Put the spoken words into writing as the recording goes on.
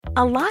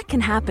A lot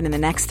can happen in the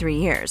next 3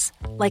 years.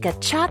 Like a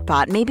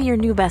chatbot may be your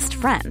new best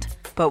friend.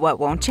 But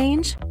what won't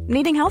change?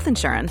 Needing health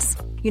insurance.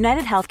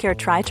 United Healthcare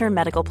Tri-Term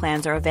Medical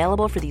Plans are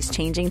available for these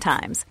changing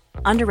times.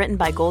 Underwritten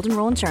by Golden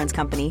Rule Insurance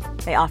Company,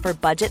 they offer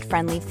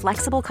budget-friendly,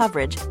 flexible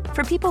coverage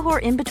for people who are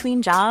in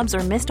between jobs or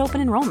missed open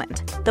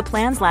enrollment. The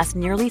plans last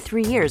nearly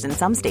 3 years in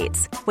some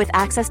states, with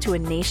access to a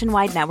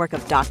nationwide network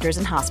of doctors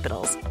and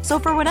hospitals. So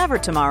for whatever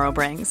tomorrow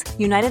brings,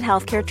 United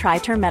Healthcare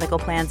Tri-Term Medical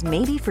Plans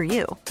may be for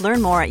you.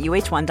 Learn more at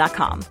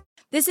uh1.com.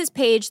 This is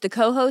Paige, the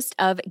co-host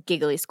of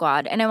Giggly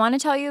Squad, and I want to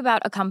tell you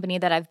about a company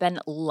that I've been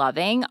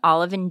loving,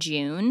 Olive &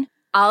 June.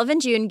 Olive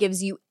 & June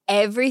gives you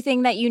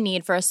everything that you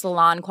need for a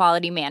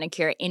salon-quality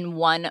manicure in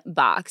one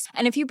box.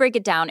 And if you break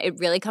it down, it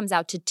really comes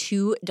out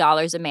to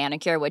 $2 a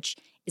manicure, which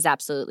is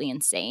absolutely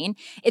insane.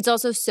 It's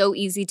also so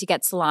easy to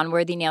get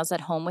salon-worthy nails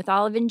at home with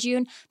Olive &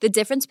 June. The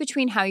difference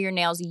between how your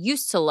nails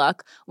used to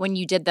look when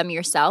you did them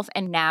yourself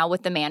and now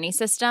with the Mani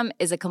system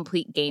is a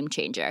complete game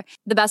changer.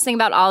 The best thing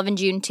about Olive &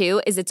 June, too,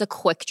 is it's a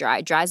quick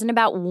dry. Dries in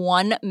about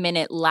 1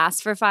 minute,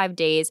 lasts for 5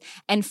 days,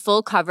 and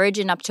full coverage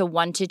in up to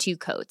 1 to 2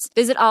 coats.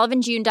 Visit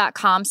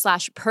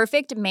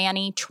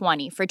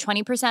oliveandjune.com/perfectmani20 for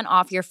 20%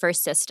 off your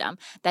first system.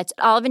 That's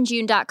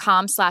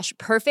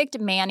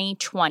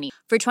oliveandjune.com/perfectmani20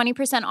 for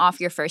 20% off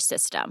your first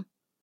system.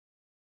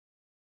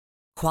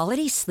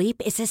 Quality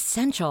sleep is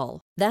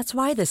essential. That's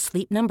why the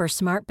Sleep Number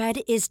Smart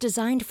Bed is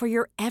designed for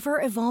your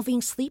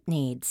ever-evolving sleep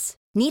needs.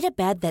 Need a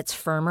bed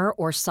that's firmer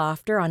or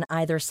softer on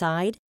either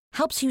side?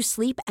 Helps you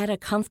sleep at a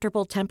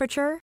comfortable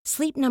temperature?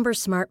 Sleep Number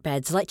Smart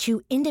Beds let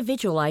you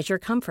individualize your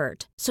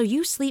comfort, so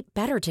you sleep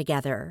better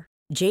together.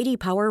 J.D.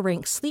 Power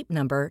ranks Sleep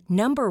Number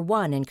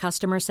 #1 in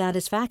customer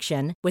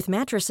satisfaction with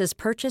mattresses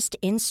purchased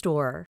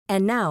in-store.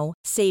 And now,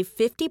 save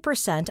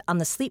 50% on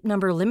the Sleep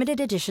Number Limited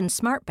Edition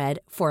Smart Bed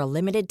for a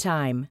limited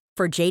time.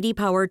 For J.D.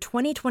 Power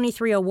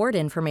 2023 award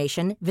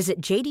information, visit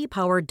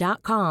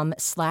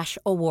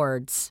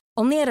jdpower.com/awards.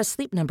 Only at a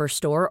Sleep Number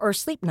store or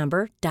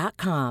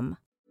sleepnumber.com.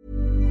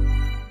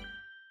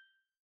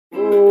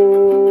 Oh,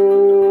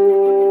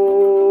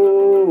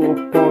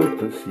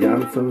 Pontus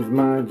Jansson's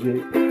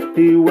magic.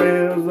 He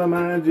wears a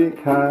magic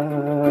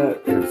hat.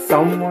 If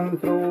someone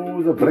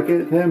throws a brick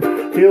at him,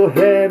 he'll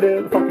head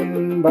it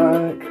fucking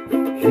back.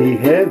 He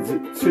heads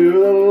it to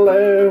the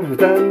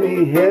left and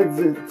he heads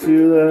it to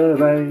the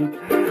right.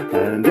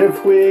 And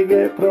if we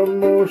get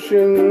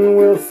promotion,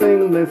 we'll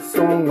sing this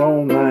song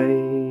all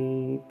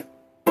night.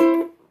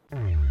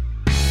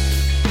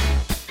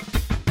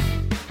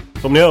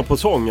 Som ni hör på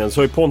sången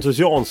så är Pontus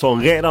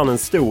Jansson redan en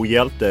stor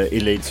hjälte i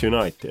Leeds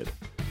United.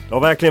 Det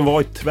har verkligen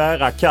varit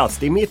tvära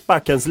kast i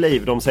mittbackens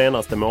liv de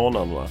senaste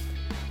månaderna.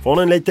 Från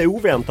en lite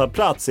oväntad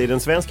plats i den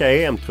svenska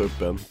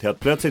EM-truppen till att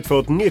plötsligt få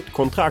ett nytt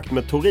kontrakt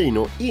med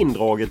Torino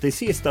indraget i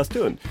sista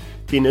stund,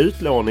 till en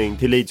utlåning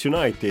till Leeds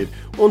United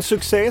och en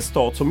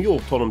succéstart som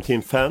gjort honom till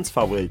en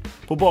fansfavorit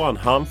på bara en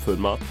handfull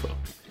matcher.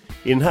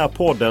 I den här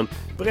podden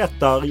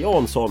berättar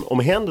Jansson om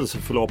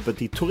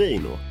händelseförloppet i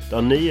Torino,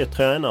 där nye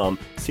tränaren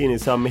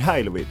Sinisa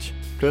Mihailovic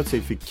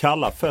plötsligt fick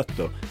kalla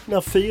fötter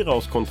när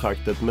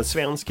 4-årskontraktet med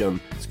svensken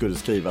skulle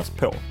skrivas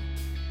på.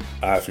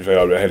 Nej,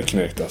 jag blev helt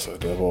knäckt alltså.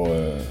 Det var,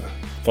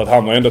 för att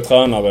han var ändå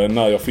tränare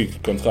när jag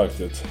fick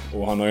kontraktet.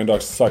 Och han har ändå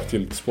sagt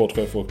till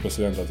sportchef och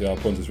president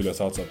att Pontus vill jag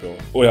satsa på.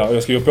 Och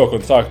jag skrev på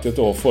kontraktet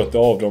och fått det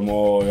av dem.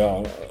 Och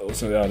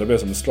sen, det blev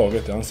som ett slag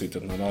rätt i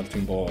ansiktet när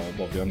allting bara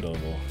vände över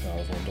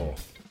en dag.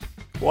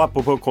 Och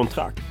apropå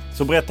kontrakt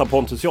så berättar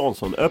Pontus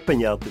Jansson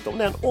öppenhjärtigt om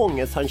den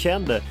ångest han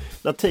kände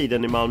när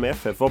tiden i Malmö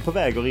FF var på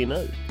väg att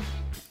rinna ut.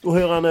 Och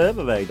hur han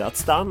övervägde att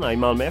stanna i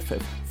Malmö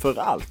FF för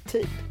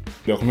alltid.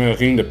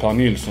 Jag ringde Per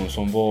Nilsson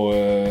som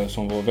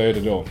var vd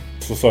då.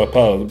 Så sa jag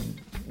Per,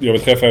 jag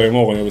vill träffa er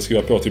imorgon, jag vill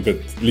skriva på typ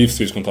ett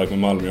livstidskontrakt med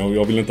Malmö.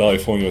 Jag vill inte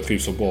härifrån, jag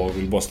trivs så bra, jag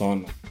vill bara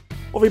stanna.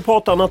 Och vi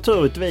pratar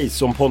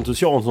naturligtvis om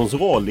Pontus Janssons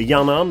roll i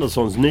Janne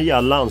Anderssons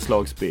nya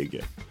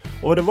landslagsbygge.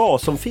 Och vad det var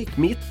som fick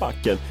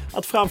mittbacken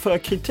att framföra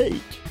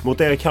kritik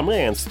mot Erik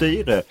Hamréns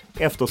styre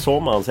efter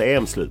sommarens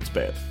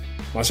EM-slutspel.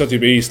 Man ser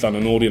typ Island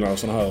och Nordirland och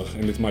sådana här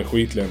enligt mig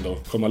skitländer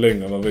komma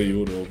längre än vad vi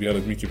gjorde och vi hade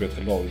ett mycket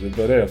bättre lag. Det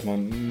var det att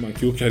man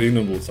kokade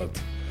inombords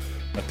att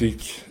det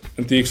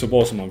inte gick så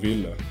bra som man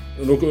ville.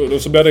 Då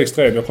så blev det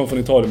extremt. Jag kom från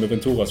Italien med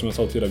Ventura som jag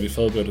sa tidigare. Vi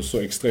förberedde oss så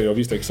extremt. Jag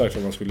visste exakt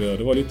vad man skulle göra.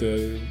 Det var lite,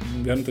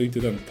 vi hade inte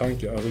riktigt den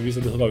tanken. Alltså, vi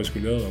visste inte vad vi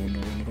skulle göra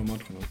under de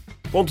matcherna.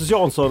 Pontus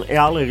Jansson är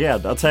aldrig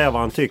rädd att säga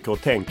vad han tycker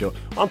och tänker.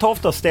 Han tar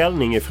ofta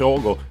ställning i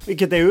frågor,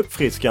 vilket är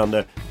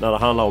uppfriskande när det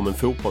handlar om en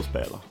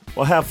fotbollsspelare.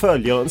 Och här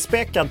följer en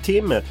späckad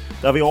timme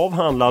där vi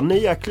avhandlar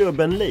nya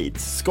klubben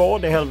Leeds,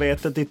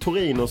 skadehelvetet i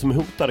Torino som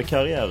hotade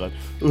karriären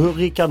och hur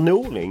Rickard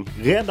Norling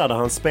räddade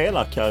hans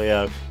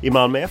spelarkarriär i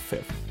Malmö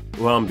FF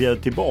och han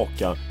bjöd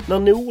tillbaka när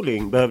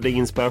Norling behövde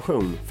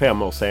inspiration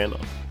 5 år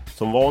senare.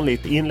 Som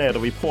vanligt inleder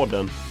vi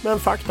podden med en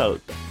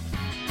faktaruta.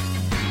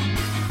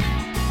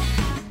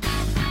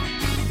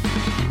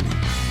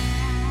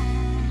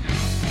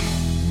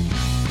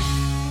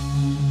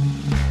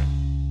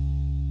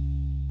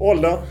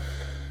 Ålder?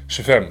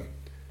 25.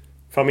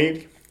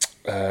 Familj?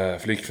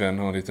 Flickvän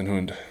och en liten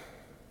hund.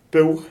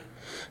 Bor?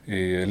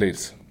 I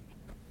Leeds.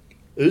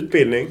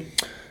 Utbildning?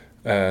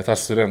 Ta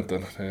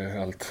studenten, det är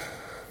allt.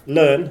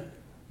 Lön?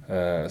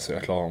 Så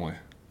jag klarar mig.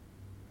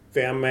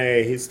 Vem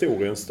är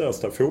historiens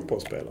största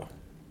fotbollsspelare?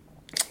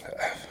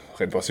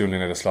 Rent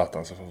personligen är det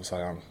Zlatan, så får vi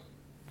säga han.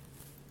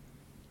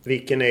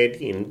 Vilken är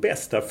din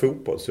bästa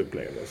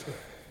fotbollsupplevelse?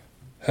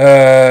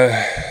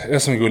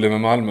 SM-guld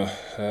med Malmö.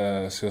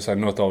 Ska jag säga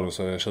något av det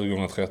så är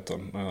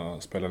 2013 när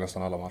jag spelar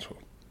nästan alla matcher.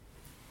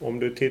 Om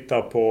du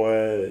tittar på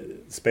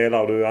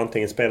spelare du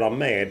antingen spelar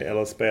med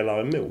eller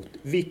spelar emot.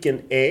 Vilken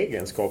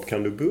egenskap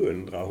kan du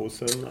beundra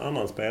hos en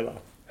annan spelare?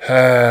 Det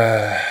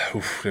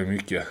är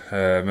mycket.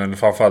 Men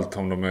framförallt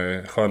om de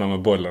är sköna med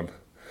bollen.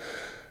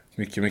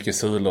 Mycket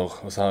sulor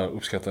och så här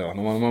uppskattar jag.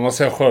 Man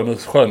ser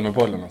skön med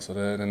bollen, alltså.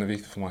 Den är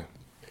viktig för mig.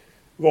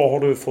 Vad har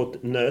du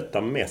fått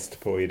nöta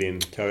mest på i din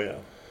karriär?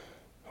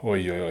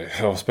 Oj.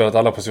 Jag har spelat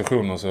alla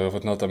positioner så jag har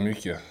fått nöta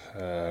mycket.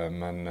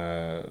 Men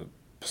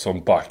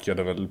som back är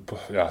det väl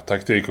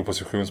taktik och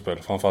positionsspel.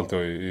 Framförallt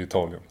då i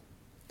Italien.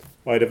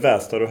 Vad är det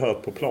värsta du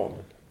hört på planen?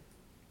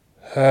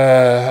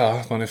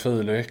 Att man är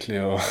ful och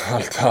äcklig och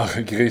allt det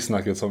här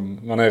grisnacket som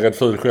man är rätt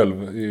ful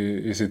själv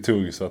i sitt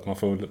tugg, så att man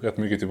får rätt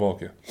mycket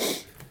tillbaka.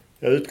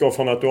 Jag utgår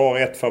från att du har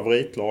ett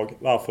favoritlag.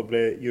 Varför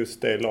blev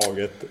just det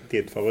laget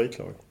ditt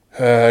favoritlag?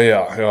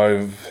 Jag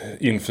är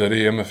infödd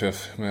i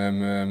MFF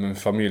med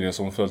familjen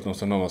som följt dem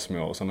sedan de var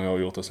små. Och sen har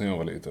jag gjort det sedan jag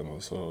var liten.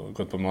 Och så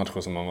gått på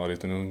matcher som man var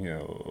liten unge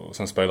och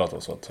sen spelat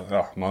det. Så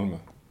att, Malmö.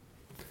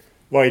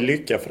 Vad är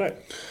lycka för dig?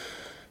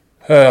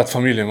 Att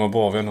familjen var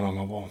bra, vännerna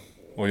var bra.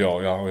 Och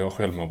jag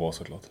själv var bra,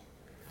 såklart.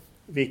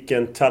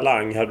 Vilken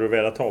talang hade du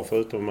velat ha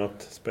förutom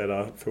att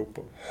spela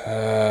fotboll?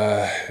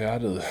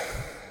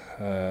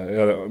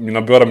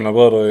 Båda mina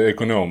bröder är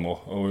ekonomer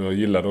och jag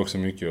gillade också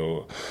mycket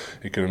och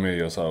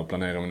ekonomi och så här, och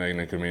planerar min egen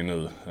ekonomi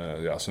nu.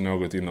 Så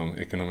något inom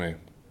ekonomi.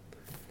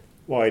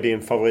 Vad är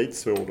din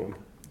favoritsvordom?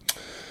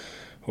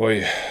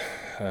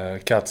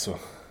 Cazzo.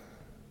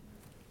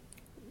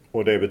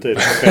 Och det betyder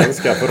på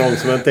svenska för de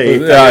som inte är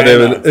italienare. Ja, det är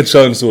väl ett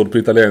könsord på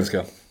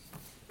italienska.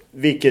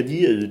 Vilket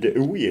ljud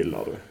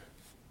ogillar du?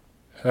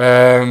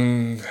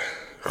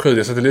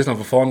 Jag satt och lyssnade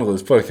på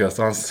Fanerus podcast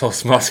och han sa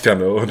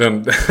smaskande och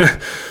det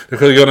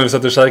sjuka när vi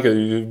satt och käkade,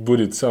 vi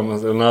bodde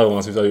tillsammans eller nära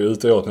varandra, så vi var ju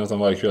ute och åt nästan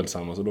varje kväll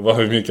tillsammans, och då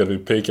var det mycket att vi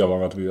pikade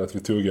varandra att vi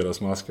tuggade och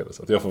smaskade,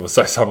 så att jag får väl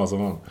säga samma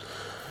som han.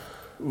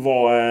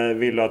 Vad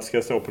vill du att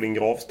ska stå på din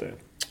gravsten?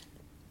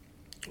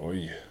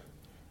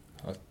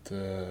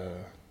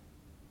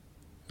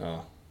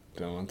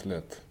 Det var inte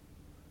lätt.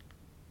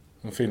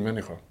 En fin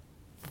människa.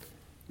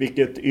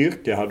 Vilket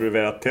yrke hade du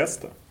velat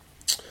testa?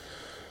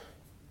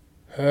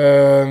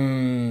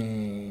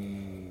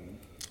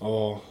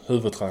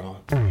 Huvudtränare.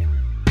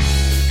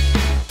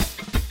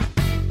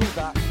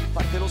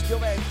 Parte lo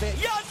spiovente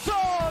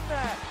Jansson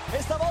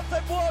e stavolta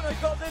è buono il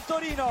gol del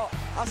Torino,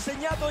 ha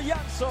segnato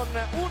Jansson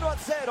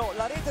 1-0,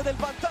 la rete del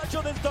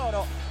vantaggio del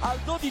Toro al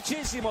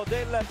 12°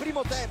 del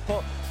primo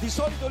tempo. Di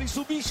solito li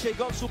subisce i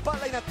gol su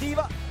palla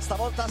inattiva,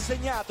 stavolta ha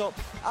segnato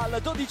al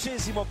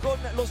 12° con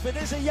lo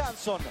svedese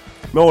Jansson.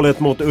 Målet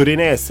mot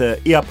Udinese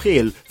i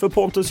april för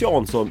Pontus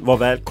Jansson var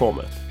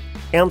välkommet.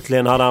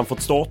 Äntligen hade han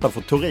fått starta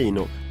för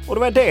Torino, och det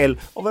var en del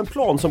av en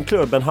plan som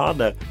klubben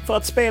hade för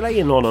att spela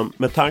in honom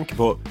med tanke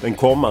på den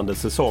kommande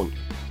säsongen.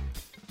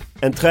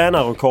 En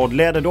tränarrockad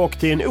ledde dock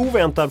till en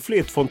oväntad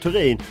flytt från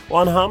Turin och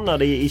han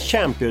hamnade i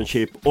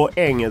Championship och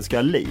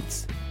engelska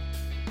Leeds.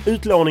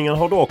 Utlåningen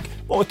har dock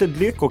varit ett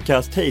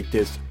lyckokast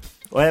hittills,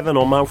 och även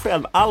om han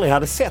själv aldrig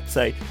hade sett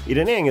sig i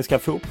den engelska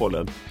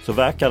fotbollen så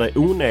verkar det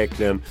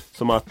onekligen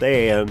som att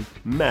det är en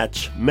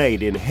match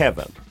made in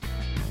heaven.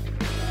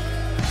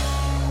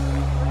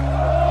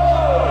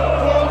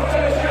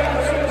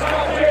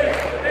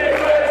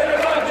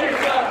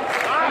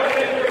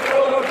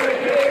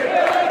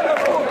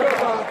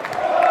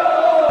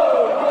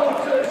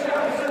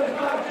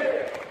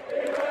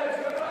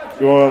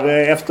 Du har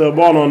efter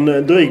bara någon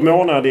dryg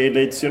månad i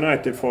Leeds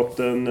United fått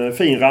en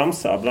fin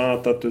ramsa. Bland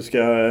annat att du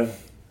ska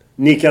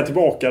nicka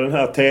tillbaka den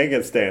här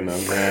tegelstenen.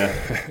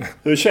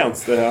 Hur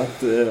känns det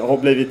att ha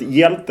blivit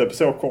hjälte på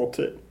så kort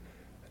tid?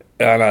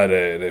 Ja, nej,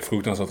 det är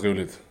fruktansvärt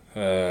roligt.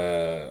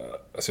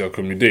 Alltså jag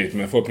kom ju dit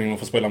med förhoppningen att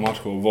få spela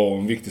matcher och vara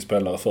en viktig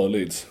spelare för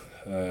Leeds.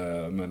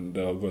 Men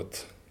det har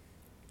gått...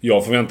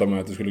 Jag förväntar mig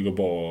att det skulle gå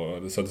bra.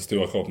 Det satte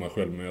stora krav på mig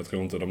själv, men jag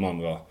tror inte de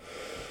andra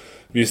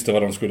visste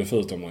vad de skulle få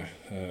ut av mig.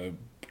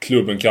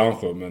 Klubben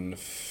kanske, men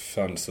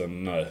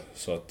fansen nej.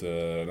 Så att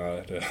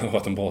nej, det har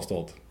varit en bra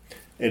start.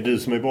 Är det du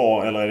som är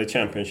bra eller är det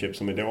Championship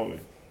som är dålig?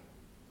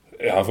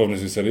 Ja,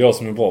 förhoppningsvis är det jag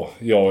som är bra.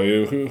 Jag är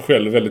ju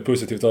själv väldigt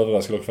positivt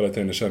överraskad av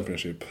kvaliteten i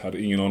Championship.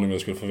 Hade ingen aning vad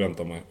jag skulle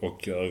förvänta mig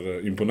och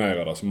är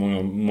imponerad. Alltså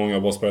många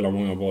bra spelare,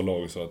 många bra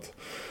lag, så att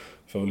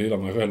får väl lilla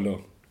mig själv då.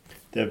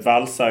 Det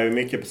valsar ju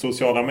mycket på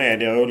sociala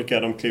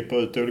medier. De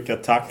klipper ut olika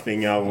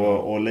tacklingar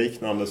och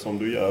liknande som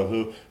du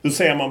gör. Hur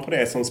ser man på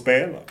det som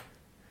spelare?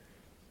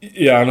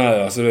 Ja,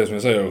 nej, alltså det som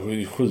jag säger, jag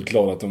är sjukt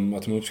glad att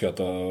de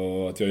uppskattar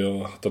och att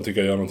de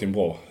tycker jag gör någonting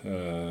bra.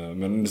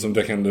 Men liksom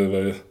det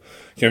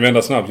kan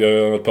vända snabbt. Jag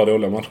gör ett par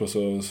dåliga matcher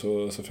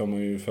så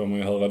får man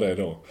ju höra det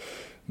då.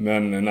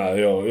 Men nej,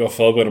 jag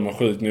förbereder mig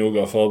sjukt noga.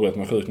 Jag har förberett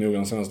mig sjukt noga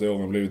de senaste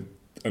åren. Blivit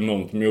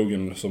enormt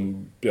mogen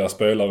som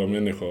spelare och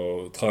människa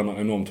och tränar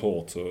enormt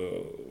hårt. Så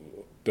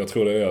jag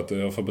tror det är att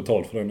jag får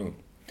betalt för det nu.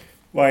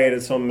 Vad är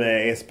det som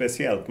är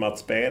speciellt med att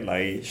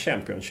spela i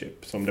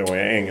Championship, som då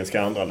är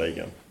engelska andra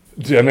ligan?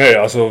 Den är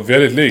alltså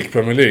väldigt lik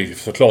Premier League.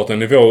 Såklart en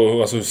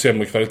nivå, alltså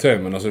sämre kvalitet,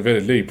 men alltså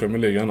väldigt lik Premier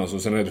League annars.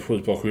 Och sen är det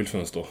sjukt bra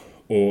skyltfönster.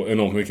 Och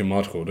enormt mycket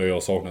matcher. Det jag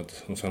har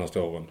saknat de senaste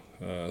åren.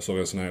 Så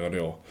resonerade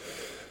jag.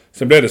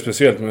 Sen blev det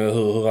speciellt med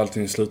hur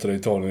allting slutade i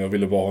Italien. Jag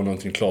ville bara ha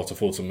någonting klart så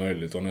fort som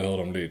möjligt. Och när jag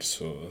hörde om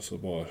Leeds så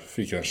bara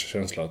fick jag en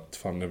känsla att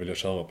fan, det vill jag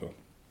köra på.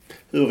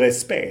 Hur är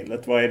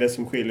spelet? Vad är det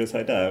som skiljer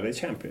sig där i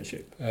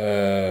Championship?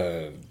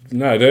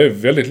 Nej, det är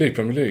väldigt likt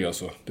Premier League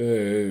alltså. Det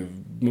är,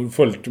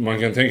 folk, man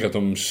kan tänka att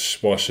de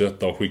bara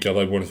köttar och skickar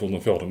iväg bollen så fort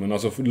de får det. Men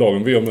alltså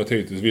lagen vi har mött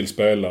hittills vill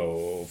spela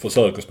och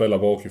försöker spela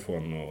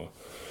bakifrån.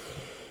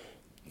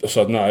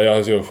 Så att nej, jag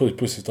är sjukt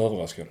positivt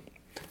överraskad.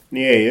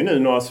 Ni är ju nu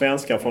några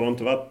svenskar, för det har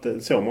inte varit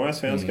så många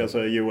svenskar.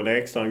 Så Joel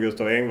Ekstrand,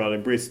 Gustav Engvall i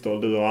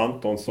Bristol, du och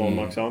Antonsson,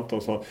 Max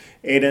Antonsson.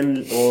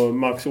 Och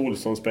Max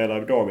Olsson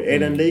spelar i David. Är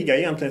det en liga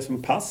egentligen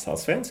som passar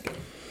svenskar?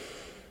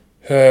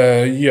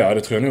 Ja,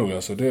 det tror jag nog.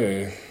 Alltså, det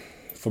är,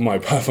 för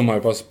mig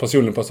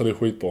personligen passar det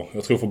skitbra.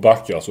 Jag tror för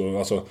backar.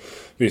 Alltså,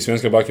 vi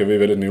svenska backar, vi är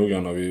väldigt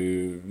noggranna.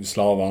 Vi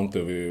slarvar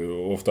inte. Vi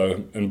ofta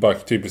en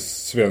back, typisk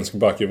svensk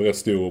back är rätt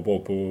stor och bra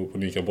på att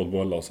nicka bort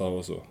bollar och så här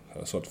också.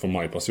 Så att för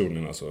mig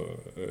personligen alltså,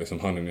 är som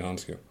handen i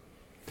handsken.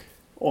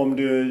 Om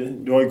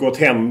du har ju gått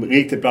hem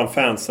riktigt bland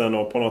fansen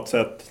och på något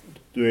sätt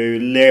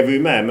lever ju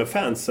med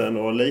fansen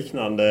och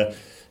liknande.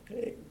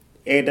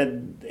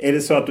 Är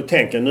det så att du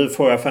tänker, nu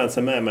får jag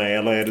fansen med mig,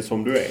 eller är det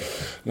som du är?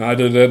 Nej,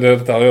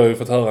 det har jag ju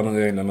fått höra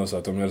nu i England också,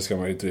 att de älskar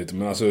mig lite.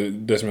 Men alltså,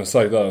 det som jag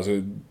sagt där, alltså,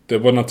 det är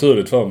bara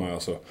naturligt för mig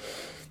alltså.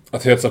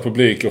 Att hetsa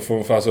publik och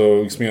få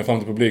alltså, springa fram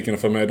till publiken och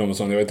få med dem och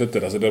sånt, jag vet inte.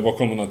 Alltså, det bara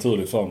kommer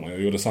naturligt för mig.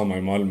 Jag gjorde samma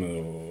i Malmö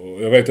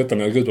och jag vet inte,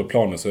 när jag går ut på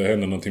planen så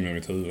händer någonting med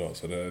mitt huvud.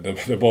 Alltså,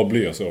 det bara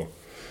blir så.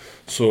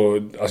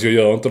 Så alltså, jag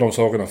gör inte de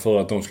sakerna för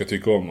att de ska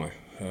tycka om mig.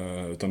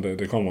 Utan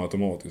det kommer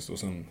automatiskt och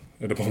sen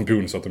är det bara en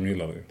bonus att de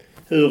gillar det.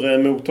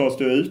 Hur mottas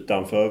du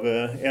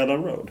utanför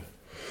Ellen Road?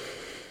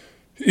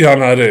 Ja,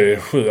 nej, det är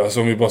sjukt.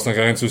 Alltså, om vi bara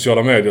snackar rent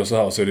sociala medier och så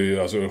här, så är det ju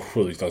alltså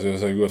sjukt. Alltså, jag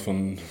har gått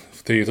från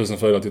 10 000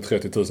 följare till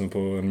 30 000 på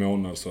en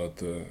månad, så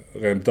att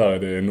rent där är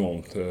det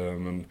enormt.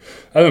 Men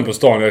även på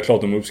stan är det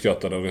klart de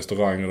uppskattar det, och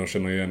restauranger de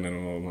känner igen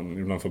en och man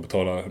ibland får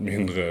betala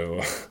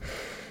mindre.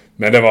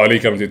 Men det var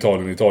likadant med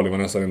Italien. Italien var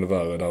nästan ännu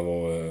värre.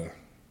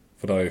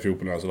 För där är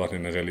fotbollen alltså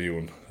verkligen en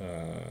religion.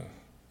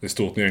 Det är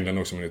stort i England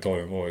också, men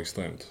Italien var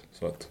extremt.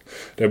 Så att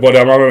det är bara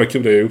det man är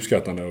kul, det är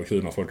uppskattande och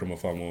kul när folk kommer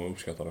fram och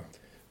uppskattar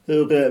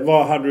det.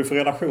 Vad hade du för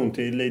relation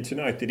till Leeds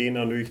United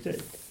innan du gick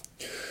dit?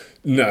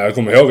 Nej, jag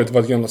kommer ihåg att det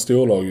var ett gamla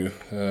storlag ju.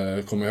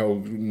 Jag kommer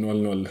ihåg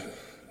 0-0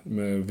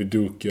 med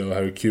Viduka och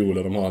Harry Kewell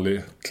och de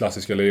här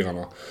klassiska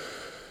lirarna.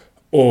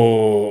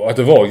 Och att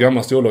det var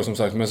gamla storlag som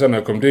sagt. Men sen när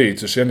jag kom dit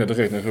så kände jag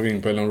direkt när jag kom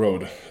in på Ellen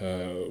Road.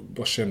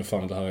 Bara kände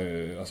fan det här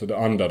är, alltså det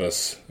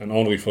andades en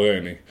anrik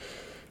förening.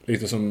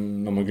 Lite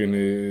som när man går in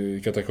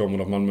i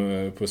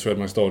katakomberna på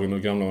Swedbank Stadion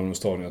och gamla Malmö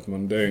Stadion. Att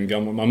man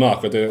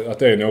märker att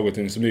det är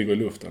någonting som ligger i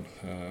luften.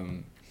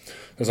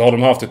 Så har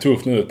de haft det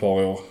tufft nu ett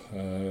par år.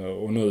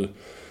 Och nu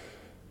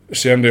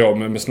kände jag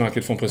med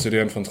snacket från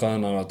president, från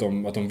tränare,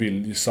 att de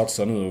vill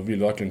satsa nu och vill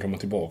verkligen komma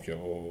tillbaka.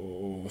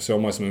 Och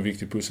såg mig som en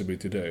viktig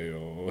pusselbit i det.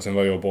 Och sen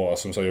var jag bara,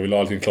 som sagt, jag ville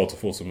allting klart så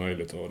fort som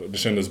möjligt. Och det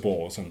kändes bra.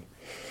 Och sen,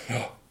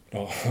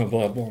 ja,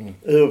 börjat bra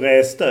nu. Hur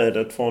är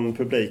stödet från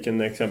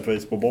publiken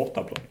exempelvis på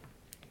bortaplan?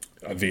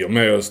 Ja, vi har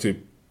med oss typ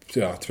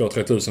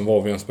 2-3 tusen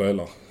var vi en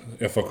spelar.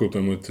 FA-cupen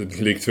mot ett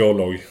likt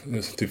 2-lag.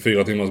 Typ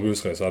 4 timmars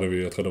bussresa hade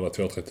vi, jag tror det var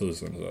 2-3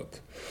 tusen. Så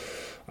att,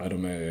 ja,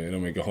 de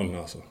är galna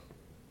alltså.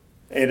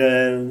 Är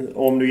det,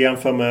 om du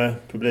jämför med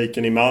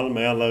publiken i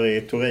Malmö eller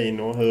i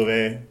Torino,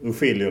 hur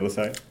skiljer det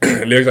sig?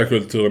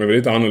 Läktarkulturen är väl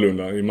lite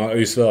annorlunda.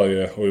 I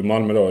Sverige och i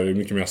Malmö då är det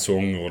mycket mer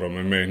sånger och de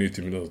är med i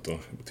 90 minuter.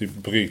 Typ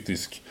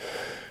brittisk.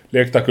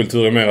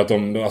 Läktarkultur är mer att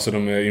de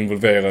är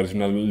involverade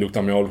när det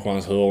luktar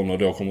målchans, hörn och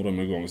då kommer de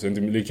igång. Så det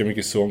är inte lika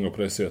mycket sånger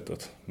på det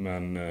sättet.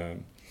 Men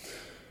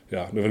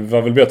ja, det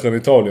var väl bättre än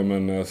Italien,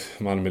 men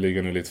Malmö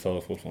ligger nu lite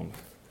före fortfarande.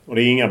 Och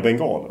det är inga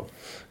bengaler?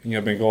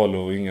 Inga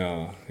bengaler,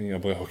 inga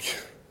bråk.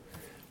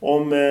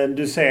 Om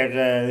du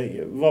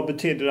ser, vad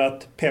betyder det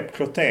att Pep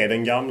Clotet,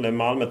 den gamla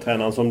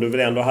Malmö-tränaren som du väl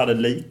ändå hade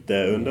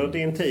lite under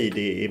din tid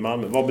i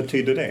Malmö, vad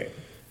betyder det?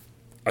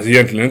 Alltså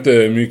egentligen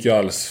inte mycket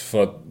alls,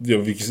 för att jag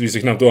visste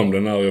knappt om det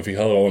när jag fick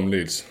höra om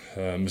Leeds.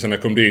 Men sen när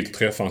jag kom dit och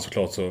träffade honom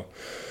såklart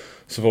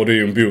så var det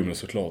ju en bonus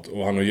såklart.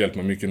 Och han har hjälpt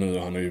mig mycket nu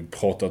och han har ju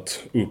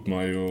pratat upp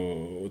mig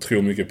och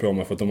tror mycket på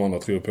mig för att de andra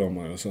tror på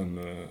mig. Och sen,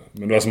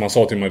 men det var som han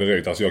sa till mig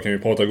direkt, alltså jag kan ju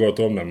prata gott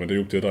om det, men det är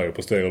upp till dig och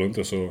presterar du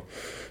inte så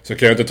kan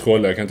jag inte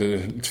trolla, jag kan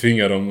inte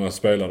tvinga dem att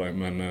spela dig.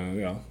 Men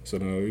ja,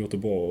 sen har jag gjort det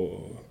bra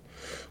och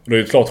det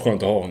är klart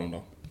skönt att ha honom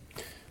där.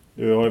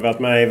 Du har ju varit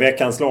med i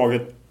veckans lag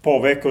ett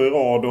par veckor i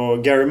rad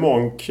och Gary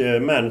Monk,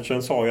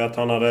 managern, sa ju att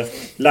han hade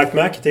lagt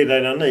märke till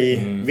det när ni...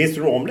 Visste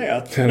du om det?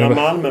 Att när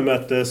Malmö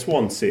mötte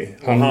Swansea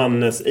och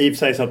han i och för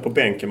sig satt på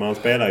bänken men han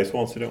spelade i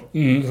Swansea då.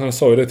 Han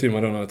sa ju det till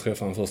mig då när jag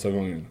träffade honom första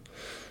gången.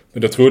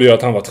 Men då trodde jag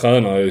att han var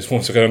tränare i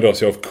Swansea redan då,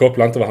 så jag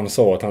kopplade inte vad han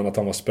sa att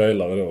han var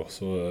spelare då.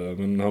 Så,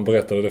 men han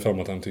berättade det för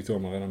mig att han tyckte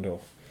om mig redan då.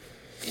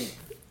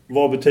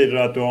 Vad betyder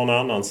det att du har en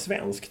annan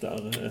svensk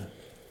där?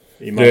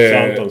 I Marcus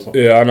Antonsson?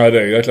 Ja, nej,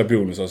 det är en jäkla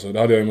bonus alltså. Det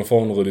hade jag med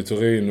Farnerud i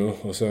Torino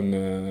och sen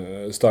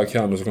stark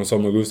hand och så kom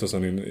Samuel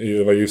Gustafsson in.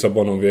 Det var ju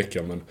bara någon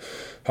vecka, men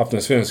haft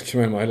en svensk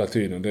med mig hela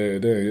tiden. Det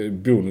är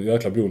bonus,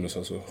 jäkla bonus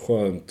alltså.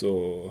 Skönt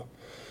och...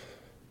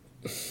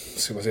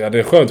 Ska man säga, det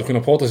är skönt att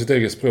kunna prata sitt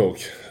eget språk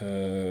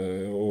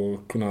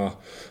och kunna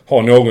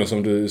ha någon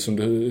som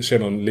du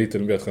känner lite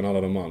bättre än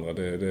alla de andra.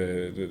 Det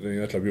är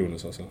en jäkla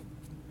bonus alltså.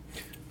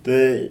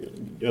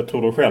 Jag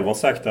tror du själv har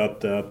sagt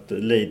att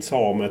Leeds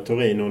har med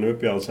Torino en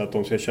uppgörelse att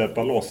de ska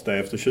köpa loss det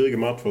efter 20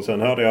 matcher.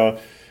 Sen hörde jag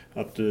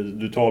att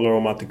du talar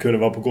om att det kunde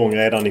vara på gång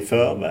redan i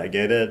förväg.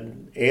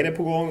 Är det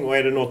på gång och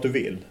är det något du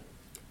vill?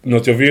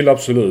 Något jag vill,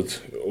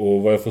 absolut.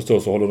 Och vad jag förstår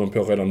så håller de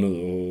på redan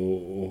nu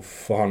och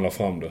förhandlar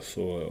fram det.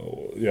 Så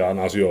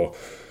ja, alltså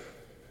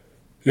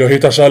jag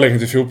hittar kärleken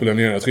till fotbollen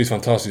igen. Jag trivs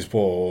fantastiskt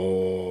bra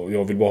och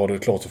jag vill bara ha det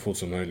klart så fort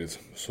som möjligt.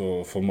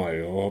 Så för mig,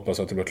 jag hoppas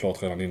att det blir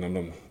klart redan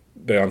innan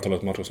det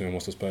antalet matcher som jag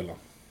måste spela.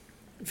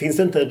 Finns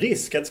det inte en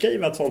risk att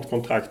skriva ett sånt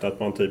kontrakt att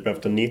man typ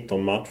efter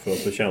 19 matcher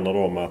så känner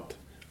de att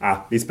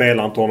vi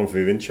spelar inte honom för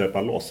vi vill inte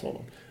köpa loss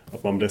honom?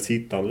 Att man blir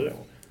sittande då?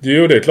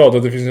 Jo, det är klart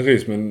att det finns en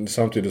risk, men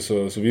samtidigt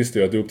så visste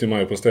jag att det är upp till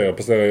mig att prestera.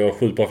 Presterar jag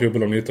 7 par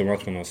fotboll om 19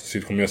 matcherna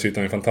så kommer jag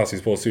sitta i en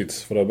fantastiskt bra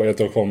sits. För det är bara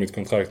ett år kvar mitt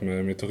kontrakt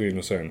med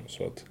Torino sen.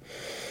 Så att,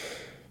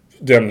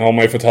 den har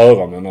man ju fått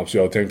höra, men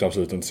absolut, jag tänkte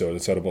absolut inte så. Det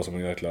ser det bara som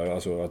en jäkla...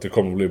 Alltså, att det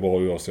kommer att bli bra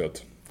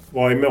oavsett.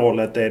 Vad är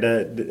målet? Är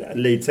det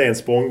Leeds en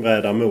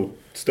språngbräda mot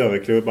större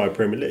klubbar i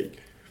Premier League?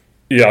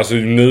 Ja, alltså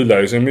i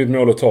nuläget är mitt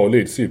mål att ta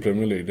Leeds i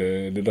Premier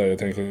League. Det är där jag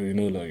tänker i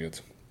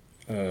nuläget.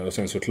 Och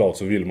sen såklart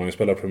så vill man ju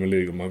spela Premier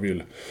League och man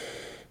vill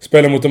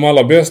spela mot de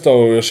allra bästa,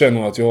 och jag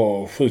känner att jag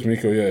har sjukt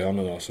mycket att ge här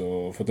nu.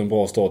 Alltså, fått en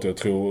bra start. Jag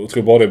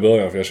tror bara det i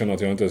början, för jag känner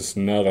att jag inte är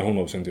nära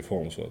 100% i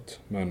form. Så att,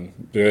 men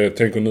det jag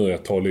tänker nu är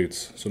att ta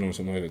Leeds så långt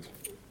som möjligt.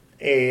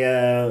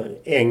 Är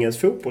engelsk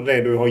fotboll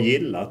det du har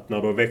gillat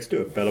när du har växt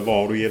upp? Eller vad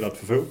har du gillat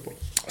för fotboll?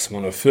 Alltså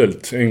man har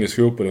följt engelsk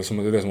fotboll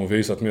som är det som har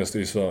visat mest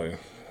i Sverige.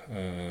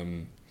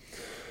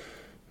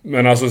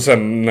 Men alltså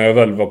sen när jag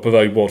väl var på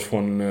väg bort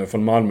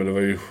från Malmö, det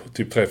var ju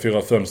typ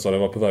 3-4 fönster jag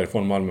var på väg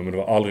från Malmö, men det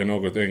var aldrig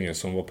något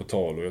engelskt som var på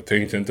tal. Och jag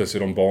tänkte inte ens i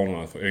de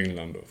banorna för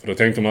England. För då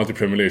tänkte man alltid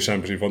Premier League,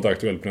 Championship var inte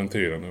aktuellt på den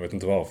tiden. Jag vet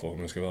inte varför,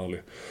 om jag ska vara ärlig.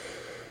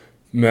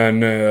 Men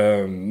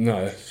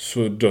nej,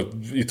 så då,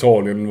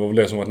 Italien var väl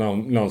det som var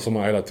ett land som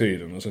var hela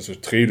tiden. Och sen så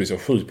trivdes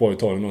jag sjukt bra i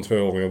Italien de 2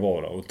 åren jag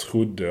var där. Och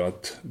trodde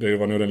att det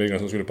var nog den ligan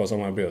som skulle passa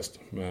mig bäst.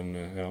 Men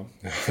ja,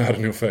 jag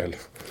hade nog fel.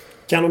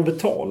 Kan de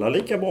betala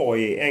lika bra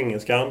i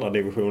engelska andra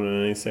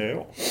divisionen än i Serie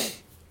A?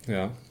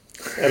 Ja.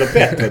 Eller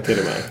bättre till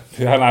och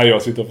med? Ja, nej,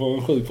 jag sitter på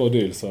en sjukt bra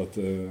deal så att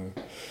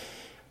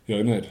jag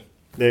är nöjd.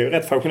 Det är ju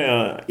rätt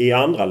fascinerande i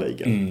andra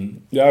ligan.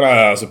 Ja,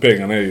 nej, alltså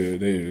pengarna är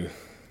ju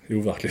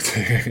overkligt.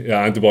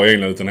 Ja, inte bara i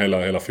England utan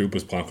hela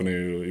fotbollsbranschen är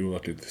ju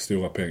overkligt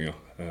stora pengar.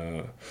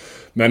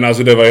 Men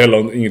alltså det var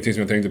heller ingenting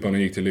som jag tänkte på när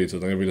jag gick till Leeds,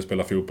 utan jag ville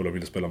spela fotboll och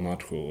ville spela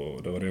matcher,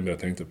 och det var det enda jag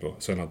tänkte på.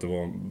 Sen att det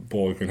var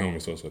bra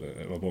ekonomiskt så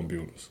det var bara en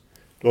bonus.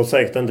 Du har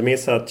säkert inte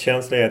missat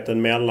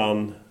känsligheten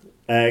mellan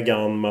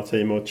ägaren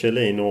Massimo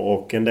Cellino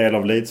och en del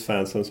av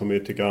Leeds-fansen som ju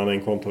tycker han är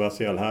en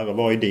kontroversiell herre.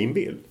 Vad är din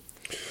bild?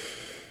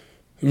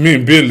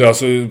 Min bild är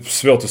alltså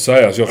svårt att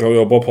säga. Så jag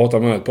har bara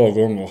pratat med ett par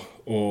gånger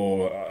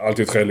och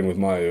alltid trevlig mot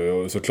mig.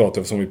 Och såklart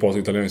eftersom vi pratar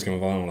italienska med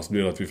varandra så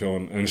blir det att vi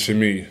får en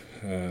kemi.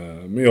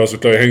 Men jag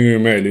såklart hänger ju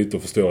med lite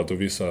och förstår att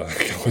vissa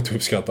kanske inte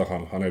uppskattar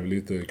han. Han är väl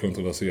lite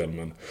kontroversiell,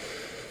 men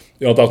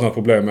jag har inte haft några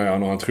problem med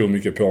honom och han tror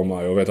mycket på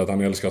mig. Jag vet att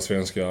han älskar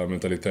svenska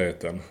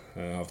mentaliteten.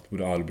 Jag har haft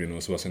både Albin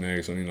och Sebastian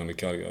Eriksson innan i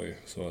Calgary.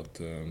 Så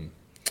att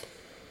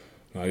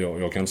nej,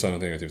 jag kan inte säga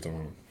något negativt om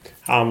honom.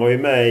 Han var ju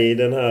med i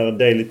den här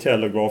Daily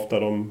Telegraph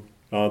där de,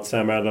 bland annat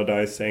Sam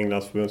Allardyce,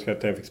 Englands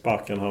förbundskapten, fick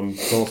sparken. Han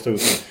påstod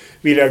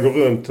vilja gå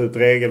runt ett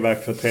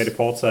regelverk för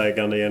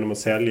tredjepartsägande genom att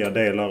sälja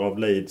delar av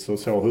Leeds och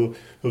så.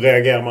 Hur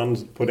reagerar man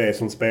på det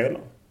som spelar?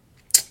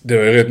 Det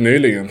var ju rätt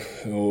nyligen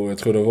och jag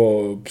tror det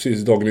var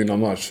precis dagen innan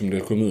match som det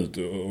kom ut,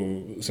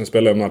 och sen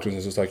spelade jag matchen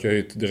och så stack jag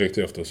hit direkt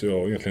efter, så jag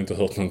har egentligen inte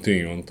hört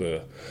någonting och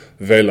inte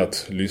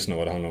velat lyssna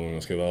vad det handlar om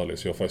jag ska vara ärlig,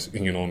 så jag har faktiskt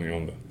ingen aning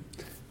om det.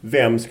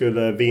 Vem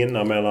skulle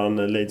vinna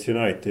mellan Leeds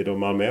United och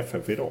Malmö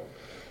FF idag?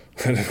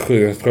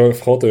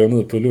 Det pratade jag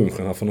nu på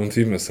lunchen här för någon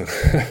timme sedan.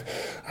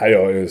 Nej,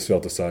 jag är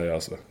svårt att säga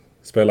alltså.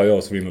 Spelar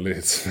jag så vinner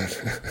Leeds.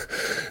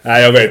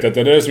 Nej, jag vet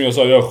inte. Det är som jag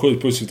sa, jag är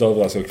sjukt positivt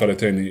överraskad av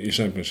kvaliteten i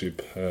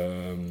Championship.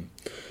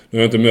 Nu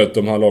har jag inte mött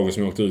de här lagen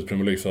som jag åkte ut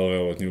Premier League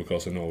förra året,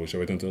 Newcastle och Norwich. Jag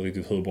vet inte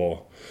riktigt hur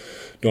bra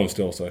de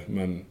står sig.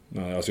 Men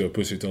nej, alltså jag är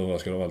positivt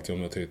överraskad av allt jag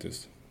mött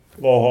hittills.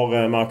 Vad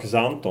har Marcus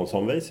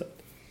Antonsson visat?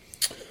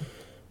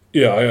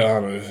 Ja,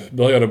 han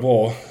började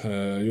bra.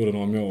 Gjorde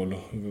några mål.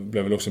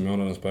 Blev väl också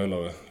månadens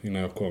spelare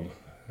innan jag kom.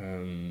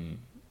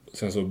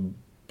 Sen så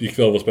gick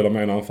vi över och spelade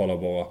med en anfallare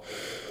bara.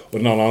 Och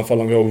den andra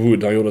anfallaren var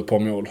Wood, han gjorde ett par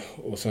mål.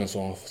 Och sen så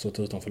har han stått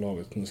utanför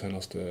laget de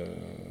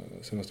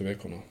senaste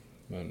veckorna.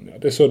 Men ja,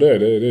 det är så det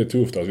är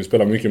tufft. Alltså, vi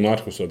spelar mycket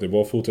matcher så att det är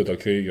bara att fortsätta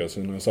kriga.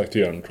 Sen har jag sagt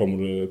igen,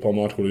 kommer du ett par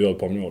matcher och gör ett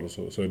par mål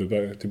så är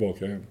du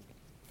tillbaka igen.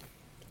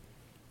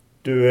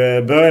 Du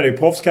började ju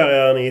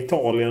proffskarriären i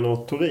Italien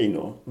och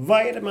Torino.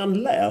 Vad är det man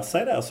lär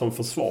sig där som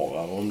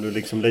försvarare? Om du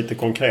liksom lite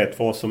konkret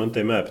för oss som inte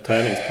är med på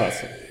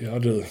träningspassen. Ja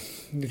du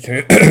kan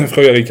ju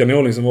fråga Rickard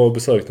Norling som var och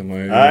besökte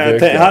mig. Nej,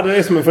 jag hade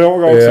det som en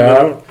fråga också.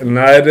 Ja,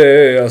 nej,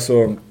 det är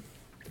alltså...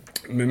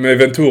 Med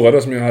Ventura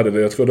då som jag hade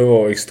det, jag tror det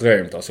var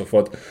extremt. Alltså för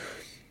att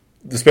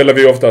det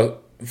spelade vi ofta...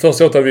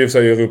 Första året hade vi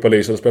i Europa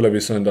League så spelade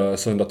vi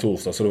söndag,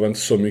 torsdag. Så det var inte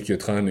så mycket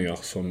träningar.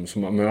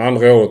 Men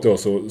andra året då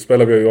så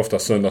spelade vi ju ofta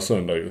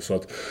söndag ju. Så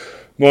att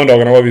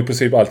måndagarna var vi i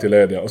princip alltid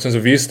lediga. Och sen så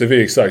visste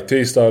vi exakt,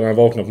 tisdag när jag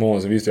vaknade på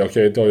morgonen så visste jag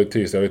okej, idag är det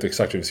tisdag, jag vet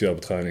exakt hur vi ska göra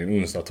på träningen.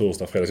 Onsdag,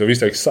 torsdag, fredag. Så jag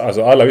visste exakt,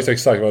 alltså alla visste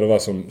exakt vad det var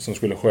som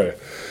skulle ske.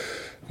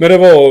 Men det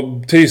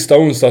var tisdag,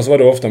 onsdag så var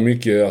det ofta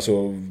mycket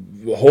alltså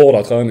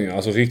hårda träningar.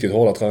 Alltså riktigt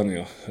hårda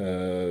träningar.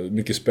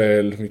 Mycket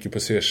spel, mycket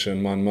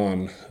possession,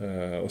 man.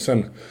 Och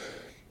sen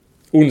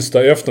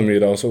onsdag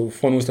eftermiddag, så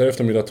från onsdag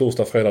eftermiddag,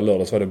 torsdag, fredag,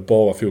 lördag så var det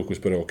bara fokus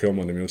på då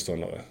kommande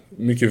motståndare.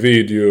 Mycket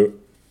video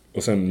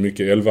och sen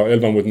mycket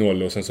 11 mot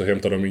 0 och sen så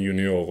hämtade de in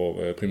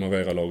juniorer,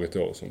 Primavera-laget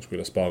då som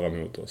skulle sparra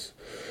mot oss.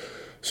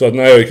 Så att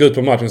när jag gick ut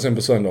på matchen sen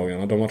på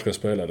söndagarna, de matcher jag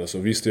spelade, så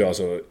visste jag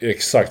alltså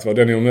exakt vad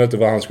den jag mötte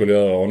vad han skulle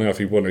göra och när jag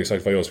fick bollen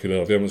exakt vad jag skulle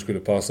göra, vem jag skulle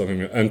passa och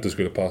vem jag inte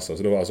skulle passa.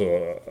 Så det var alltså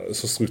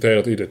så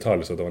strukturerat i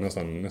detalj så det var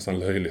nästan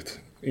löjligt.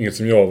 Inget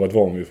som jag varit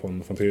van vid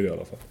från tidigare i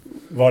alla fall.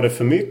 Var det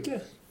för mycket?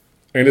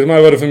 Enligt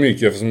mig var det för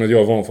mycket eftersom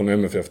jag var från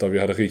MFF där vi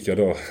hade Rickard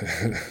då.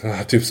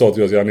 Typ sa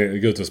till oss, ja, ni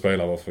går ut och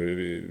spelar varför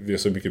vi är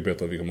så mycket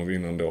bättre att vi kommer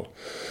vinna ändå.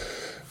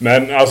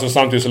 Men alltså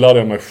samtidigt så lärde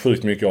jag mig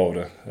sjukt mycket av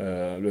det.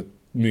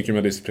 Mycket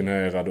mer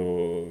disciplinerad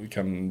och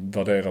kan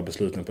värdera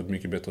besluten på ett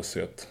mycket bättre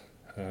sätt.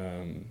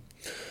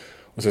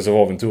 Och sen så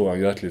var Ventura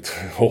en jäkligt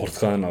hård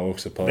tränare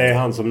också. Det är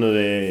han som nu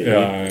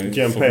är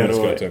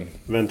Gianpero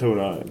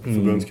Ventura,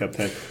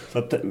 förbundskapten. Så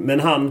att,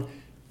 men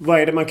vad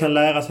är det man kan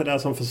lära sig där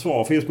som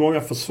försvar? För just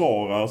många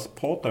försvarare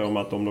pratar ju om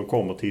att om de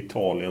kommer till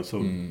Italien så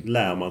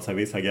lär man sig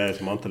vissa grejer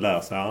som man inte lär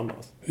sig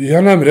annars.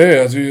 Ja, nej, men det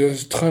är att vi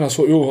tränar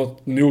så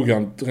oerhört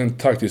noggrant rent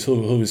taktiskt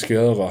hur vi ska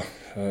göra.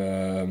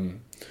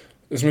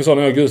 Som jag sa,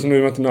 när jag gick ut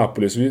nu med till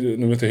Napoli så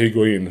nu vet jag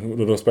gå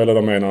in. Då spelade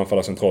de med en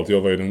anfallare centralt.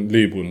 Jag var ju den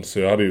Libron så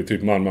jag hade ju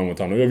typ man mot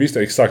honom. Och jag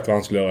visste exakt vad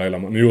han skulle göra hela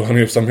matchen. Nu gjorde han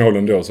ju upp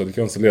målen då så det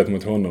kan inte så lätt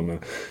mot honom. Men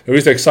jag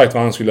visste exakt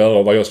vad han skulle göra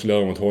och vad jag skulle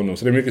göra mot honom.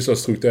 Så det är mycket så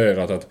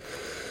strukturerat att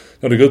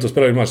när du går ut och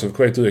spelar i matchen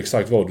så vet du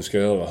exakt vad du ska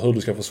göra. Hur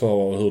du ska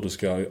försvara och hur du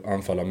ska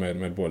anfalla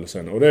med bollen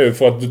sen. Och det är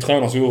för att du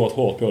tränar så oerhört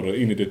hårt på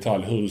det in i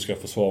detalj. Hur du ska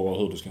försvara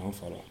och hur du ska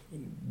anfalla.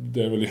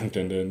 Det är väl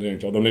egentligen det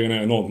enkla. De lägger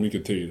ner enormt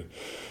mycket tid.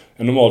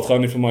 En normal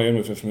träning för mig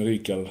MFF med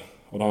Rickard.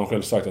 Och då har han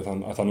själv sagt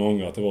att han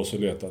ångrar att det var så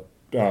lätt att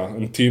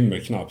en timme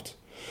knappt.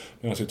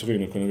 Medan i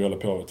Torino kunde vi hålla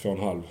på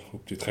 2,5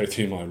 upp till 3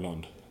 timmar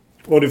ibland.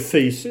 Var du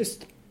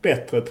fysiskt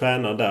bättre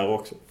tränad där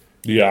också?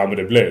 Ja, men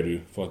det blev det ju.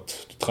 För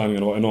att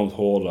träningarna var enormt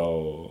hårda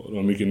och det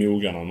var mycket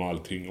noggranna med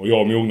allting. Och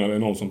jag mognade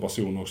enormt som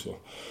person också.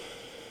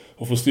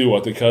 Och förstod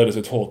att det krävdes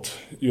ett hårt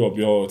jobb.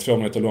 Jag är 2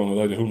 meter lång och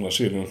vägde 100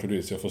 kilo när jag kom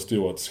dit. Så jag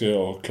förstod att ska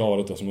jag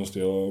klara detta så måste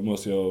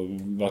jag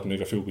verkligen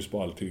lägga fokus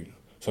på allting.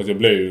 Så att jag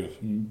blev ju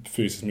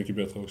fysiskt mycket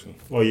bättre också.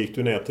 Vad gick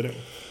du ner till då?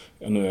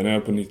 Ja, nu är jag nere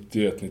på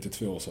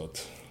 91-92 så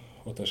att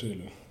 8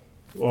 kilo.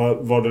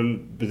 Och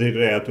betyder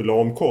det att du la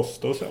om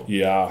kost och så?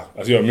 Ja,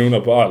 alltså jag mognar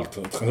på allt.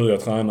 Hur jag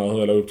tränar, hur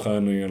jag la upp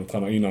träningen,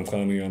 tränar innan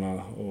träningarna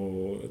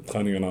och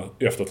träningarna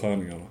efter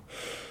träningarna.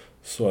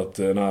 Så att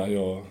nej,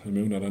 jag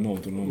mognade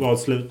enormt. Vad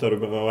slutade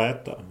du med att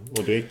äta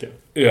och dricka?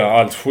 Ja,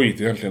 allt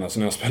skit egentligen. Alltså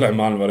när jag spelade i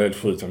Malmö var det helt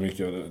sjukt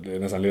mycket. Det är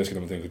nästan läskigt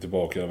när man tänker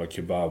tillbaka. Det var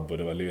kebab och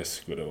det var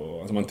läsk och det var...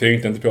 Alltså man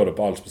tänkte inte på det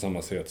på alls på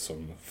samma sätt som...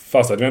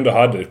 Fast att vi ändå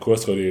hade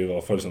kostrådgivare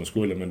och följde som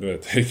skulle. Men du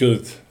vet, det gick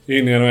ut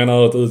in genom ena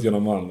örat ut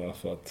genom andra.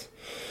 För att...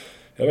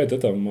 Jag vet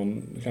inte,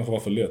 det kanske var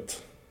för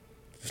lätt.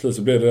 Till slut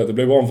så blev det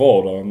blev bara en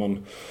vardag.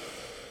 Man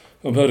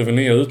behövde väl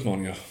nya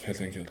utmaningar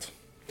helt enkelt.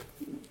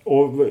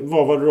 Och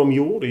vad var det de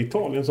gjorde i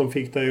Italien som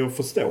fick dig att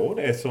förstå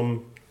det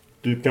som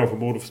du kanske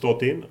borde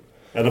förstått innan?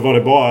 Eller var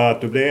det bara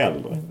att du blev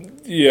äldre?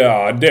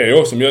 Ja, det är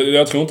också.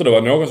 Jag tror inte det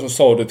var någon som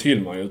sa det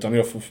till mig utan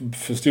jag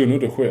förstod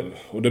nog det själv.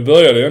 Och det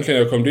började egentligen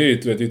när jag kom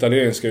dit,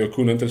 italienska, jag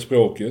kunde inte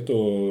språket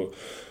och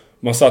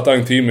man satt där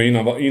en timme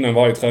innan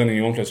varje träning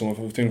i omklädningsrummet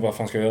och tänkte vad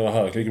fan ska jag göra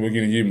här? Klicka på in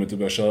i gymmet och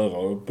börja köra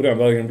och på den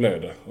vägen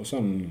blev det. Och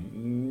sen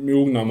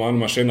mognar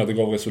man kände att det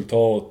gav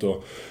resultat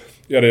och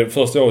ja, det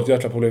första året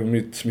jäkla problem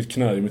med mitt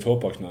knä, mitt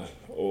hopparknä.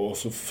 Och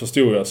så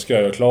förstod jag att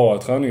ska jag klara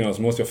träningarna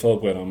så måste jag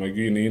förbereda mig,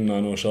 gå in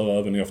innan och köra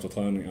även efter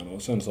träningarna.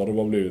 Och sen så har det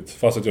bara blivit,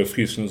 fast att jag är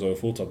frisk nu så har jag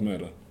fortsatt med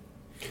det.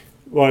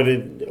 Var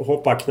det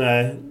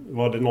hopparknä,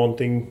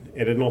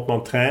 är det något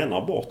man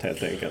tränar bort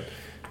helt enkelt?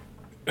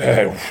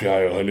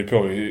 Jag höll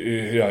på.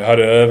 Jag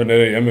hade även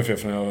det i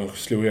MFF när jag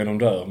slog igenom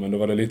där. Men då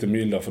var det lite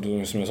mildare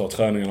för som jag sa,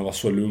 träningarna var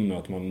så lugna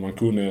att man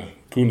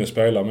kunde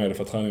spela med det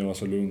för träningarna var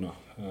så lugna.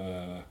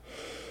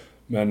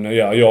 Men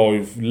jag har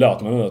ju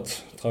lärt mig nu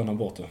att träna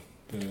bort det.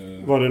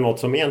 Var det något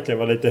som egentligen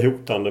var lite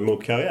hotande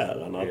mot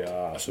karriären? Att...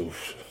 Ja, alltså,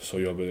 så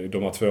jobbigt.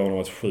 De här 2 åren har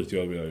varit sjukt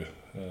jobbiga ju.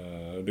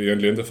 Det är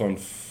egentligen inte för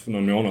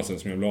någon månad sedan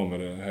som jag blev av med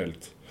det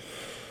helt.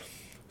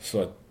 Så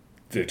att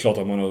det är klart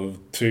att man har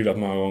tvivlat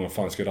många gånger.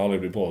 Fan, ska det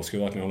aldrig bli bra? Ska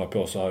jag verkligen hålla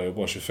på så här? Jag är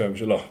bara 25,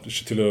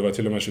 eller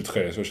till och med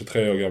 23. Så jag är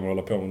 23 år gammal och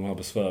hålla på med de här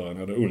besvären.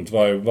 Jag hade ont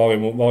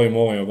varje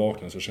morgon jag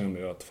vaknade så kände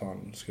jag att fan,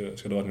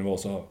 ska det verkligen vara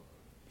så här?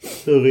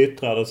 Hur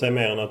yttrar det sig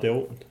mer än att det är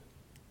ont?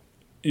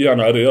 Ja,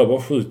 nej, det gör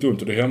bara sjukt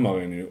ont och det hämmar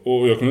en ju.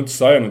 Och jag kunde inte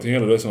säga någonting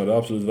heller, det som var det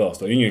absolut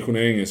värsta. Ingen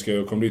kunde engelska,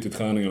 jag kom dit till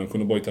träningen, de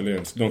kunde bara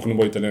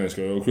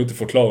italienska. Jag kunde inte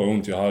förklara hur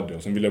ont jag hade.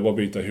 Och sen ville jag bara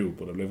byta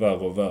ihop och det blev värre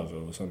och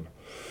värre. Och sen...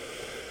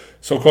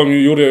 Så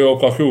gjorde jag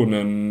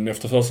operationen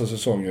efter första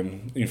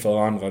säsongen inför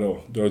andra då.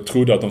 Då jag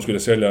trodde att de skulle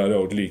sälja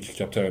då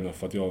kaptenen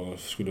för att jag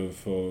skulle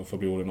få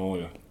bli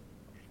ordinarie.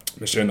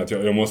 Jag kände att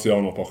jag måste göra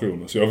en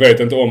operation. Så jag vet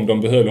inte om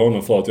de behöll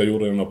honom för att jag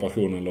gjorde en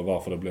operation eller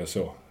varför det blev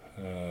så.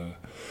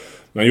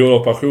 Men jag gjorde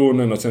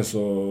operationen och sen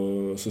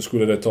så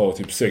skulle det ta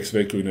typ 6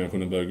 veckor innan jag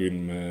kunde börja gå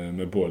in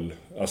med boll.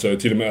 Alltså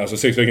till och med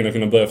 6 veckor innan jag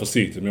kunde börja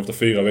försiktigt. Men efter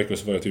 4 veckor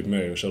så var jag typ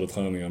med och körde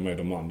träningar med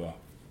de andra.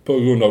 På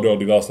grund av då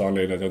diverse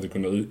anledningar att jag inte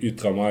kunde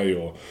yttra mig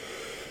och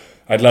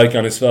att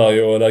läkaren i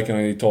Sverige och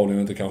läkaren i Italien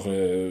inte kanske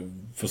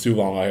förstod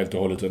varandra helt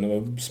och hållet. Det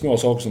var små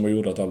saker som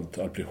gjorde att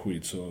allt blev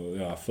skit. Så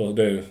ja, för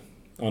det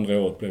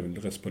andra året blev väl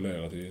rätt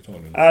spolerat i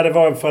Italien. Ja, det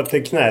var för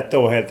att knät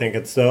då helt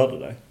enkelt störde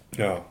dig.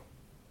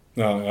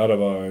 Ja, det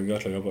var en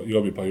jäkla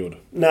jobbig period.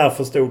 När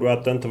förstod du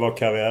att det inte var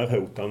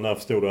karriärhotande? När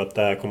förstod du att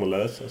det här kommer att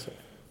lösa sig?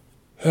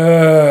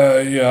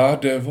 Ja,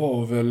 det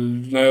var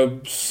väl när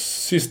jag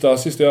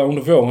sista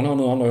under våren här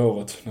nu andra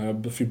året. När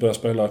jag fick börja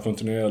spela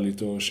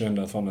kontinuerligt och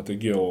kände att fan att det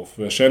går.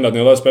 För jag kände att när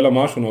jag började spela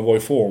matcherna och var i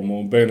form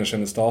och benen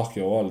kändes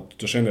starka och allt.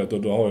 Då kände jag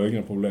att då har jag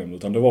inga problem.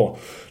 Utan det var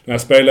när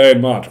jag spelade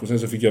en match och sen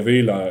så fick jag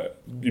vila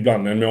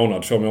ibland 1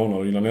 månad, 2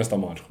 månader innan nästa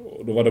match.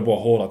 Och då var det bara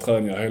hårda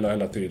träningar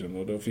hela tiden.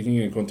 Och då fick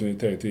ingen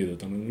kontinuitet i det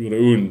utan det gjorde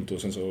ont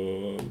och sen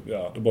så,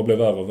 ja, det bara blev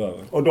värre och värre.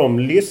 Och de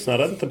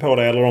lyssnade inte på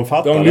det eller de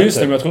fattade inte? De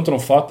lyssnade men jag tror inte de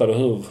fattade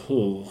hur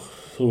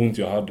ont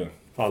jag hade.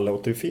 Fan,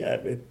 låter ju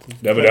fjävligt.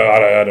 Det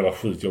var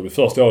sjukt jobbigt.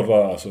 Första året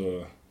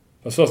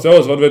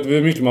var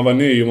det mycket man var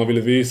ny och man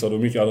ville visa. Det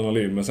var mycket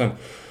adrenalin. Men sen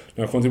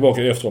när jag kom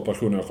tillbaka efter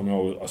operationen, jag kommer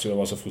ihåg, alltså jag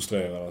var så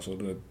frustrerad. Alltså,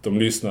 de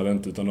lyssnade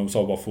inte utan de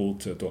sa bara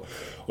fortsätt.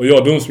 Och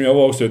jag, dum som jag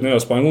var också, när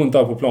jag sprang runt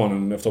där på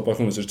planen efter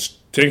operationen så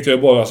tänkte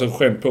jag bara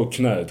skämt på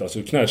knät.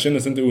 Alltså knät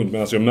kändes inte ont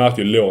men alltså, jag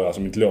märkte ju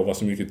mitt lår var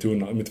så mycket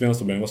tunnare. Mitt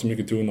vänsterben var så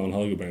mycket tunnare än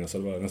högerbenet så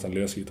det var nästan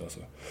läskigt alltså.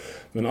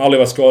 Men aldrig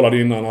var skadad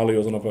innan, aldrig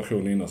gjort en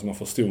operation innan så man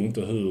förstod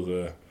inte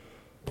hur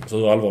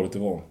allvarligt det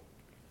var.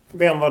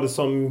 Vem var det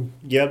som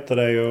hjälpte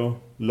dig att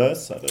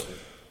lösa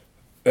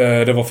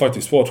det? Det var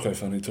faktiskt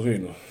sportchefen i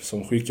Torino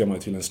som skickade mig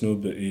till en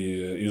snubbe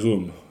i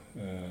Rum.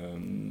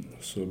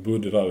 Så jag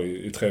bodde där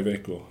i 3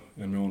 veckor,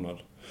 1 månad.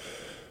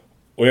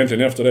 Och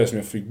egentligen efter det som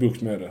jag fick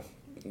bukt med det.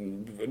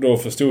 Då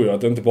förstod jag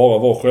att det inte bara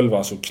var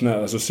själva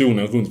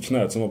zonen runt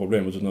knät som var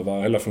problemet utan det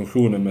var hela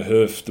funktionen med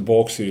höft,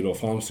 baksidor och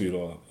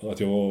framsidor. Att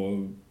jag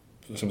var...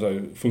 Som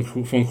säger,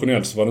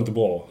 funktionellt så var det inte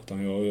bra.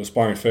 Utan jag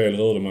sprang fel,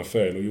 rörde mig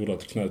fel och gjorde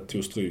att knät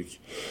tog stryk.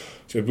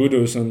 Så jag bodde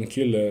hos en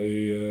kille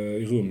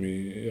i Rum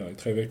i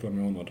 3 veckor, 1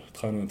 månad.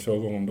 Tränade 2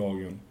 gånger om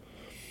dagen.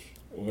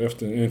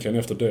 Och egentligen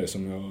efter det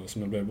som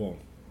jag blev bra.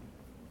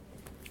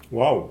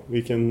 Wow,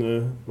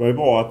 var ju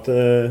bra att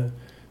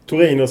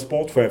Torinos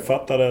sportchef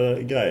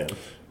fattade grejen.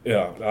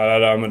 Ja,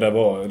 men det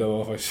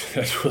var faktiskt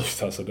helt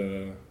sjukt. Alltså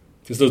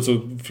till slut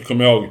så kom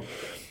jag ihåg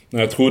när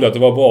jag trodde att det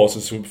var bra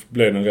så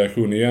blev det en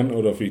reaktion igen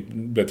och då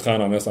blev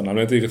tränaren nästan, han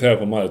blev inte irriterad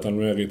på mig utan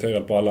mer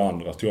irriterad på alla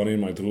andra. Tog han in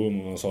mig i ett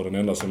rum och han sa den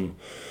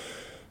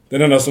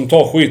enda som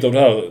tar skit av det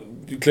här,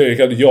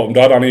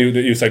 då hade han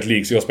ju sagt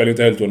lik så jag spelar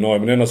inte helt ordinarie,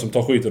 men den enda som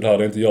tar skit av det här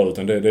det är inte jag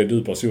utan det är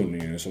du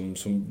personligen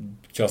som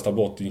kastar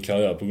bort din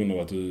karriär på grund av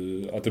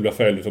att det blir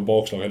fel för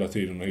bakslag hela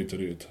tiden och hit och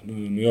dit.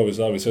 Nu gör vi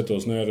så här, vi sätter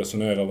oss ner och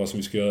resonerar vad som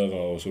vi ska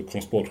göra och så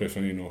kom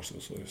sportchefen in också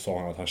så sa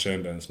han att han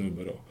kände en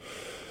snubbe då.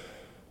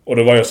 Och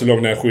då var jag så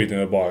långt ner skiten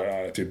jag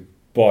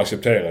bara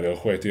accepterade och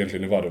sket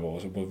egentligen i vad det var.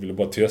 Så jag ville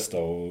bara testa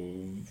och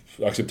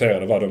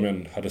accepterade vad de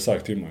än hade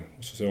sagt till mig.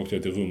 Så jag åkte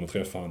till rum och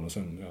träffade han och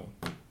sen,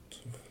 ja.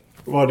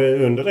 Var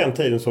det under den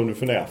tiden som du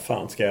funderade,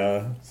 fan ska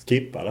jag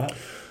skippa det här?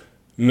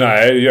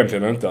 Nej,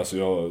 egentligen inte. Alltså,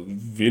 jag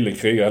ville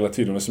kriga hela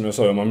tiden. Men som jag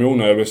sa,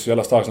 jag blev så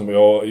jävla stark som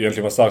jag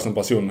egentligen var stark som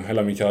person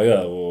hela min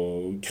karriär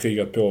och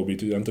krigat på och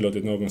inte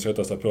låtit någon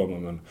sätta sig på mig,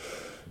 men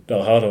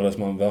där härdades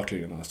man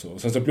verkligen alltså.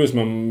 Och sen så plus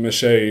man med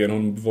tjejen,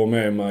 hon var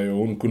med mig och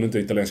hon kunde inte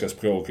italienska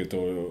språket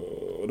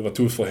och det var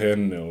tufft för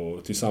henne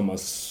och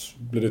tillsammans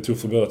blev det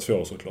tufft för båda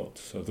två såklart.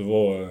 Så att det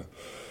var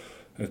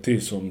en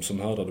tid som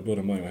härdade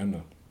både mig och henne.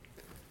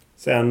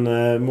 Sen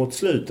mot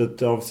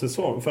slutet av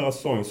förra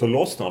säsongen så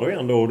lossnar du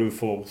ändå och du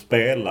får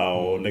spela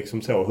och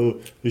liksom så.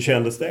 Hur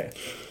kändes det?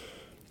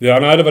 Ja,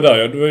 nej, det var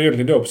där. Det var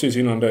egentligen då precis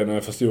innan det när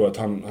jag förstod att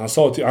han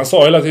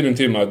sa hela tiden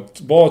till mig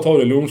att bara ta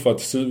det lugnt för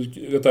att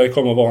detta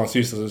kommer vara hans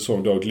sista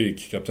säsong, Dag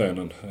Glick,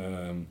 kaptenen.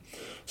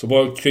 Så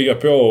bara kriga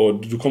på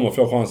och du kommer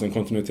få chansen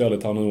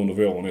kontinuerligt här nu under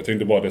våren. Jag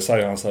tänkte bara, det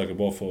säger han säkert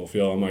bara för att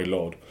göra mig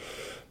glad.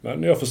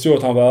 Men jag förstod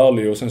att han var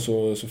ärlig och sen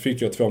så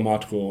fick jag 2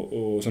 matcher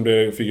och sen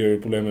fick jag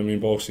ju problem med min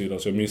baksida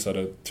så jag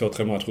missade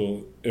 2-3 matcher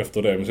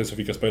efter det. Men sen så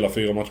fick jag spela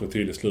 4 matcher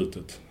till i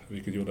slutet,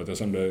 vilket gjorde att jag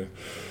sen blev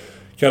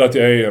kallad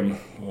till EM.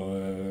 Och,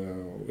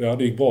 ja,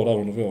 det gick bra där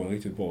under våren,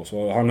 riktigt bra.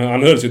 Så han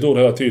höll sitt ord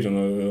hela tiden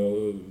och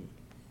jag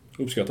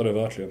uppskattar det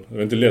verkligen. Det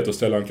är inte lätt att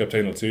ställa en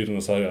kapten åt sidan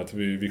och säga att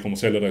vi kommer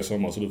sälja dig i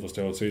sommar så du får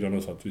stå åt sidan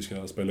nu för att vi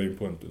ska spela in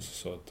Pontus.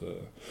 Så att,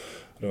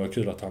 det var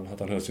kul att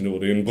han höll sin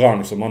ord. Det är en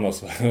bransch som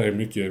annars är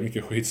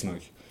mycket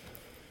skitsnack.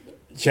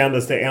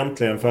 Kändes det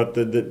äntligen, för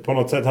att på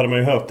något sätt hade man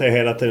ju hört det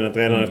hela tiden att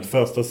redan efter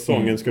första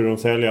säsongen skulle de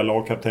sälja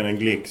lagkaptenen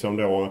Glick som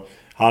då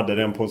hade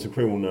den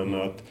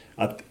positionen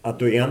att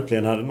du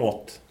äntligen hade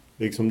nått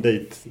liksom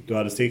dit du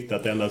hade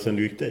siktat ända sedan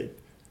du gick dit.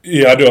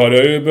 Ja, då hade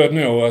jag ju börjat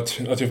nå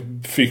att jag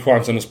fick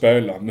chansen att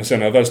spela. Men sen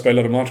när jag väl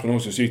spelade matchen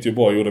också så gick det ju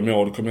bra. Jag gjorde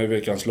mål, kom med i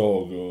veckans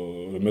lag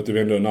och mötte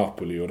vi ändå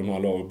Napoli och de här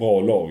lag,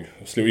 bra lag.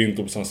 Jag slog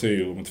Inter på San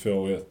Siro med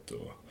 2-1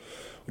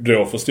 och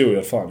då förstod jag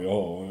att fan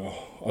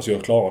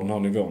jag klarar den här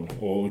nivån.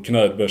 Och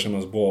knät började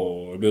kännas bra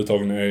och jag blev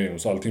uttagen i EM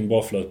så allting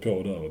bara flöt på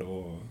där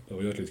och det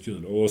var jäkligt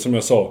kul. Och som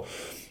jag sa,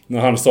 när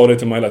han sa det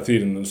till mig hela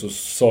tiden så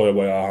sa jag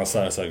bara han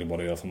säger säkert bara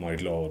det gör för mig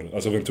glad.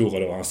 Alltså Ventura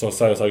då, han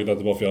säger säkert att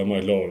det bara för att göra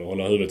mig glad och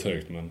hålla huvudet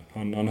högt.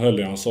 Men han höll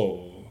det han sa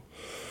och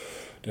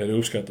det är det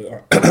uppskattat.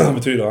 Han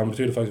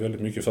betyder faktiskt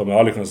väldigt mycket för mig. Jag har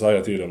aldrig kunnat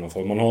säga till honom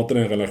för man har inte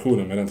den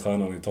relationen med den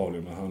tränaren i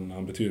Italien men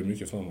han betyder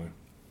mycket för mig.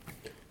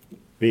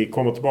 Vi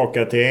kommer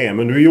tillbaka till EM,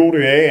 men du gjorde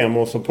ju EM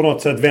och så på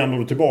något sätt vänder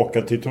du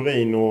tillbaka till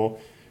Turin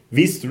och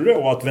visste du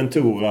då att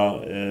Ventura,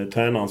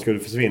 tränaren, skulle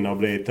försvinna och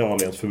bli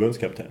Italiens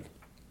förbundskapten?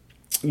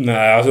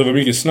 Nej, alltså det var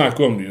mycket snack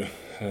om det ju.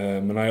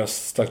 Men när jag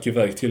stack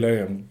iväg till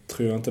EM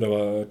tror jag inte det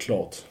var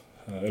klart.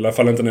 I alla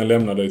fall inte när jag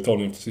lämnade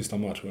Italien efter sista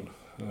matchen.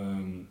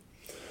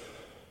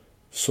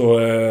 Så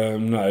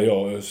nej,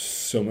 jag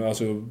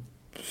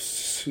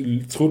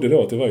trodde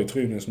då att det var i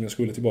Turin som jag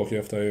skulle tillbaka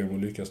efter EM och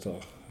lyckas där.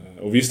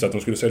 Och visste att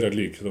de skulle sälja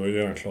Glick, det var ju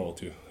redan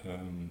klart ju.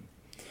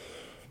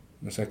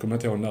 Men sen kommer jag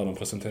inte ihåg när de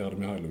presenterade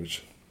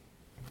Mihailovic.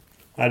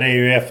 Ja, det är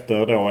ju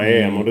efter då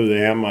EM och du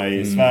är hemma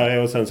i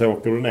Sverige och sen så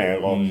åker du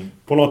ner och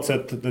på något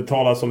sätt det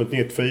talas om ett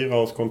nytt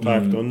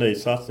 4-årskontrakt och en ny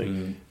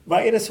satsning.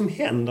 Vad är det som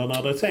händer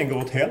när det sen går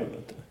åt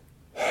helvete?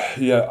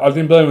 Ja,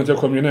 allting började med att jag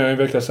kom ju ner en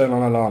vecka senare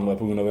än alla andra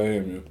på grund av EM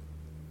ju.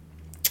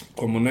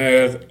 Kommer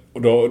ner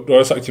och då har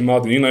jag sagt till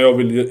Martin innan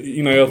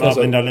jag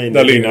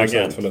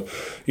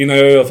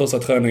gör första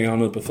träningen här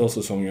nu på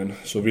försäsongen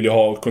så vill jag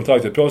ha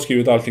kontraktet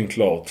påskrivet, allting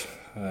klart.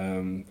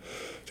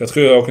 Så jag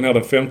tror jag åker ner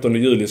den 15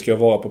 juli ska jag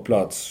vara på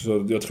plats.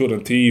 Så jag tror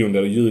den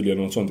 10 juli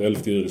eller något sånt, 11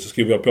 juli så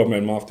skriver jag på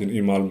med Martin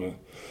i Malmö.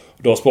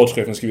 Då har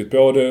sportchefen skrivit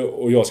på det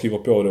och jag skriver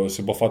på det och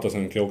så bara fattas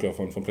en kråka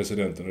från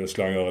presidenten och det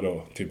skulle han göra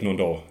då, typ någon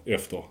dag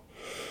efter.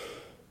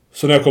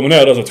 Så när jag kommer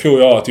ner då så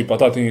tror jag typ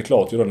att allting är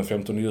klart den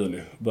 15 juli.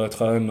 Börjar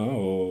träna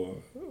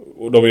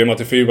och då var jag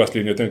till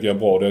feedbackslinjen tänker jag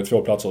bra, det är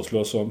 2 platser att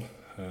slåss om.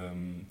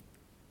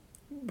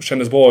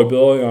 Kändes bra i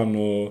början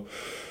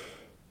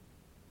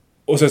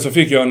och sen så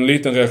fick jag en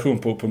liten reaktion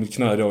på mitt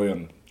knä då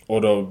igen.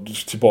 Och då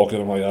tillbaka till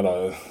de här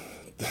jävla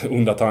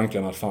onda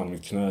tankarna att fan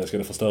mitt knä ska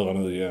det förstöra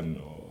nu igen.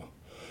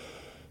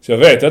 Så jag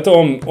vet inte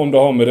om det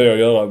har med det att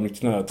göra mitt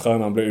knä.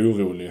 Tränaren blev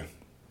orolig.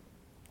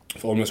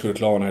 För om jag skulle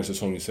klara en hel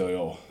säsong i Serie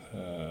A.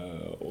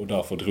 Och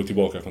därför drog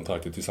tillbaka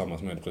kontraktet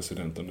tillsammans med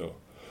presidenten då.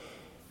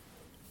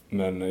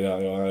 Men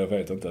jag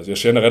vet inte. Alltså jag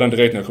kände redan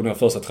direkt när jag kom ner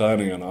första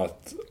träningen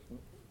att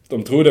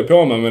de trodde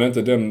på mig men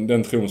inte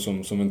den tron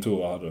som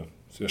Ventura hade.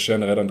 Så jag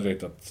kände redan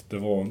direkt att det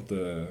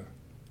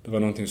var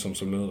någonting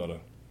som lurade.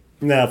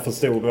 När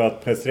förstod du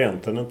att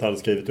presidenten inte hade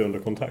skrivit under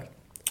kontrakt?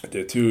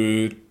 Det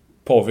tog ett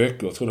par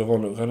veckor. Jag tror det var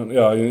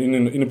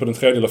redan, inne på den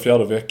 3:e eller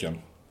 4:e veckan.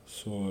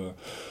 Så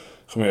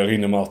kom jag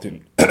ringa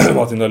Martin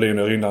Dahlin.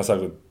 Jag ringde han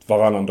säkert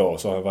varannan dag.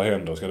 Så vad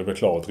händer? Ska det bli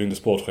klart? Ringde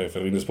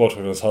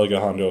sportchefens högra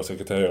hand då,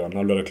 sekreteraren.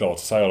 När blev det klart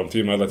så säger de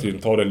till mig hela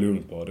tiden, ta det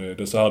lugnt bara.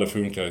 Det är så här det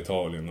funkar i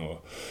Italien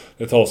och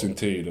det tar sin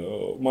tid.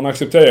 Och man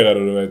accepterar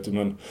det, du vet.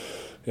 Men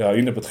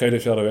inne på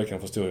 3:e-4:e veckan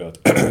förstod jag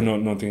att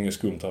någonting är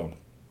skumt här.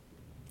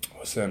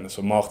 Och sen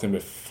så Martin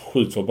blev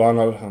sjukt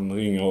förbannad. Han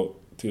ringer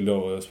till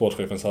då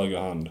sportchefens högra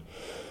hand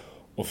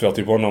och får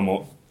till honom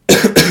och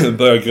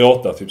börjar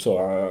gråta typ så.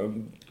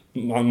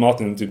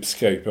 Martin typ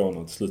skrek på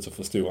honom. Till slut så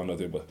förstod han det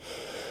typ.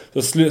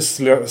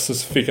 Så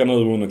fick han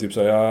ur honom typ så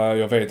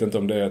jag vet inte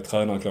om det är att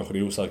tränaren kanske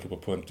är osäker på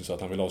Pontus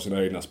att han vill ha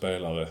sina egna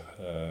spelare.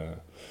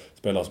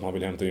 Spelare som han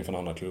vill hämta in från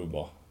andra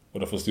klubbar. Och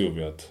då förstod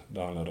vi att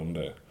det handlade om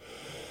det.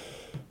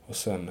 Och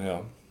sen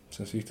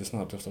så gick det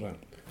snabbt efter det.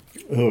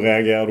 Hur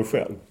reagerade du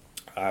själv?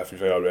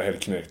 Jag blev helt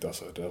knäckt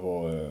alltså. Det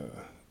var...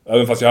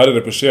 Även fast jag hade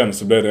det på känn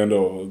så blev det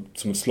ändå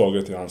som ett slag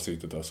i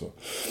ansiktet alltså.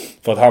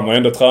 För att han var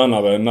ändå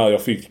tränare när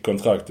jag fick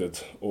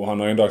kontraktet. Och han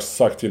har ändå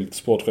sagt till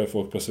sportchef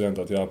och president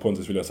att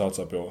Pontus vill jag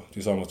satsa på.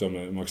 Tillsammans då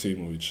med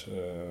Maximovic.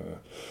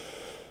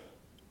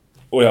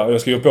 Och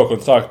jag skrev på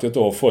kontraktet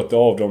och fått det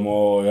av dem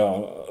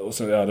och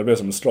sen, det blev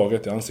som ett slag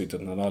rätt i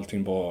ansiktet när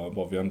allting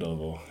bara vände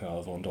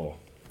över en dag.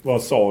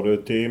 Vad sa du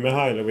till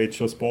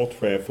Mihailovic och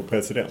sportchef och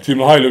president? Till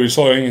Mihailovic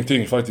sa jag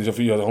ingenting faktiskt.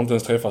 Jag har inte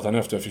ens träffat han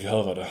efter jag fick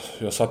höra det.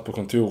 Jag satt på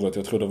kontoret,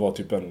 jag tror det var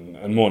typ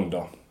en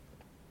måndag.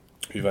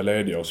 Vi var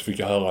lediga och så fick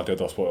jag höra att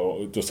detta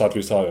då satt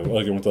vi så här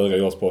öga mot öga,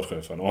 jag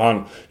sportchefen.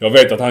 Och jag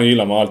vet att han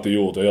gillar mig alltid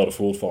gjort och gör det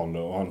fortfarande.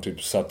 Och han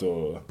typ satt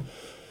och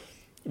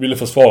ville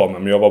försvara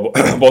mig, men jag var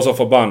bara så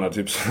förbannad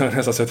typ.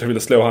 Nästan så att jag ville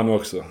slå han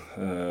också.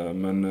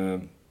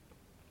 Men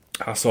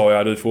han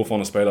sa, du är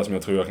fortfarande spelare som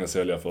jag tror jag kan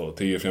sälja för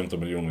 10-15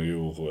 miljoner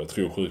euro. Jag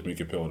tror sjukt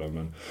mycket på det,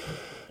 men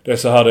det är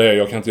så här det är.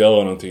 Jag kan inte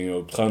göra någonting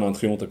och tränaren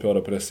tror inte på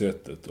det på det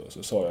sättet. Och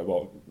så sa jag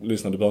bara,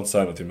 lyssna, du behöver inte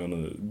säga något till mig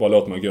nu. Bara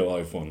låt mig gå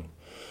härifrån.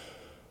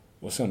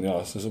 Och sen,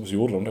 så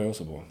gjorde de det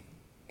också bara.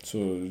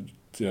 Så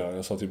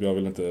jag sa typ,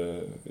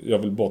 jag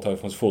vill bort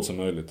härifrån så fort som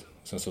möjligt.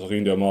 Sen så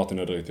ringde jag Martin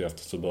och direkt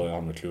efter så började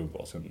han med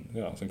klubbar.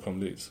 Sen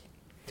kom Leeds.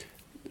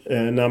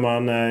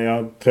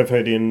 Jag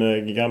träffade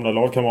din gamla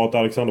lagkamrat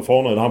Alexander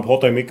Farnerud. Han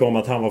pratade ju mycket om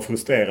att han var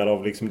frustrerad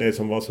av liksom det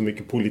som var så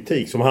mycket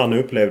politik som han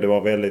upplevde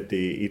var väldigt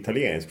i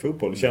italiensk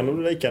fotboll. Känner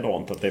du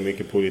likadant att det är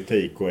mycket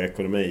politik och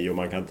ekonomi och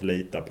man kan inte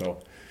lita på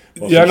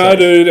vad som nej,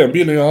 det är ju den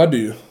bilden jag hade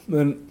ju.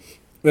 Men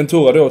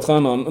Ventura då,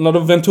 tränaren, när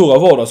Ventura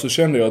var där så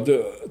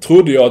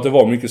trodde jag att det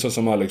var mycket så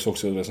som Alex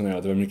också resonerade,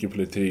 att det var mycket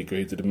politik och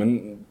hit och det.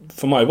 Men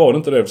för mig var det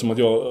inte det, eftersom att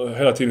jag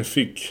hela tiden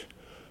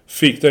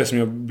fick det som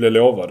jag blev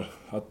lovad.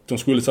 Att de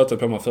skulle satsa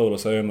på mig förr och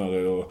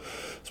senare. Och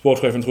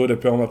sportchefen trodde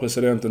på mig,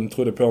 presidenten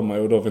trodde på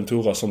mig och då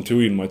Ventura som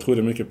tog in mig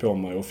trodde mycket på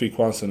mig och fick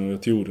chansen och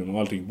jag tog den och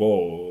allt gick bra.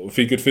 Och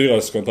fick ett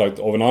 4-årskontrakt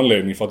av en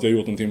anledning för att jag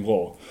gjort någonting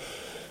bra.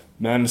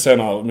 Men sen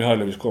när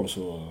Mihailovic kom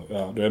så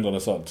det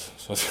ändrades allt.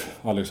 Så att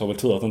Alex har väl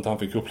tur att inte han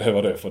fick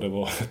uppleva det, för det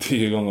var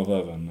 10 gånger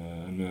värre än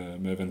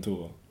med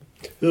Ventura.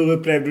 Hur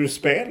upplevde du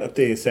spelet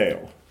i CA?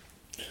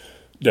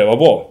 Det var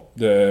bra.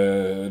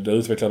 Det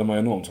utvecklade mig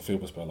enormt som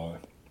fotbollsspelare.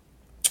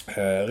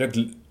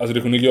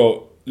 Det kunde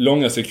gå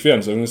långa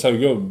sekvenser. Det kunde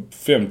säkert gå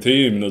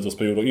 5-10 minuters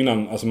perioder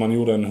innan man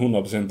gjorde en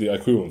 100%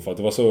 aktion. För att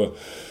det var så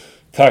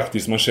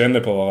taktiskt, man kände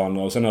på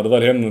varandra. Och sen när det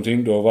väl hände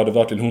någonting, då var det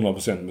verkligen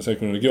 100%. Men sen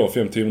kunde det gå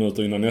 5-10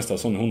 minuter innan nästa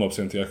sån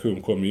 100%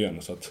 aktion kom igen.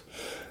 Så att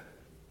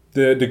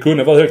det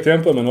kunde vara högt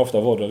tempo, men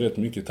ofta var det rätt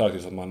mycket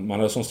taktiskt. Att man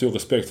hade sån stor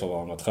respekt för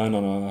varandra.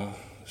 Tränarna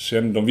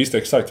de visste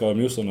exakt vad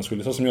motståndarna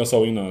skulle. Så som jag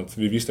sa innan, att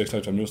vi visste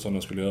exakt vad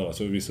motståndarna skulle göra.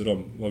 Så visste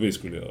de vad vi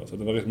skulle göra. Så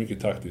det var rätt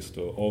mycket taktiskt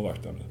och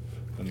avvaktande.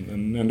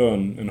 Ändå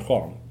en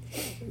charm.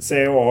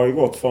 CA har ju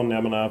gått från,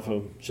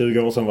 för 20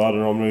 år sedan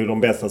var det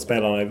de bästa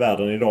spelarna i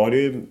världen. Idag är det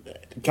ju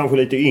kanske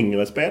lite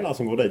yngre spelare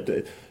som går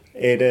dit.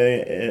 Är det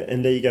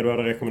en liga du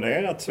hade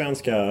rekommenderat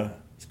svenska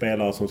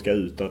spelare som ska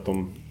ut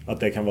att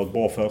det kan vara ett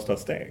bra första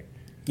steg?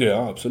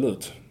 Ja,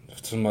 absolut.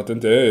 Eftersom att det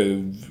inte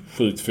är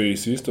sjukt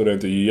fysiskt och det är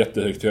inte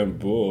jättehögt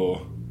tempo.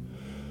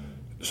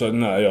 Så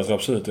nej, jag tror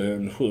absolut det är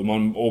en sju.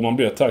 Man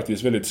blir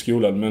taktiskt väldigt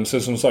skolad. Men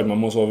sen som sagt, man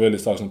måste vara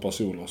väldigt stark som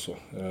person också.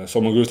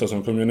 Samuel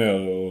Gustafsson kom ju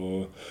ner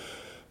och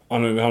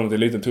han hade en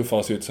lite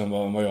tuffare sits än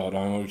vad jag hade.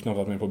 Han har ju knappt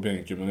varit med på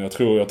bänken. Men jag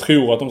tror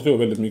att de tror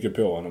väldigt mycket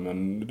på honom.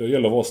 Men det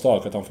gäller att vara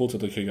stark, att han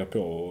fortsätter kriga på.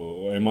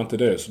 Och är man inte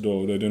det så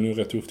då är det nog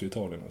rätt tufft i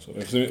Italien. Alltså.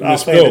 Med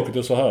språket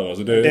är så här.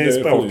 Alltså, det är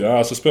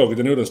språket. Språket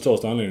är nog den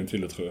största anledningen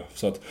till det, tror jag.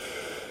 Så att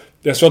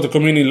det är svårt att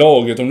komma in i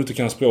laget om du inte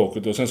kan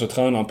språket. Och sen så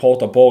tränaren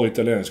pratar bara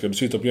italienska. Du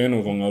sitter på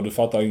genomgångar och du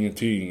fattar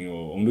ingenting.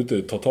 Och om du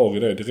inte tar tag i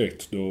det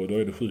direkt, då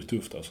är det sjukt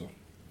tufft alltså.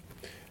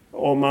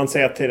 Om man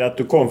ser till att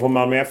du kom från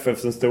Malmö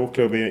FF, en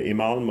storklubb i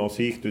Malmö, och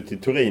så gick du till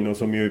Torino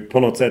som ju på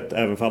något sätt,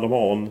 även för de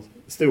har en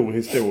stor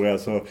historia,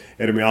 så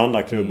är de ju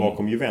andra klubb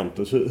bakom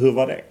Juventus. Hur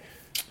var det?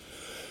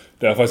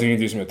 Det är faktiskt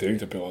ingenting som jag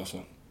tänkte på alltså.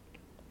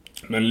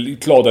 Men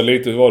klart att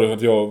lite var det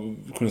att jag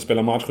kunde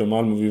spela matcher i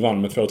Malmö. Vi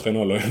vann med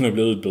 2-3-0 och jag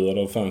blev utbuad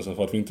av fansen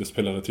för att vi inte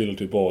spelade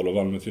tillräckligt bra och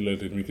vann med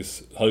tillräckligt mycket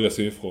höga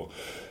siffror.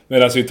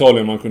 Medan i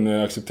Italien man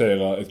kunde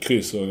acceptera ett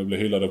kryss och bli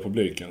hyllad av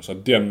publiken. Så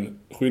att den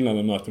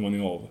skillnaden märkte man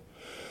ju av.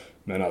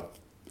 Men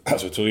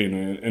att Torino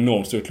är en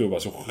enormt stor klubb.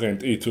 Alltså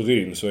rent i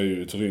Turin så är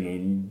ju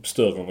Torino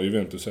större än vad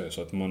Juventus är.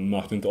 Så att man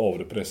märkte inte av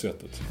det på det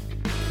sättet.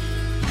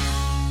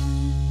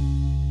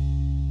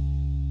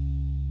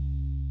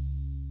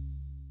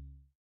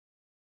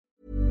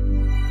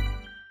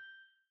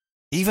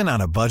 Even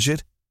on a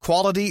budget,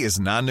 quality is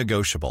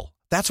non-negotiable.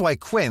 That's why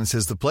Quince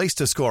is the place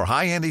to score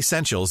high-end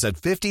essentials at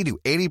 50 to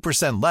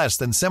 80% less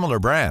than similar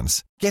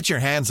brands. Get your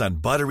hands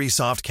on buttery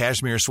soft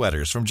cashmere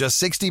sweaters from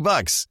just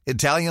 $60,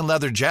 Italian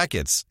leather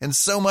jackets, and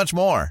so much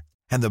more.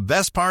 And the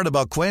best part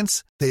about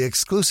Quince, they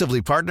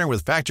exclusively partner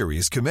with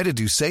factories committed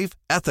to safe,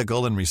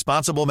 ethical, and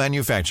responsible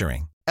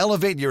manufacturing.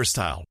 Elevate your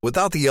style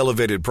without the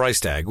elevated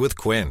price tag with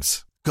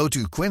Quince. Go to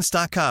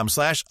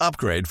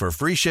quince.com/upgrade for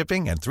free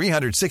shipping and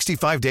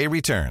 365-day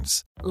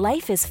returns.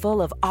 Life is full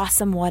of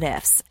awesome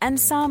what-ifs, and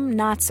some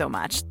not so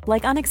much,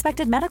 like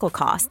unexpected medical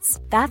costs.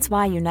 That's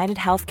why United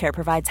Healthcare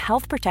provides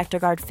Health Protector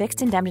Guard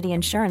fixed indemnity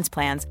insurance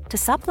plans to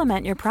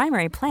supplement your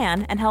primary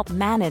plan and help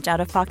manage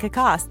out-of-pocket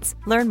costs.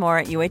 Learn more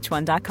at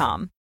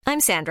uh1.com.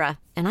 I'm Sandra,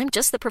 and I'm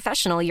just the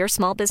professional your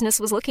small business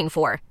was looking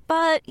for.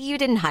 But you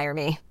didn't hire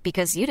me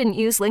because you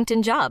didn't use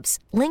LinkedIn Jobs.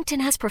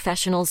 LinkedIn has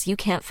professionals you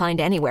can't find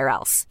anywhere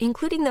else,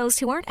 including those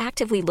who aren't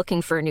actively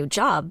looking for a new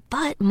job,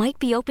 but might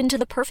be open to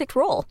the perfect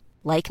role,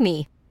 like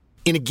me.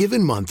 In a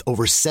given month,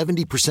 over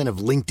 70%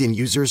 of LinkedIn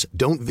users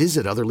don't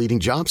visit other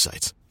leading job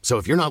sites. So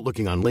if you're not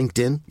looking on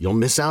LinkedIn, you'll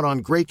miss out on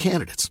great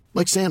candidates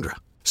like Sandra.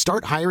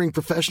 Start hiring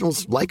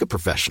professionals like a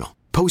professional.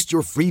 Post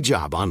your free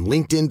job on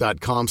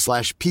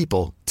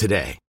linkedin.com/people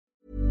today.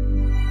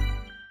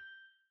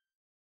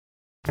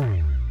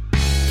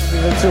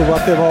 Jag vill tro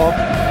att det var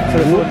för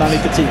att få undan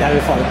lite tid här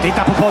i fallet.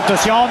 Titta på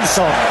Pontus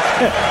Jansson.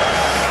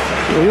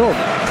 Jo.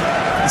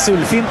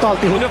 Sulfint och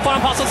alltihop. Och nu får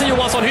han passa sig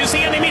Johansson.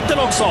 Hussein i mitten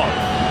också.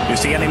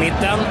 Hussein i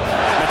mitten.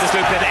 Men till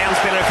slut blev det en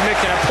spelare för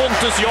mycket.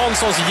 Pontus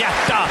Janssons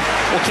hjärta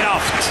och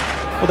kraft.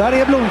 Och där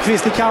är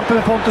Blomqvist i kampen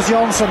med Pontus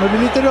Jansson. Det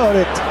blir lite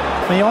rörigt.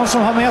 Men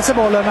Jansson har med sig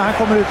bollen när han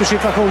kommer ut ur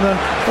situationen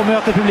och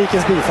möter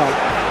publikens bifall.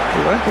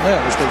 Det var inte en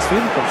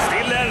överstegsfilm.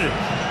 Stiller.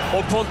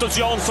 Och Pontus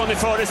Jansson är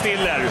före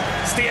Stiller.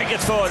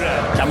 Steget före.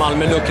 Kan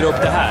Malmö luckra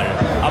upp det här?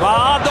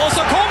 Abad, och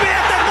så kommer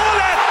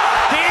 1-1-målet!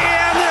 Det är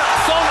en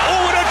sån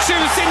oerhört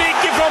tjusig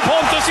nick från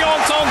Pontus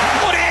Jansson.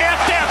 Och det är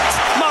 1-1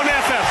 Malmö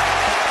FF.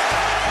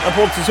 När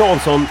Pontus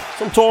Jansson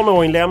som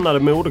tonåring lämnade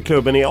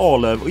moderklubben i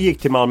Arlöv och gick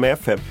till Malmö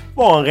FF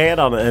var han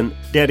redan en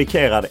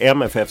dedikerad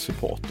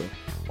MFF-supporter.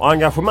 Och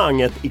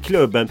engagemanget i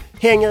klubben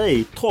hänger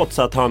i trots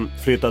att han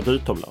flyttat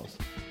utomlands.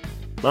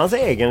 Men hans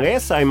egen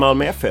resa i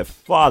Malmö FF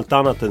var allt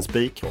annat än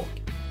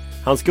spikrak.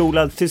 Han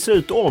skolade till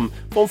slut om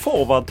från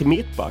forward till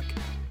mittback,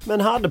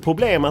 men hade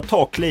problem att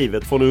ta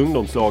klivet från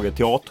ungdomslaget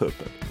till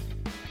A-truppen.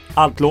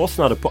 Allt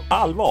lossnade på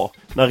allvar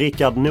när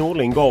Rickard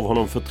Norling gav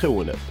honom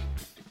förtroendet.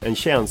 En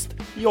tjänst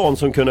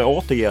Jansson kunde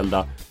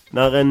återgälda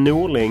när en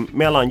Norling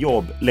mellan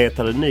jobb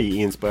letade ny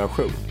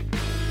inspiration.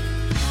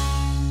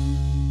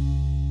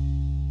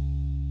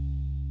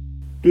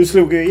 Du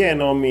slog ju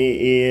igenom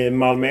i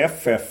Malmö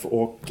FF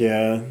och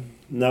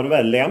när du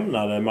väl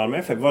lämnade Malmö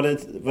FF,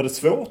 var det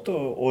svårt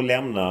att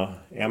lämna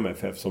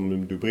MFF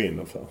som du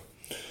brinner för?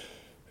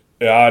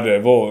 Ja, det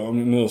var,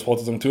 om nu har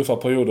pratat om tuffa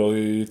perioder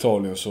i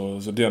Italien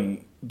så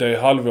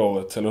det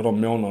halvåret eller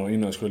de månader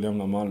innan jag skulle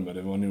lämna Malmö,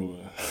 det var nog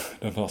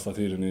den första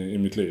tiden i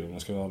mitt liv om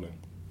jag ska vara ärlig.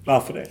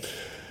 Varför det?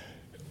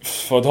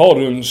 För att har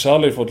du en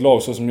kärlek för ett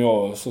lag så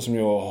som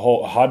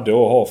jag hade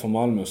och har för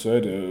Malmö så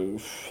är det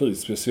sjukt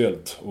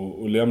speciellt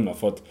att lämna.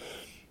 För att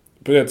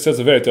på ett sätt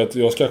så vet jag att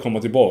jag ska komma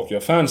tillbaka.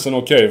 Fansen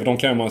okej, för de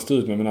kan man stå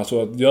ut med. Men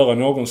alltså att göra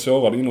någon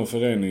sårad inom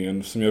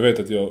föreningen som jag vet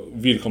att jag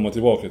vill komma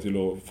tillbaka till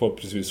och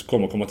förhoppningsvis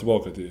komma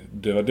tillbaka till.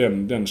 Det var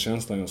den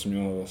känslan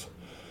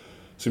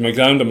som jag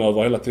grämde mig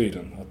över hela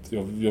tiden. Att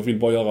jag vill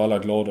bara göra alla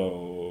glada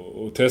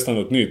och testa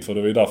något nytt, för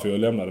det var därför jag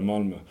lämnade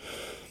Malmö.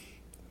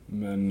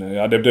 Men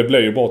ja, det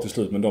blev ju bra till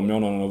slut, men de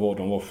månaderna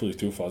var sjukt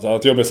tuffa. Alltså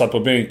att jag blev satt på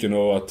bänken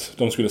och att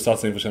de skulle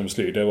satsa inför Champions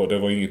League, det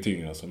var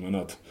ingenting alltså. Men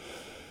att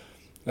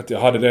jag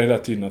hade det hela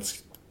tiden, att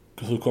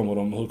hur kommer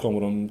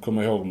de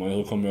komma ihåg mig,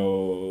 hur kommer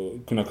jag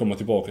kunna komma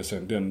tillbaka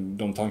sen,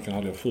 de tankarna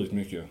hade jag sjukt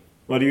mycket.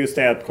 Var det just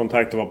det att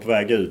kontrakten var på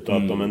väg ut och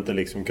att de inte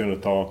liksom kunde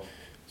ta,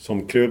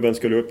 som klubben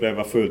skulle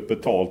uppleva, fullt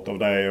betalt av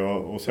dig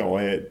och så,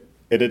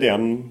 är det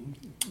den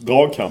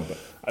dragkampen?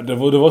 Ja, det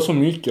var så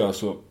mycket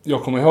alltså.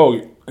 Jag kommer ihåg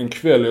en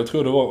kväll, jag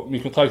tror det var,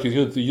 min kontrakt gick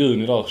ut i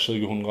juni där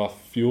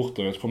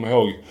 2014. Jag kommer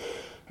ihåg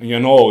en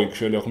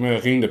januarikväll,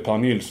 jag ringde Per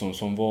Nilsson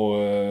som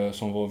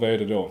var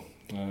vd då.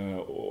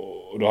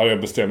 Och då hade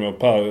jag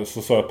bestämt mig,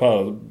 så sa jag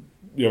Per,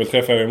 jag vill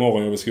träffa er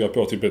imorgon, jag vill skriva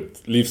på typ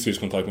ett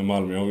livstidskontrakt med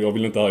Malmö. Jag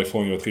vill inte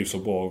härifrån, jag trivs så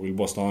bra, jag vill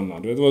bara stanna.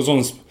 Det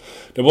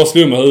var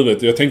slumma i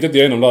huvudet, jag tänkte inte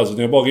igenom det här, utan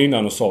jag bara ringde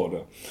och sa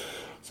det.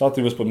 Satt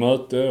vi oss på ett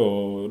möte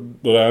och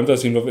då är jag inte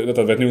ens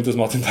detta vet nog inte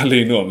Martin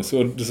Dahlin om.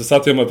 Så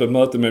satt jag mig på ett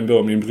möte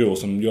med min bror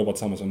som jobbat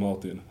tillsammans med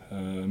Martin.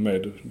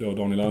 Med då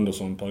Daniel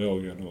Andersson, Per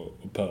Jörgen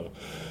och Per.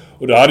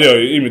 Och då hade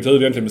jag i mitt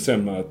huvud egentligen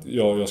bestämt mig att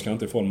jag ska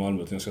inte ifrån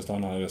Malmö, utan jag ska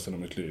stanna här resten av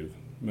mitt liv.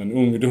 Men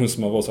ungdom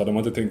som jag var så hade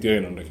man inte tänkt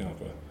igenom det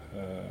kanske.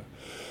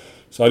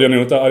 Så hade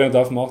jag inte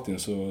haft Martin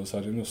så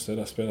hade jag nog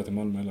spelat i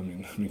Malmö hela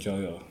min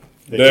karriär.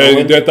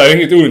 Detta är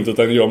inget ont,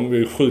 utan jag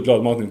är sjukt glad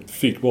att Martin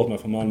fick bort mig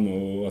från Malmö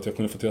och att jag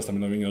kunde få testa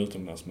mina vingar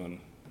utomlands. Men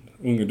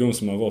ungdom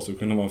som man var så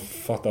kunde man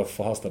fatta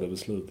förhastade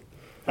beslut.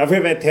 Ja, för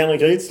jag vet,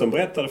 Henrik Rydström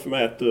berättade för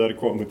mig att du hade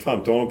kommit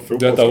fram till honom på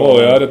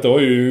fotbollsskalan. Detta var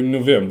ju i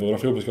november, när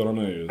fotbollsskalan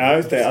är ju. Ja,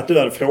 just det. Att du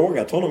hade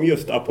frågat honom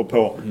just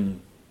apropå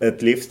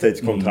ett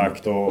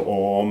livstidskontrakt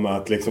och om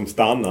att liksom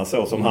stanna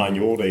så som han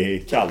gjorde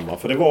i Kalmar.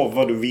 För det var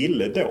vad du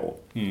ville då.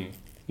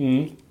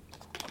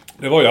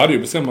 Jag hade ju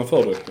bestämt mig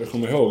för det. Jag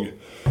kommer ihåg.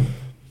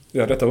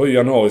 Ja, detta var i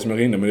januari som jag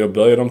ringde, men jag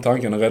började de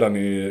tankarna redan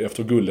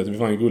efter guldet. Vi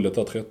vann guldet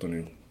där 13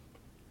 nu.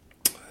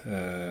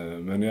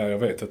 Men ja, jag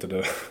vet inte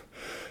det.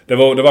 Det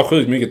var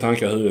sjukt mycket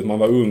tankar i huvudet. Man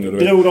var ung.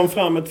 Drog de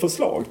fram ett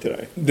förslag till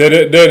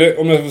dig?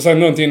 Om jag får säga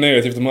någonting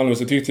negativt om Malmö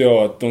så tyckte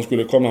jag att de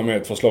skulle komma med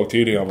ett förslag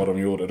tidigare än vad de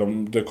gjorde.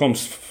 Det kom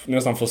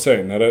nästan för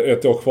sent. När det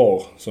ett år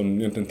kvar som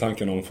egentligen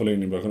tanken om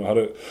förlängning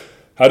började.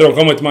 Hade de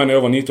kommit till mig när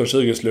jag var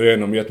 19-20 slog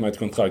igenom och gett mig ett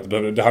kontrakt.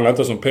 Det handlar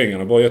inte om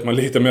pengarna, bara gett mig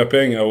lite mer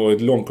pengar och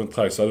ett långt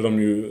kontrakt så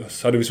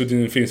hade vi suttit i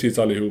en fin sits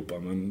allihopa.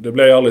 Men det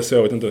blev aldrig så.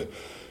 Jag vet inte.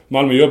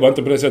 Malmö jobbar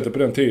inte på det sättet på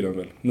den tiden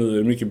väl. Nu är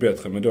det mycket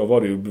bättre, men då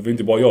var det ju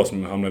inte bara jag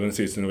som hamnade i den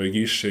sitsen. Det var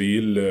Gische,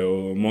 Gille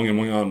och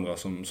många andra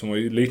som var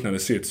i liknande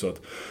sits. Så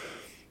att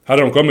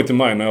hade de kommit till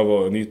mig när jag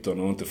var 19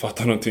 och inte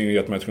fattat någonting och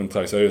gett mig ett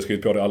kontrakt så hade jag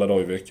skrivit på det alla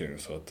dagar i veckan.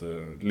 Så att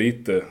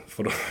lite,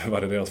 för då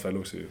var det deras fel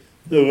också ju.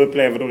 Hur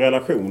upplever du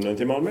relationen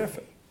till Malmö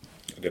FF?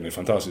 Den är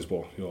fantastiskt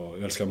bra.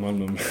 Jag älskar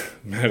Malmö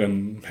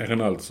mer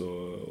än allt. Så.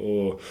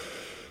 Och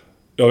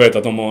jag vet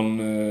att de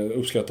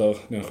uppskattar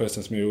den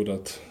gesten som jag gjorde.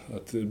 Att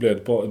det blev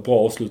ett bra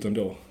avslut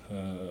ändå.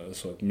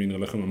 Så att min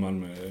relation med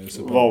Malmö är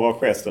super. Vad var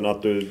gesten?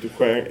 Att du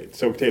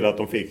såg till att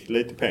de fick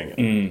lite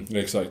pengar?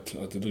 Exakt.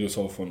 Att det drogs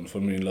av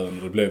från min lön.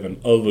 Det blev en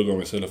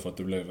övergång istället för att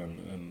det blev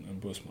en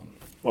bussman.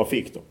 Vad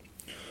fick de?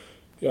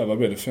 Ja, vad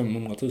blev det?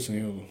 500 000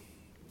 euro.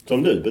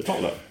 Som du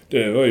betalade?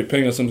 Det var ju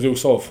pengar som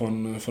drogs av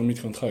från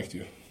mitt kontrakt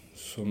ju.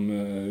 Som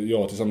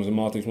jag tillsammans med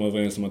Martin kom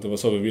överens om att det var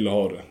så vi ville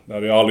ha det. Det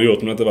hade jag aldrig gjort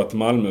om det inte varit till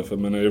Malmö.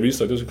 Men jag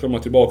visste att jag skulle komma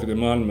tillbaka till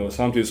Malmö. Och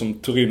samtidigt som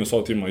Torino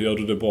sa till mig, gör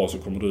du det bra så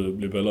kommer du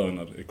bli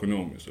belönad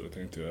ekonomiskt. Och då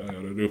tänkte jag,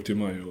 det är upp till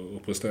mig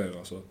att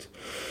prestera. Så att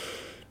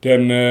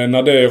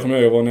när jag kom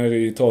jag var nere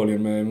i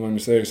Italien med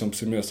Magnus Eriksson på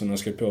semestern när jag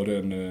skrev på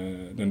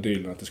den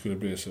dealen att det skulle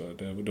bli så.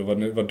 Det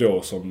var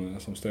då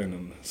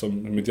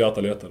som mitt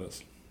hjärta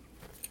letades.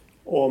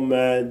 Om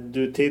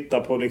du tittar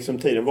på liksom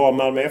tiden, vad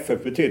Malmö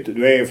FF betytt?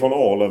 Du är ju från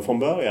Arlöv från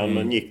början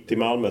men gick till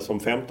Malmö som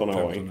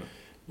 15-åring.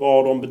 Vad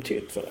har de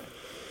betytt för dig?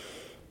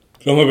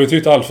 De har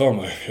betytt allt för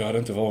mig. Jag hade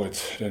inte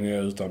varit den jag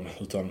är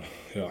utan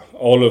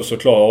Arlöv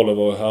såklart. Arlöv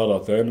har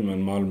härdat den,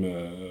 men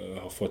Malmö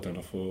har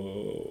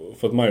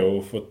fått mig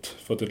och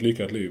fått ett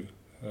lyckat liv.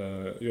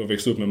 Jag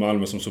växte upp med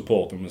Malmö som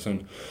supporter, men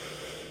sen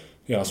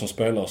som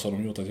spelare så har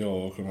de gjort att jag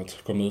har kunnat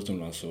komma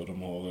utomlands och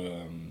de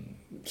har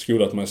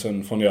skolat mig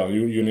sen från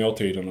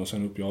juniortiden och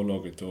sen upp i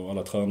A-laget och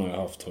alla tränare jag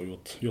haft har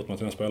gjort mig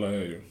till den spelare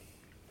jag är ju.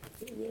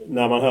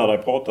 När man hör dig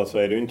prata så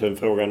är det ju inte en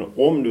fråga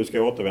om du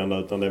ska återvända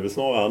utan det är väl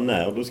snarare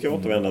när du ska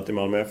återvända till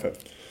Malmö FF.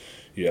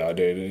 Ja,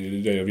 det är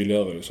det jag vill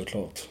göra ju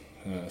såklart.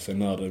 Sen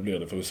när det blir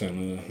det får vi se.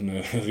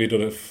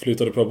 När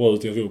flyttade på bra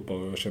ut i Europa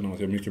och jag känner att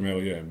jag har mycket mer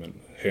att ge, men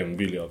hem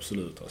vill jag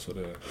absolut. Alltså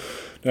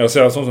när jag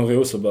ser en sån som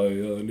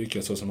Rosenberg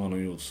lyckas så som han har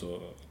gjort så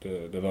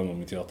det värmer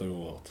mitt hjärta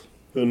oerhört.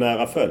 Hur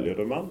nära följer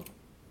du man?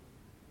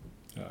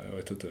 Ja, jag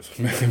vet inte.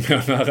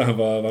 Mer nära än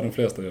vad de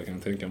flesta jag kan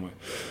tänka mig.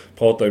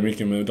 Pratar ju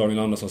mycket med Daniel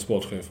Andersson,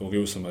 sportchef, och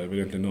Rosenberg. Det är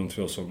egentligen de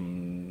två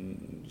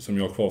som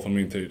jag har kvar från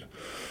min tid.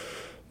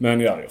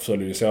 Men jag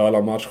ser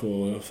alla matcher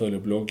och följer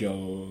bloggar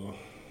och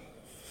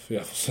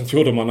sen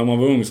gjorde man när man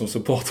var ung som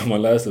supporter,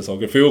 man läste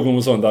saker. Forum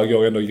och sånt, där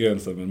går ändå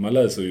gränsen. Men man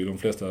läser ju de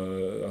flesta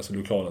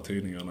lokala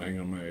tidningarna,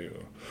 hänger med.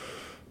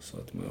 Så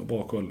att man har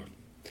bra koll.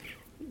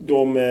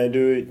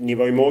 Ni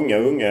var ju många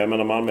unga,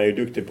 men Malmö är ju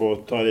duktig på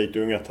att ta dit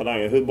unga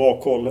talanger. Hur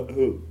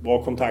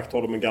bra kontakt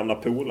har du med gamla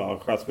polare?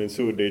 Jasmin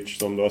Sudic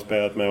som du har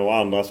spelat med och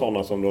andra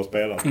sådana som du har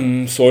spelat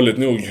med? Sorgligt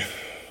nog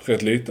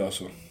rätt lite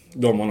alltså.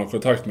 De man har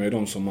kontakt med är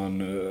de som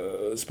man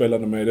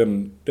spelade med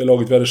det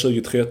laget vi hade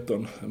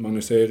 2013.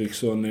 Magnus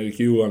Eriksson, Erik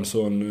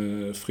Johansson,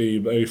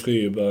 Erik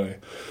Friberg.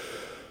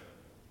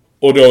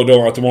 Och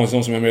då automatiskt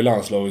de som är med i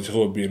landslaget,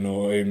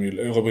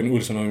 Robin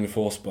Olsson och Emil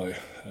Forsberg.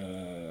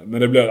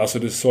 Men det blir, alltså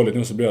det är sorgligt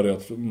nu så blir det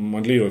att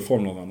man glider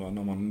ifrån varandra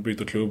när man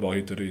byter klubbar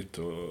hit och dit.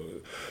 Och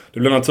det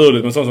blir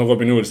naturligt, men sånt som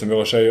Robin Olsson,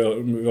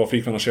 våra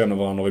flickvänner känner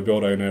varandra och vi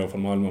båda är nere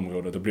från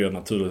Malmöområdet. Det blir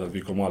naturligt att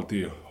vi kommer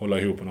alltid hålla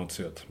ihop på något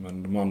sätt.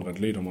 Men de andra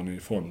glider man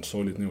ifrån,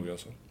 sorgligt nog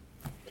alltså.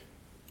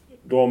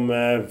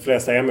 De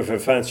flesta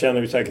MFF-fans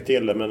känner ju säkert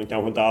till det, men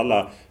kanske inte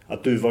alla,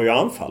 att du var ju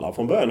anfallare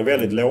från början och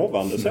väldigt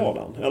lovande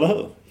sådan, eller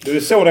hur?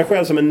 Du såg dig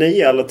själv som en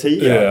 9 eller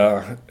 10.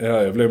 Ja,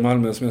 jag blev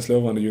Malmös mest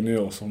lovande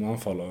junior som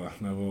anfallare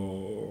när jag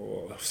var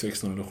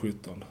 16 eller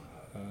 17.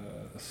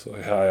 Så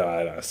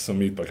som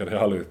mittback hade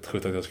jag aldrig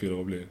trott att jag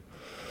skulle bli.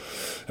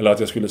 Eller att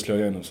jag skulle slå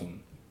igenom som.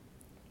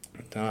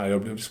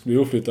 Jag blev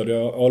uppflyttad i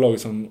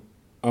A-laget som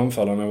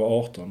anfallare när jag var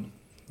 18.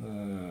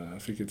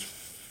 Jag fick ett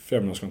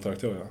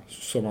 5-årskontrakt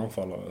som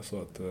anfallare, så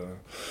att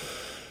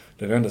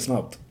det vände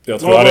snabbt. Jag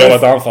tror att hade jag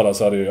varit anfallare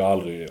så hade jag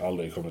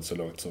aldrig kommit så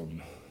långt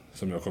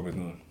som jag har kommit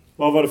nu.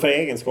 Vad var det för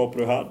egenskaper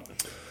du hade?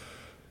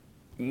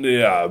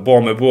 Ja,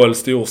 bra med boll,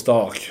 stor,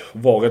 stark.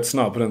 Var rätt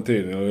snabb på den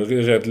tiden. Jag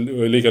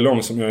är lika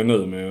lång som jag är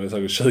nu, men jag är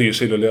säkert 20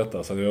 kilo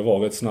lättare. Så jag var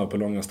rätt snabb på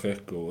långa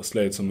sträckor och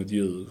slet som ett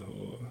djur.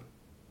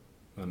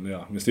 Men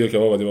min styrka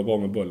var att jag var bra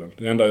med bollen.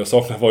 Det enda jag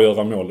saknade var att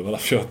göra mål. Det var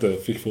därför jag inte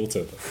fick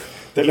fortsätta.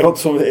 Det låter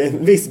som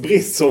en viss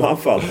brist som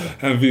anfall.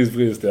 En viss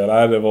brist, ja.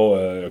 Nej,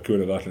 jag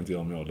kunde verkligen inte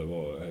göra mål. Det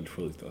var helt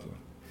sjukt alltså.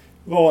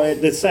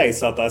 Det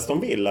sägs att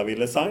Aston Villa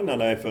ville signa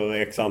dig för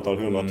x antal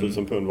 100 000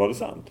 pund. Var det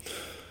sant?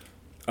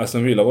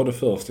 Aston Villa var det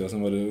första.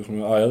 Sen var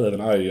det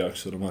även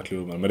Ajax och de här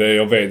klubbarna. Men det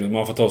jag vet,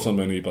 man får ta sånt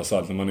med en nypa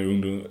salt. När man är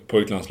ungdom på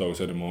utlandslag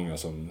så är det många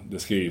som det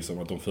skrivs om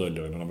att de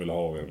följer när de vill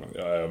ha en.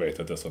 Ja, jag vet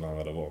att det är så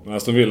nära det var. Men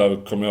Aston Villa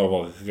kommer jag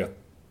vara rätt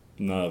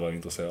nära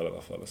intresserad i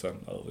alla fall. Sen,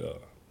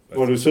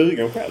 var du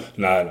sugen själv?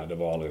 Nej, det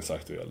var aldrig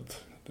sagt.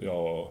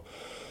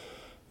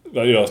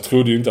 Jag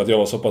trodde ju inte att jag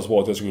var så pass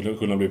bra att jag skulle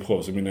kunna bli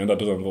proffs. Min enda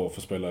dröm var att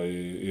få spela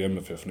i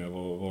MFF när jag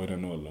var i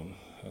den åldern.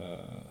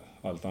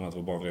 Allt annat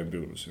var bara en ren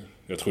bonus.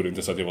 Jag trodde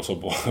inte så att jag var så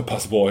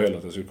pass bra heller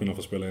att jag skulle kunna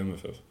få spela i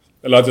MFF.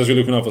 Eller att jag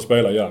skulle kunna få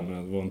spela, men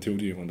att vara en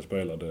tongivande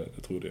spelare,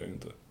 det trodde jag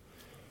inte.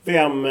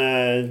 Vem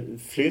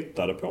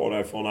flyttade på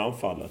dig från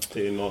anfallet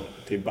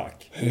till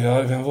back?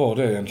 Ja, vem var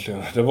det egentligen?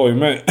 Det var ju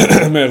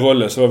med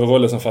Rolle, så var det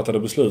Rolle som fattade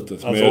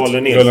beslutet. Alltså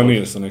Rolle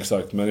Nilsson,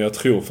 exakt. Men jag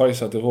tror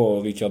faktiskt att det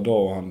var Rickard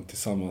Dahan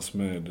tillsammans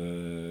med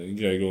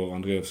Gregor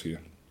Andreevski.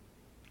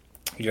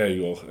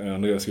 Gregor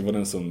Andreevski var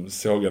den som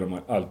sågade mig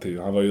alltid.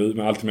 Han var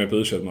ju alltid med på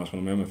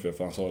U21-matchen med MFF.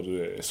 Han sa att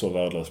du är så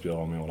värdelös på att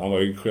göra mål. Han var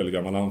ju själv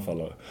gammal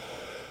anfallare.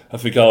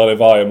 Jag fick höra det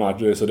varje match,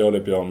 du är så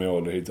dålig på att göra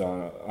mål.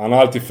 Han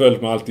har alltid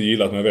följt mig, alltid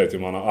gillat mig, vet ju,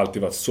 man har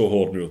alltid varit så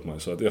hård mot mig.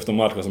 Så att efter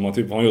matchen som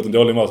har han gjort en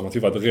dålig match, som har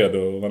typ varit rädd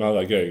och var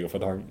nära Gregor för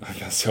att han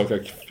kan såga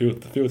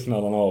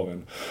fotknallarna av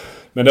en.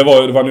 Men det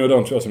var nog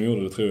de två som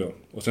gjorde det, tror jag.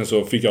 Och sen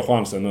så fick jag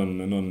chansen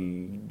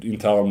någon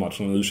intern match,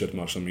 någon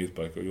U21-match som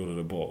mittback och gjorde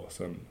det bra.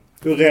 Sen...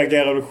 Hur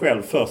reagerade du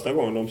själv första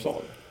gången de sa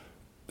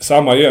det?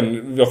 Samma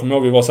igen. Jag kommer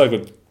ihåg vi var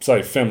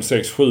säkert 5,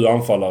 6, 7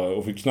 anfallare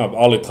och fick knappt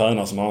aldrig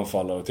träna som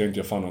anfallare. Och tänkte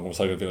jag fan, de kommer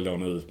säkert vilja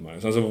låna ut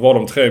mig. Sen så var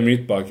de 3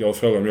 mittback. Jag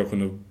frågade om jag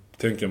kunde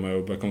tänka mig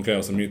att börja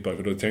konkurrera som mittback.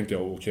 Och då tänkte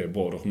jag okej,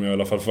 bra, då kommer jag i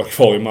alla fall vara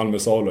kvar i Malmö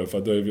Salö. För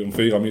att då är vi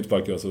 4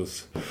 mittbackar. Så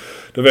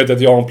då vet jag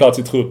att jag har en plats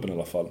i truppen i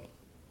alla fall.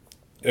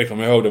 Jag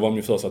kommer ihåg, det var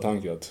min första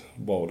tanke att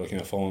bra, då kan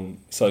jag få en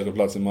säker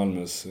plats i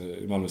Malmös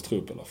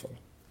trupp i alla fall.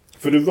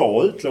 För du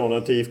var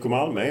utlånad till IFK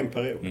Malmö en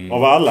period.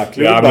 Av alla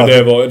klubbar. Ja,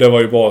 men det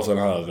var ju bara sån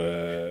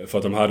här... För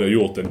att de hade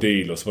gjort en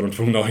deal och så var de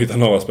tvungna att hitta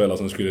några spelare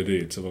som skulle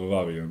dit. Så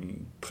var vi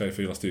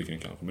 3-4 stycken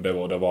kanske. Men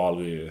det var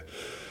aldrig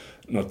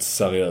något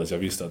seriöst. Jag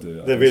visste att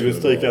det vill du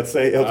stryka att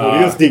säga. Jag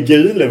trodde just det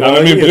gule var... Ja,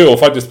 men min bror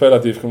faktiskt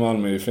spelat i IFK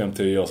Malmö i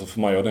 5-10 år. Så för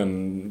mig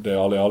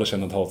har det aldrig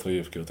känt ett hat för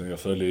IFK. Utan jag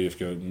följde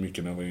IFK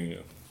mycket när jag var yngre.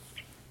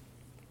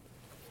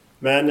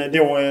 Men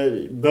då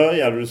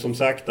började du som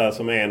sagt där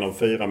som en av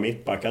 4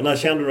 mittbackar. När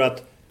kände du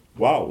att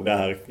wow,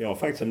 jag har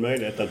faktiskt en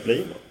möjlighet att bli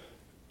någon?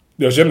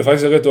 Jag kände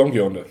faktiskt rätt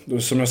omgående.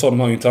 Som jag sa, de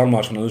här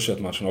internmatcherna och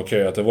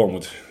U21-matcherna, att det var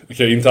mot...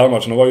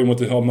 internmatcherna var ju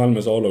mot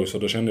Malmös A-lag, så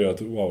då kände jag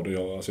att wow,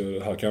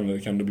 här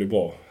kan det bli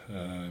bra.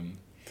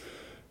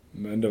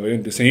 Men det var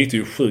inte... Sen gick det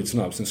ju sjukt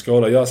snabbt. Sen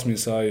skadade Jasmin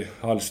sig,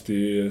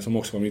 Halsti, som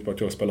också var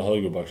mittback, och spelade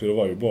högerback. Så det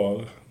var ju bara...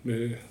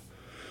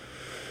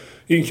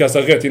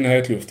 inkastad rätt in i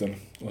hetluften.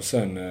 Och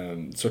sen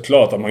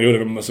såklart att man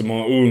gjorde det så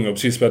många unga och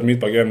precis spelat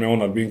mittback 1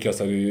 månad,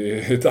 inkastad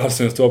i ett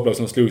allsvenskt topplag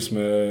som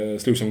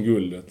slogs om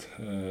guldet.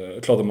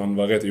 Klart att man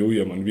var rätt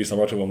ojämn. Vissa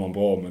matcher var man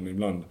bra, men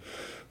ibland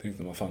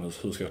tänkte man fan,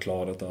 hur ska jag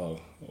klara detta här?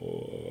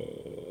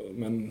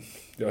 Men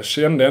jag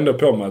kände ändå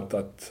på mig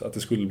att det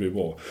skulle bli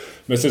bra.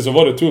 Men sen så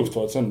var det tufft,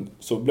 för att sen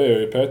så blev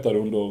jag ju petad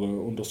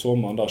under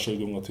sommaren där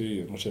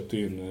 2010 och köpte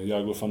in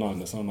Jago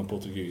Fernandes, en annan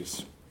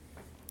portugis.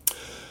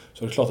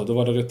 Så det är klart att det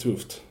var rätt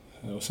tufft.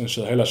 Och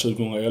sen hela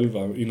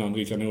 2011, innan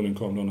Rickard Norling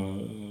kom, då när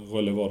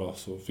Rolle var där,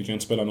 så fick jag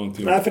inte spela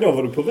någonting. Nej, för då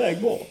var du på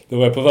väg bort. Då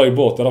var jag på väg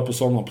bort där på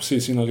sommaren,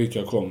 precis innan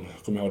Rickard kom.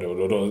 Kom jag ihåg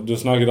det.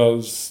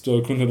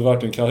 Då kunde det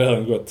verkligen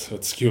karriären gått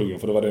åt skogen,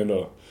 för det var det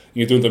ändå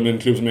inget ont om en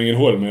klubb som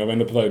Ängelholm, men jag var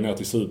ändå på väg ner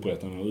till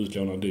Superettan och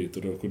utlånad dit,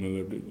 och då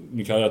kunde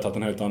min karriär tagit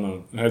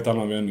en helt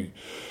annan vändning.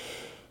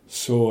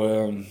 Så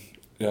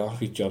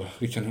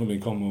Rickard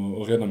Norling kom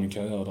och räddade min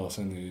karriär där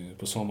sen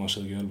på sommaren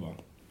 2011.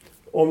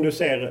 Om du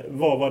ser,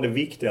 vad var det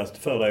viktigaste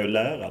för dig att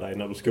lära dig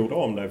när du skolade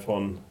om dig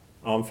från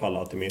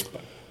anfallare till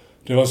mittback?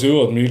 Det var så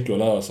oerhört mycket att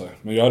lära sig.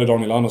 Men jag hade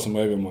Daniel Andersson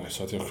bredvid mig,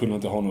 så att jag kunde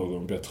inte ha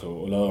någon bättre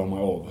att lära mig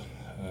av.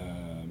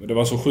 Det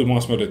var så sjukt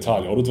många små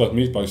detaljer. Har du inte varit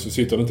mittback så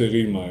sitter du inte i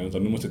rimma,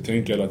 utan du måste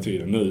tänka hela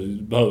tiden. Nu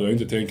behöver jag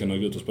inte tänka när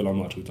jag går ut och spelar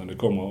match, utan det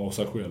kommer av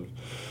sig själv.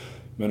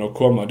 Men att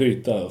komma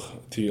dit där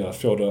till att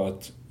få det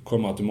att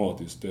komma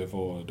automatiskt, det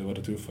var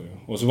det tuffa.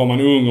 Ja. Och så var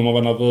man ung och man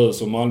var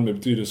nervös, och Malmö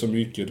betydde så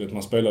mycket.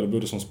 Man spelade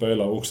både som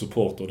spelare och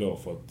supporter då,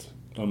 för att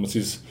när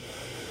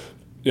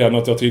man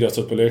något jag tidigare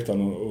stått på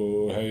läktaren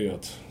och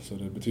hejat. Så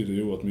det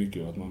betyder oerhört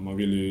mycket. Att man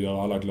ville ju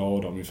göra alla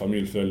glada. Min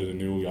familj följde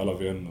det nog, alla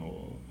vänner. Och,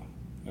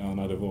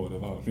 det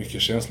var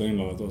mycket känslor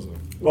inblandat också.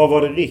 Vad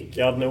var det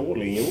Rickard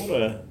Norling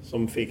gjorde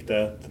som fick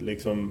det att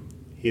liksom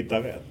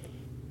hitta rätt?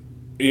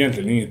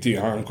 Egentligen ingenting.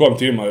 Han kom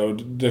till mig, och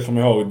det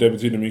kommer jag ihåg, det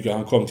betyder mycket.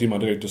 Han kom till mig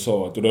direkt och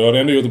sa att, och då hade jag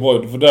ändå gjort det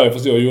bra, för där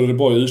förstår jag gjorde det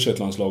bra i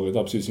U21-landslaget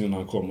där precis innan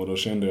han kom, och då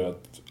kände jag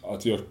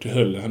att jag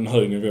höll en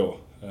hög nivå.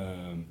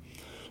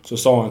 Så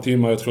sa han till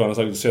mig, jag tror han har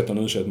säkert sett en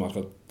U21-match,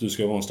 att du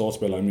ska vara en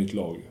startspelare i mitt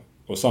lag.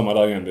 Och samma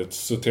där igen,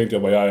 så tänkte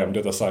jag bara, men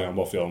detta säger han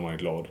bara för att göra mig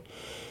glad.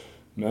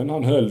 Men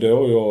han höll det,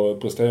 och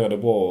jag presterade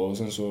bra, och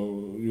sen så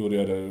gjorde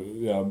jag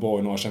det bra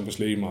i några Champions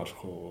League-match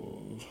och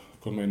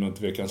kom in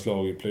något veckans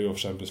lag i Playoff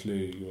Champions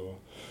League.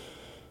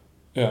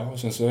 Och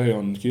sen så är jag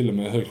en kille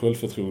med hög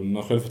självförtroende.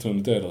 När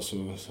självförtroendet är där så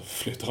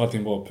flyttar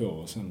allting bra på.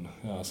 Och sen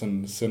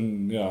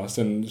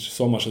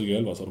sommar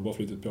 2011 så har det bara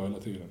flyttat på hela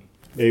tiden.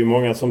 Det är ju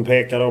många som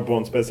pekar då på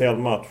en speciell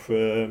match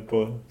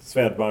på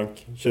Swedbank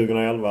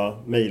 2011,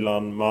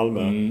 Milan,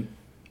 Malmö.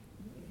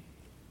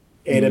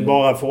 Är det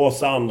bara för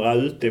oss andra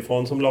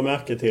utifrån som la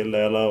märke till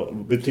det? Eller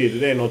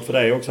betyder det något för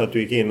dig också att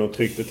du gick in och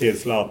tryckte till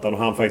Zlatan och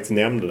han faktiskt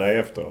nämnde dig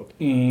efteråt?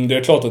 Det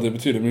är klart att det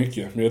betyder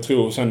mycket. Men jag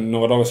tror sen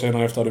några dagar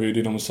senare efter hade vi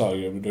Dynamo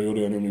Zagreb. Då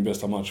gjorde jag nog min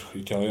bästa match i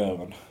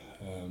karriären.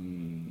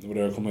 Och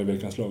då jag kom i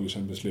veckans lag i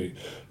Champions League.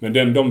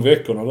 Men de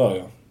veckorna där,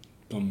 ja.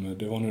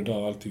 Det var nog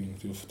där allting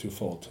tog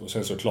fart. Och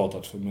sen så klart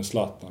att med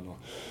Zlatan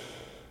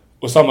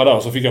och samma där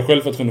så fick jag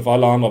självförtroende för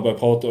alla andra.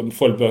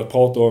 Folk började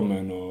prata om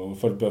en och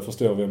folk började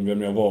förstå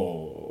vem jag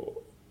var.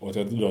 Och att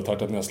jag hade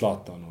tagit ner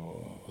Zlatan.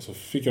 Och så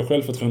fick jag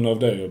självförtroende av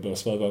det och började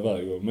sväva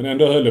iväg. Men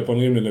ändå höll jag på en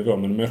rimlig nivå.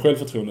 Men med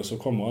självförtroende så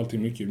kommer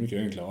allting mycket, mycket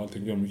enklare.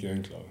 Allting går mycket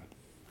enklare.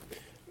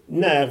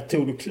 När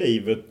tog du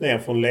klivet ner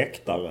från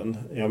läktaren?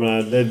 Jag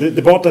menar,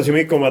 det pratas ju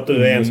mycket om att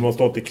du är en som har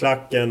stått i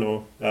klacken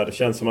och det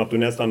känns som att du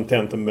nästan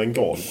tänt en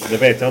bengal.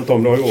 Det vet jag inte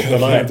om du har gjort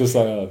eller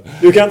inte.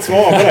 Du kan inte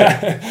svara på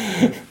det.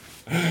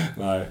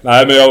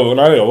 Nej, men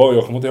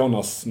jag kommer inte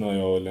ihåg när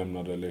jag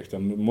lämnade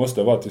läktaren. Det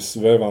måste ha varit i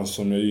svävan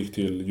som jag gick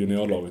till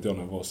juniorlaget när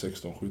jag var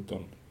 16, 17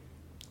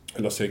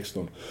 eller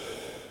 16.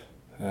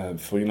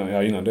 För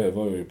innan det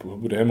var jag ju på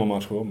både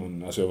hemmamatcher,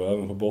 men alltså jag var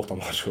även på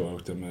bortamatcher. Jag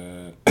åkte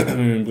med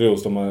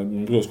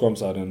min brors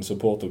kompisar hade en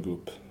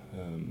supportergrupp.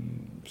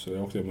 Så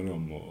jag åkte med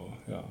dem och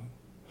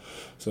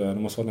så det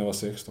måste vara när jag var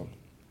 16.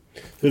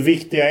 Hur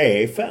viktiga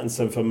är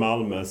fansen för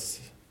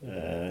Malmös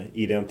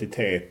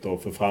identitet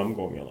och för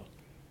framgångarna?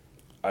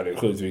 Ja, det är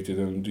sjukt viktigt.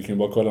 Du kan ju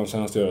bara kolla de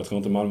senaste åren. Jag tror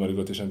inte Malmö hade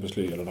gått till Champions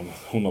League. Eller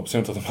 100%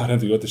 att de hade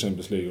inte gått till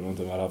Champions League och de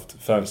inte hade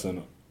haft fansen.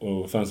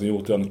 Och fansen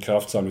gjort den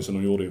kraftsamling som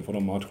de gjorde inför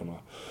de matcherna.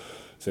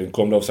 Sen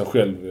kom det av sig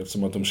själv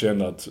eftersom att de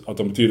kände att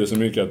de betydde så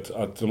mycket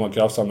att de här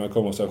kraftsamlingarna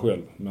kom av sig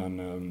själv. Men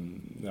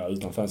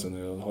utan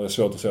fansen har jag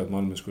svårt att säga att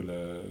Malmö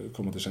skulle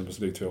komma till Champions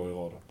League 2 år i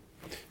rad.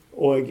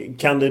 Och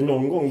kan det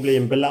någon gång bli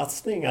en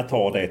belastning att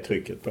ha det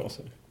trycket på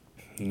sig?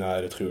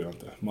 Nej, det tror jag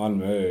inte.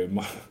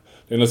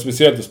 Det är något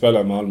speciellt att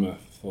spela i Malmö.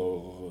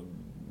 För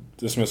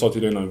det som jag sa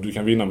till dig innan, du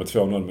kan vinna med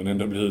 2-0 men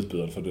ändå bli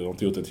utbuad för du har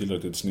inte gjort det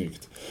tillräckligt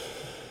snyggt.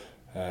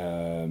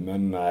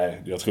 Men nej,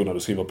 jag tror när du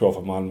skriver på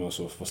för Malmö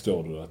så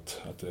förstår du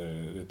att det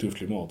är ett tufft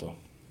klimat då.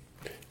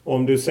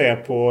 Om du ser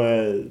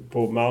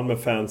på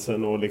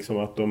Malmö-fansen och liksom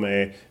att de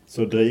är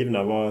så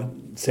drivna,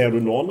 ser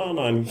du någon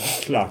annan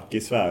klack i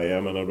Sverige,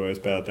 jag menar du har ju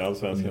spelat i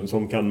Allsvenskan,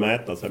 som kan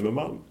mäta sig med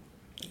Malmö?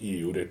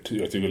 Jo,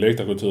 jag tycker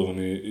läktarkulturen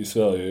i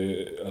Sverige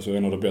är alltså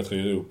en av de bättre i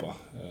Europa.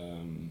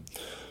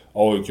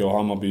 AIK och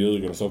Hammarby,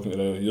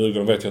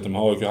 Djurgården vet jag att de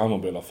har AIK och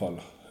Hammarby i alla fall.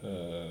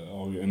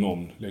 Har ju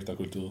enorm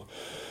läktarkultur.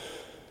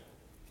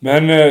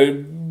 Men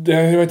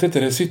jag vet inte,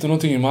 det sitter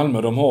någonting i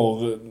Malmö. De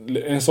har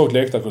en sak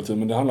läktarkultur,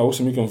 men det handlar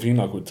också mycket om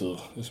vinnarkultur.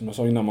 Som jag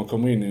sa innan, man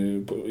kommer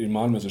in i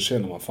Malmö så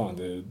känner man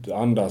fan, det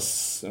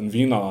andas en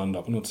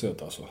vinnaranda på något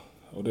sätt alltså.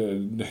 Och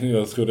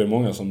jag tror det är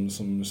många som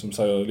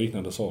säger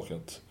liknande saker.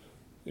 Att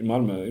i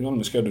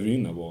Malmö ska du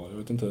vinna bara. Jag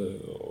vet inte.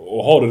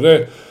 Och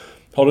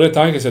har du det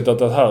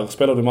tankesättet att här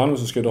spelar du i Malmö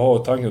så ska du ha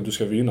ett tanke att du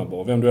ska vinna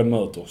bara. Vem du än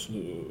möter.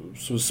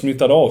 Så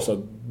smittar det av så att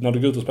när du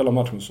går ut och spelar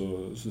matchen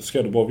så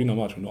ska du bara vinna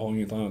matchen. Du har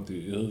inget annat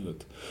i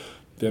huvudet.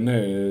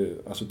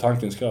 Alltså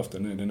tankens kraft,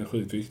 den är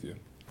sjukt viktig.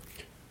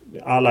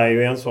 Alla är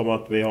ju ensamma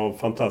om att vi har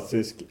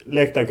fantastisk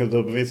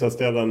läktarkultur på vissa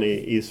ställen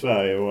i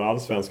Sverige och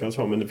Allsvenskan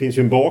så. Men det finns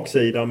ju en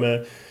baksida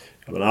med...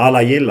 Jag menar,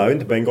 alla gillar ju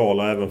inte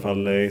bengaler även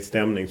om det är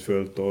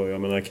stämningsfullt och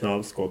jag menar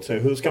knallskott. Så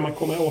hur ska man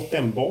komma åt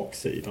den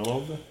baksidan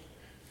av det?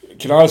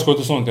 Knallskott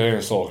och sånt är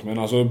en sak, men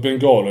alltså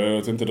bengaler, jag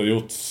vet inte, det har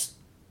gjort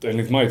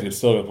enligt mig till ett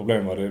större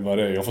problem vad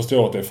det är. Jag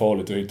förstår att det är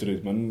farligt och hit och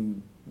dit,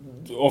 men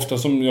ofta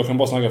som jag kan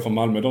bara snacka för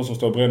Malmö, de som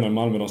står och bränner i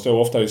Malmö, de står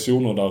ofta i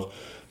zoner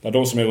där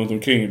de som är runt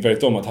omkring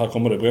vet om att här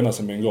kommer det brännas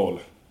en bengal.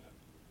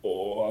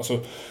 Och alltså,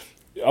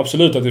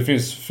 absolut att det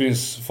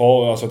finns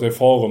faror, alltså att det är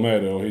faror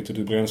med det och hit och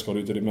dit brännskador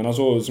hit och dit, men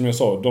alltså som jag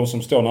sa, de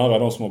som står nära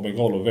de som har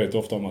bengaler vet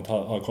ofta om att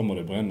här kommer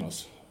det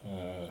brännas.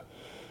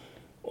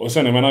 Och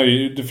sen jag menar,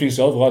 det finns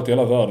ju överallt i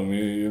hela världen,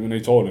 i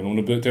Italien, om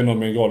du tänder en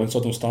bengal, det är inte så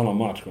att de stannar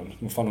matchen.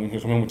 De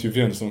kommer ihåg mot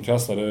Juventus, de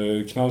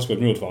kastade knallskott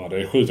mot varandra.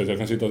 Det är sjukt att jag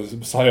kan sitta och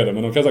säga det,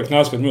 men de kastar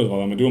knallskott mot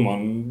varandra, men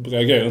domaren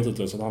reagerar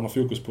inte så att han har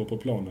fokus på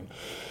planen.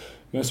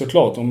 Men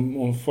såklart,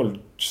 om folk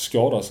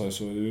skadar sig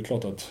så är det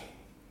klart att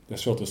det är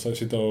svårt att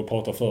sitta och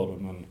prata för det.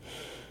 Men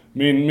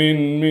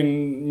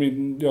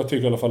jag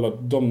tycker i alla fall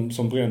att de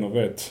som bränner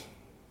vet,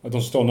 att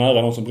de står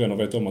nära de som bränner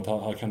vet om att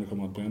här kan det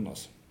komma att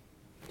brännas.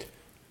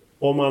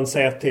 Om man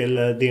ser till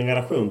din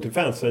relation till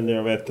fansen,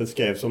 jag vet det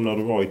skrevs om när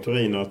du var i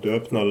Turin att du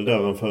öppnade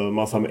dörren för en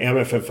massa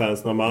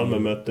MFF-fans när Malmö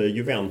mötte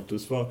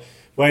Juventus.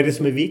 Vad är det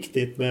som är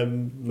viktigt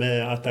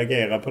med att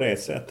agera på det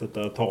sättet,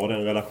 att ha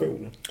den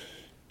relationen?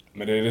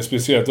 Men det är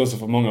speciellt också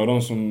för många av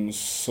de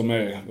som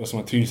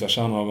är tyngsta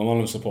kärnan av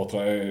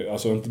Malmö-supportrar.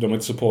 Alltså de är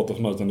inte supportrar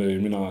för mig, utan det är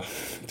mina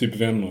typ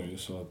vänner ju,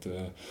 så att...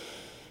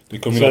 Det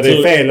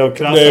är fel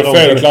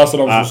att klassa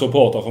dem som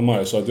supportar för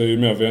mig, så att det är ju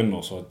mer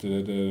vänner, så att det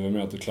är mer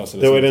att klassa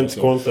det. Då är det inte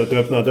så konstigt att du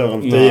öppnar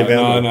dörren för 10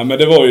 vänner. Nej, men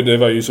det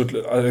var ju så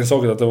en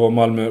sak att det var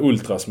Malmö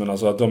Ultras, men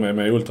alltså att de är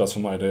med i Ultras för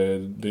mig,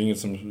 det är inget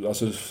som,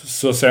 alltså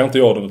så ser inte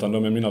jag dem, utan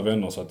de är mina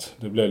vänner, så att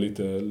det blir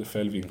lite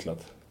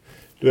felvinklat.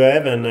 Du är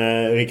även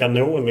Rickard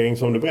Norling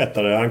som du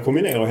berättade. Han kom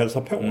ner och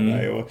hälsade på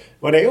dig. Och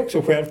var det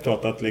också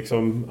självklart att,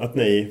 liksom, att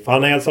ni... För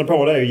han hälsade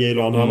på dig och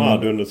Jiloan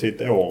Hamad under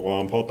sitt år. Och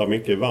han pratar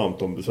mycket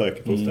varmt om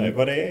besöket hos dig.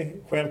 Var det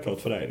självklart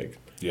för dig?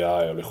 Liksom?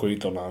 Ja, jag blev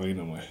skitglad när han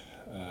ringde mig.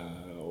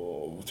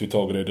 Och tog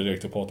tag i det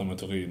direkt och pratade med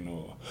Turin.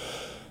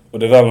 Och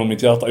det värmer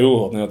mitt hjärta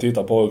oerhört när jag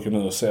tittar på AIK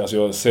nu. Alltså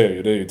jag ser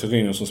ju, det är ju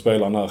Turin som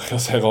spelar när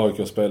jag ser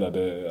AIK spela.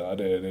 Det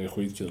är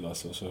skitkul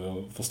alltså. Så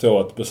jag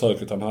förstår att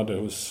besöket han hade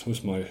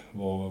hos mig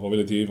var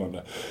väldigt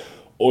givande.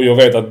 Och jag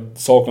vet att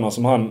sakerna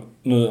som han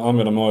nu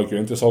använder med AIK är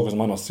inte saker som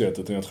han har sett.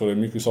 Utan jag tror det är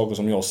mycket saker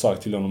som jag har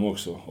sagt till honom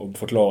också. Och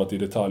förklarat i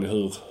detalj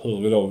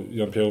hur vi då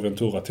Jean-Pierre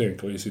Ventura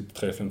tänker i sitt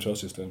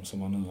 3-5-2-system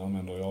som han nu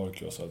använder i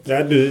AIK. Så att...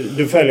 Ja,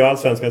 du följer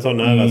Allsvenskan så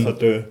nära så att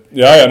du...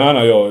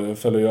 Ja, jag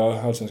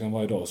följer Allsvenskan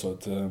varje dag så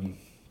att...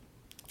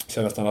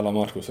 ser nästan alla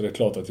matcher, så det är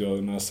klart att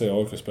när jag ser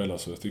AIK spela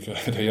så tycker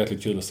jag det är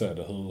jäkligt kul att se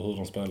det, hur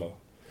de spelar.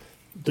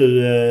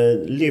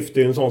 Du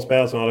lyfter ju en sån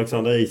spelare som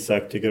Alexander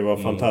Isak, tycker det var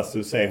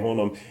fantastiskt att se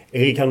honom. Är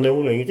Rickard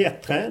Norling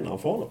rätt tränare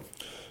för honom?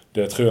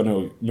 Det tror jag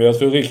nog. Men jag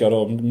tror Rickard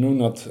har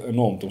mognat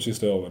enormt de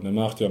sista åren. Det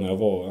märkte jag när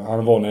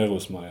han var nere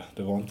hos mig.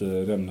 Det var inte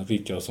den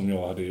Rickard som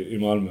jag hade i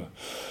Malmö.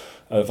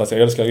 Fast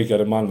jag älskar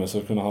Rickard i Malmö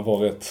så kunde han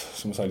vara rätt,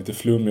 som jag säger, lite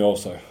flummig av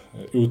sig.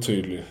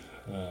 Otydlig.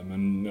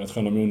 Men jag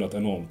tror han har mognat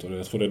enormt och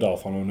jag tror det är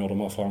därför han når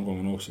de här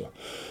framgångarna också.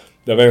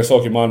 Det var en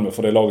sak i Malmö,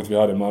 för det laget vi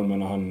hade i Malmö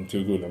när han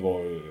tog gulden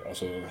var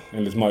alltså,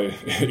 enligt mig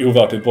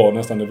overkligt bra.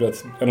 Nästan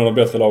en av de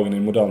bättre lagen i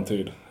modern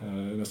tid.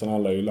 Nästan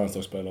alla är ju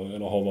landslagsspelare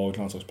eller har varit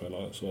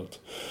landslagsspelare. Så att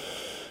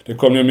det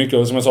kom ju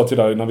mycket, som jag sa till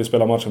dig, när vi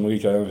spelade matchen med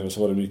Rickard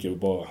så var det mycket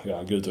bara,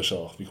 gå ut och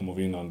kör, vi kommer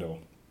vinna ändå.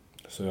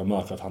 Så jag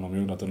märker att han har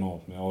mognat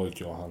enormt med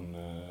AIK och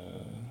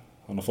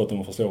han har fått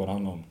dem att förstå vad det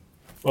handlar om.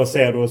 Vad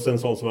ser du hos en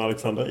sån som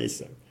Alexander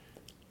Isak?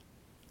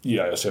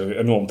 Ja, jag ser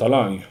enorm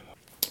talang.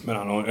 Men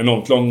han har en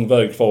enormt lång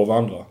väg kvar att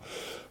vandra.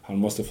 Han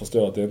måste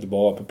förstå att det inte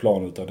bara är på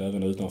plan utan det är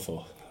även utanför.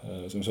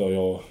 Som så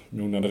jag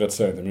mognade rätt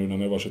sent. Jag mognade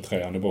när jag var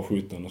 23, han är bara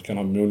 17. Och kan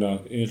han mogna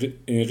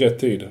i rätt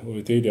tid och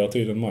i tidigare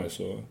tid än mig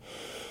så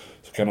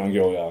kan han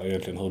gå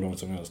egentligen hur långt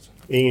som helst.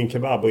 Ingen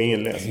kebab och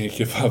ingen läsk. Ingen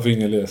kebab och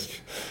ingen läsk.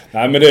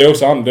 Nej, men det är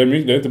också det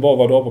är inte bara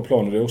vad du har på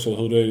planen. Det är också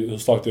hur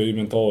starkt det är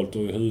mentalt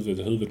och i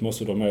huvudet. Huvudet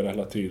måste du ha med det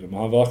hela tiden. Men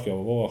han verkar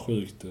vara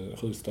sjukt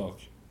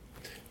stark.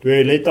 Du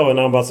är lite av en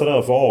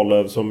ambassadör för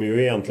Arlöv som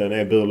ju egentligen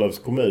är Burlövs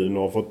kommun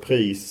och har fått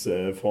pris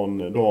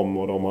från dem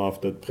och de har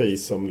haft ett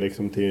pris som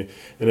liksom till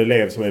en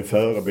elev som är en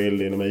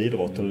förebild inom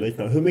idrotten och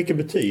liknande. Hur mycket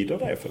betyder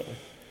det för dig?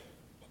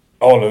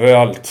 Arlöv är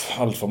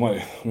allt för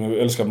mig. Om jag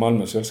älskar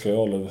Malmö så älskar jag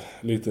Arlöv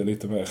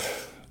lite mer.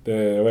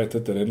 Jag vet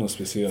inte, det är något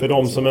speciellt. För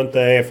de som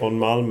inte är från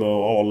Malmö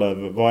och Arlöv,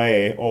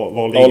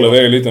 var ligger Arlöv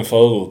är en liten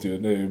förort ju.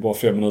 Det är ju bara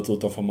 5 minuter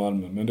utanför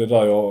Malmö. Men det är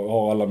där jag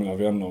har alla mina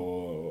vänner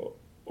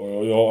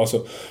och jag alltså...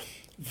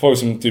 Folk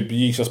som typ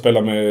gick och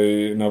spelade med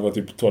när jag var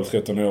typ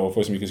 12-13 år och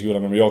folk som gick i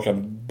skolan med mig. Jag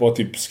kan bara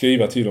typ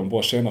skriva till dem,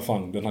 bara känna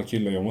fan den här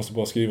killen. Jag måste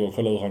bara skriva och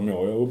kolla hur han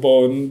mår. Jag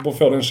bara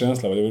få den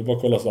känslan. Jag vill bara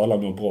kolla så alla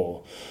mår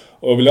bra.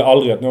 Och jag vill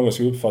aldrig att någon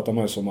ska uppfatta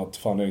mig som att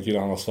fan det är en kille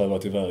han har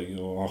svävat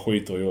iväg och han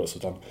skiter i oss.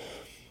 Utan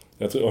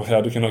jag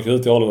tror, du kan åka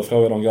ut i Arlöv och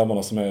fråga de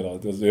grabbarna som är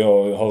där.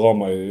 Jag hör av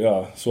mig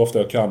så ofta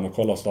jag kan och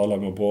kolla så alla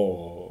mår bra.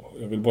 Och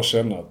jag vill bara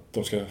känna att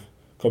de ska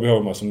komma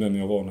ihåg mig som den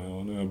jag var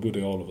när jag bodde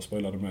i Arlöv och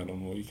spelade med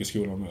dem och gick i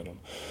skolan med dem.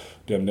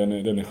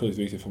 Den är sjukt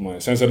viktig för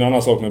mig. Sen så är det en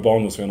annan sak med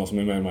barndomsvänner som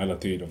är med mig hela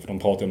tiden. För de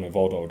pratar med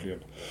vardagligen.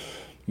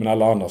 Men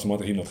alla andra som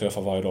inte hinner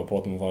träffa varje dag,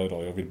 pratar med varje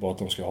dag. Jag vill bara att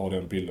de ska ha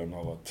den bilden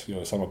av att jag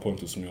är samma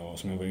Pontus som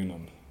jag var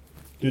innan.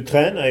 Du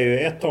tränar ju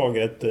ett tag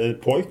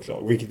ett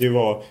pojklag. Vilket ju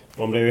var,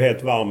 man blev ju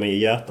helt varm i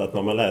hjärtat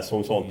när man läser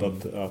om sånt.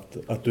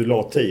 Att du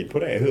la tid på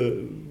det.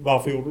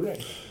 Varför gjorde du det?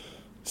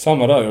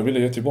 Samma där, jag ville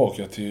ge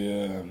tillbaka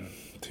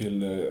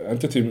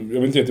jag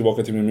vill inte ge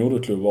tillbaka till min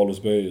moderklubb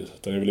Arlövs BI,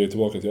 utan jag vill ge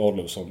tillbaka till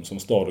Arlöv som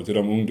stad och till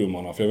de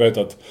ungdomarna. För jag vet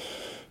att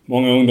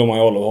många ungdomar i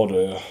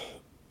Arlöv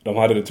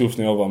hade det tufft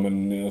när jag var,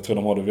 men jag tror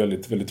de har det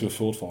väldigt, väldigt tufft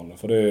fortfarande.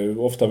 För det är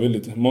ofta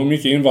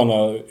mycket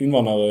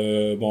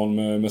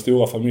invandrarbarn med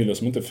stora familjer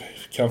som inte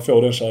kan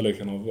få den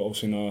kärleken av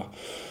sina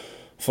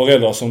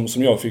föräldrar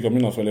som jag fick av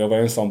mina föräldrar. Jag var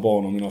ensam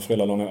barn och mina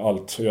föräldrar la ner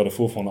allt och jag hade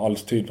fortfarande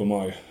allt tid på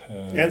mig.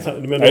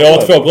 Jag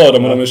har 2 bröder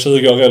men de är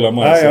 20 år äldre än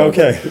mig.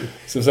 Okej.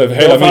 Så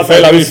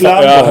hela min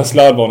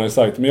sladdbarn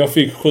exakt. Men jag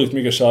fick sjukt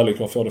mycket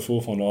kärlek och får det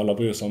fortfarande och alla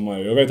bryr sig om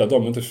mig. Jag vet att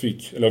de inte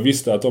fick, eller jag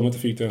visste att de inte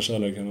fick den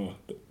kärleken.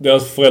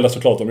 Deras föräldrar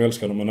såklart, de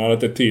älskar dem, men när det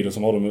inte är tiden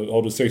som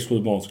har du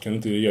 6-7 barn så kan du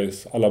inte ge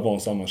alla barn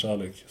samma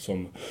kärlek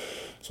som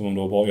om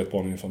du har bara ett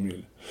barn i din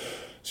familj.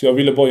 Så jag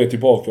ville bara ge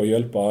tillbaka och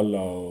hjälpa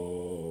alla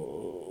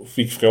och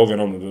fick frågan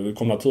om det. Det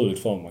kom naturligt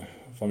för mig.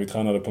 För vi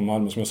tränade på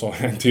Malmö som jag sa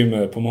 1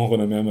 timme på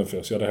morgonen med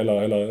MFF. Så jag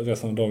hade hela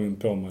resten av dagen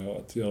på mig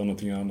att göra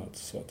någonting annat.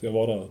 Så att jag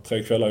var där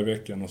 3 kvällar i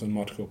veckan och sen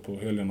matcher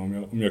på helgen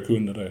om jag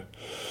kunde det.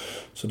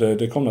 Så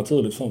det kom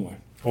naturligt för mig.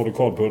 Har du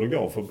koll på hur det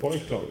går för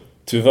pojklaget?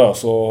 Tyvärr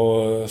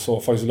så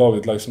faktiskt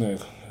laget läggs ner.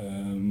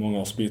 Många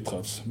har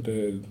splittrats.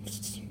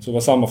 Så det var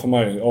samma för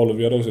mig.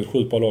 Vi hade också ett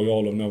 7 lag i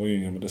Arlöv när jag var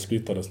yngre, men det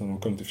splittrades när de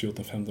kom till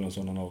 14-15 och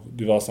sådana av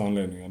diverse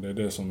anledningar. Det är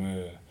det som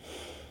är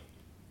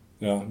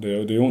Ja, det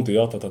är ont i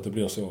hjärtat att det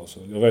blir så. Alltså.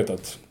 Jag vet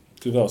att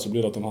tyvärr så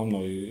blir det att de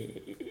hamnar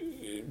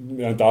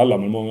inte alla,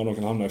 men många av dem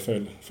kan hamna i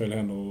fel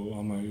händer och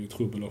hamna i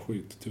trubbel och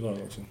skit, tyvärr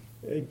alltså.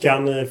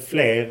 Kan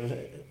fler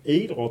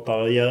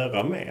idrottare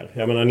göra mer?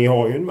 Jag menar, ni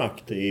har ju en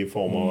makt i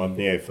form av att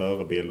ni är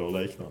förebilder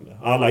och liknande.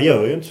 Alla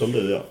gör ju inte som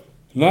du gör.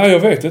 Nej, jag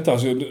vet inte.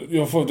 Alltså,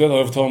 jag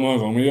får ta många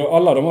gånger. Men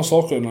alla de här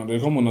sakerna, det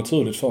kommer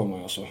naturligt för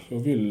mig. Alltså. Jag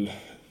vill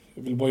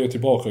bara ge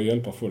tillbaka och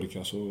hjälpa folk.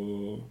 Alltså.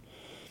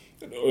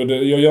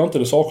 Jag gör inte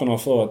det sakerna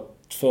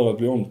för att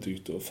bli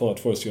omtyckt och för att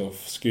folk ska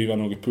skriva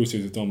något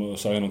positivt om och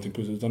säga något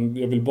positivt. Utan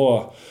jag vill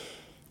bara...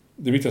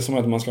 Det viktigaste är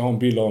att man ska ha en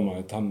bild av mig.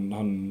 Att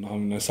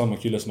han är samma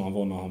kille som han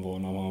var när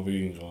han var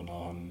yngre.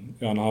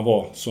 När han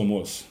var som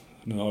oss.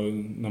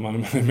 När man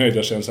är i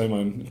media känns är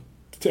man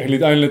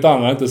enligt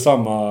andra inte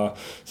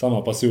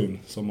samma person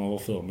som man var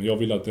förr. Men jag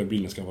vill att den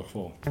bilden ska vara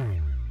kvar.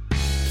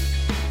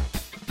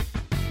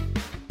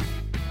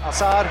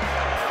 Azar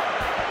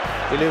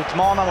vill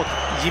utmana mot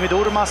Jimmy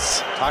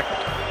Durmaz. Tack.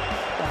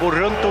 Går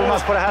runt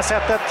Durmaz på det här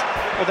sättet.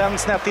 Och den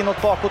snett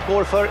inåt bakåt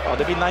går för... Ja,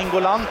 det blir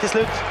Nainggolan till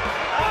slut.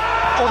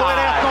 Och då är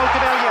det 1-0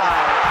 till Belgien.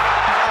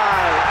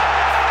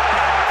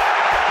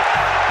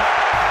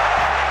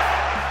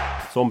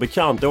 Som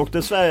bekant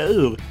åkte Sverige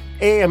ur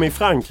EM i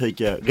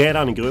Frankrike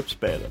redan i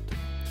gruppspelet.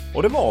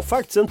 Och det var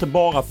faktiskt inte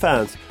bara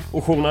fans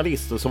och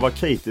journalister som var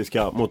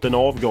kritiska mot den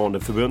avgående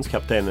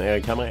förbundskaptenen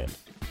Erik Hamrén.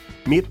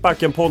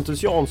 Mittbacken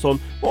Pontus Jansson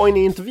var i en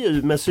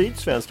intervju med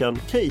Sydsvenskan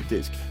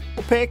kritisk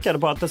och pekade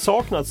på att det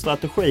saknats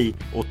strategi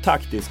och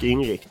taktisk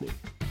inriktning.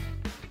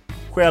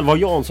 Själv har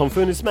Jansson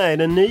funnits med i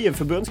den nya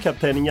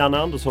förbundskaptenen Janne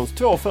Anderssons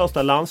 2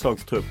 första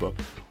landslagstrupper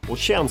och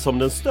känns som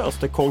den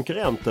största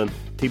konkurrenten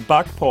till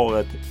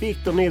backparet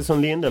Victor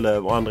Nilsson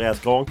Lindelöf och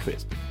Andreas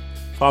Granqvist.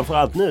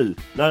 Framförallt nu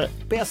när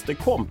bästa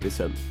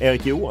kompisen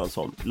Erik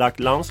Johansson lagt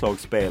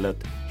landslagsspelet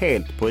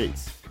helt på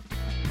is.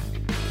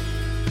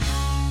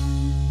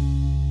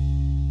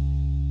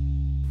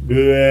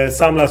 Du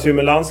samlas ju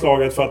med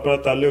landslaget för att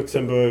möta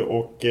Luxemburg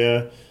och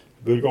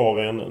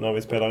Bulgarien när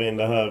vi spelar in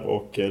det här,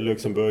 och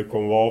Luxemburg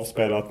kommer vara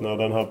avspelat när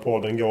den här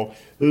podden går.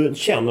 Hur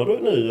känner du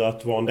nu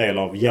att vara en del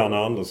av Janne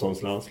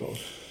Anderssons landslag?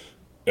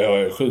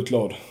 Jag är sjukt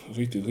glad.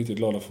 Riktigt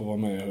glad att få vara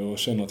med och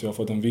känner att jag har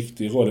fått en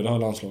viktig roll i det här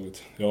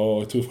landslaget. Jag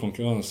har tuff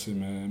konkurrens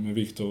med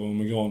Victor och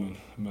med Granen,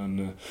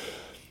 men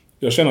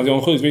jag känner att jag har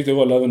en sjukt viktig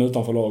roll även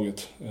utanför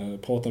laget.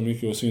 Pratar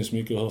mycket och syns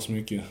mycket och hörs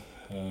mycket.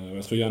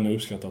 Jag tror Janne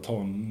uppskattar att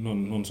ha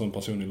någon sån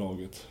person i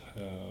laget.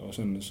 Och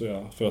sen så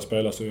får jag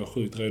spela så är jag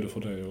sjukt redo för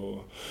det och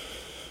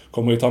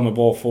kommer hit här med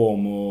bra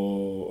form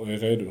och är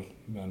redo.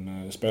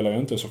 Men spelar jag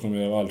inte så kommer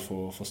jag göra allt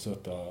för att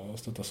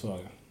stötta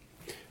Sverige.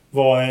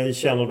 Vad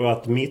känner du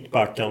att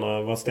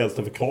mittbackarna, vad ställs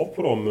det för krav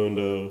på dem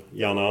under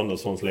Janne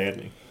Anderssons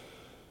ledning?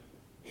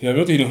 Jag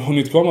vet inte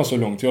hunnit komma så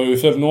långt. Jag har ju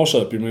följt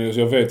Norrköping, men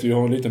jag vet jag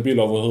har en liten bild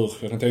av hur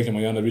jag kan tänka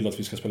mig Janne vill att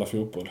vi ska spela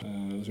fotboll.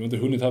 Så jag har inte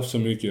hunnit haft så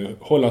mycket.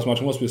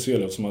 Hollandsmatchen var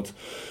speciell eftersom att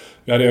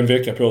vi hade en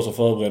vecka på oss att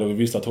förbereda och vi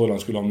visste att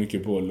Holland skulle ha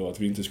mycket boll och att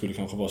vi inte skulle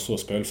kanske vara så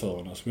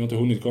spelförande. Så vi har inte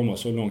hunnit komma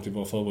så långt i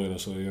våra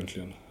förberedelser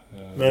egentligen.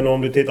 Men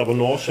om du tittar på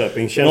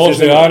Norrköping,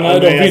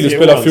 de vill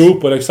spela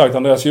fotboll, exakt.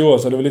 Andreas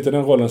Johansson, det är väl lite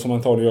den rollen som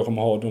antagligen jag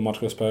kommer ha de matcher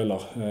jag spelar.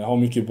 Ha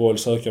mycket boll,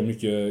 söka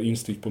mycket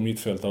instick på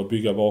mittfältet och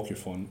bygga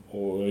bakifrån.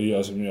 Och jag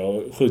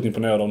är sjukt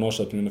imponerad av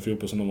Norrköping under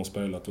fotboll som de har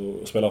spelat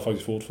och spelar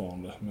faktiskt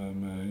fortfarande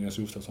med Jens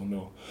Gustafsson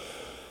då.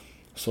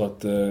 Så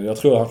att jag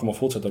tror att han kommer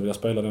fortsätta vilja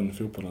spela den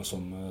fotbollen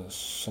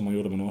som man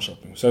gjorde med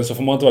Norrköping. Sen så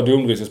får man inte vara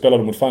dumdristig. Spelar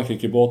du mot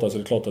Frankrike borta så är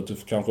det klart att du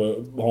kanske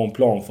har en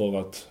plan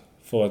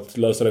för att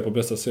lösa det på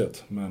bästa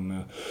sätt. Men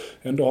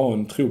ändå ha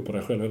en tro på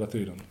dig själv hela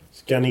tiden.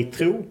 Ska ni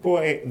tro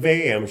på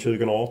VM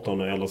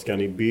 2018 eller ska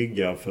ni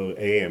bygga för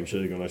EM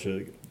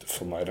 2020?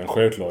 För mig är det en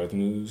självklarhet.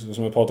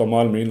 Som jag pratade om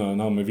Malmö innan, den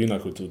här med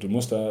vinnarkultur.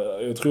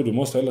 Jag tror du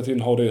måste hela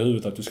tiden ha det i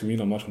huvudet att du ska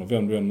vinna matchen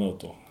vem du än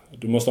möter.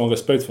 Du måste ha en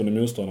respekt för din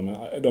motståndare,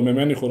 men de är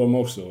människor de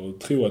också. Och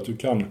tro att du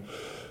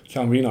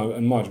kan vinna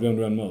en match vem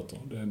du än möter.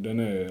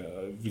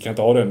 Vi kan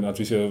inte ha den att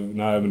vi säger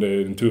nej men det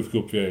är en tuff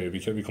grupp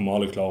vi kommer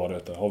aldrig klara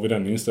detta. Har vi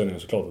den inställningen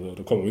så klart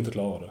då kommer vi inte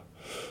klara det.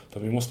 Så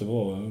vi måste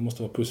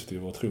vara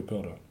positiva och tro på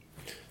det.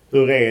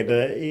 Hur är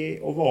det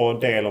att vara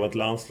del av ett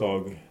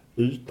landslag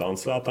utan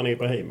Zlatan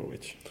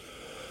Ibrahimovic?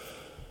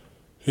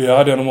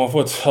 Ja, det har man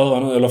fått höra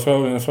nu, eller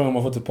frågan har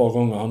man fått ett par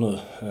gånger här nu.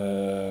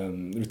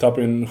 Vi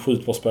tappar in 7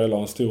 bra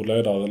spelare, en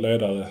stor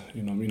ledare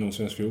inom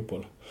svensk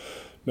fotboll.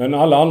 Men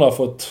alla andra har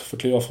fått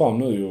kliva fram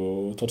nu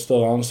och ta ett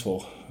större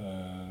ansvar.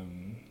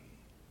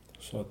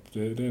 Så att det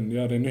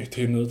är en ny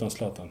tid nu utan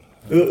Zlatan.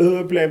 Hur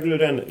upplevde du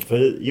den?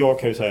 För jag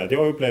kan ju säga att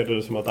jag upplevde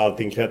det som att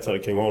allting kretsade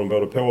kring honom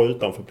både på och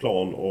utanför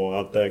plan och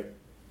att det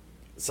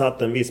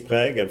satt en viss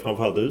prägel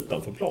framförallt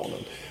utanför planen.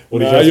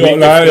 Och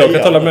jag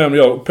kan tala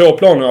med om på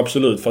planen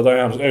absolut, för att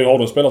jag har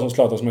en spelare som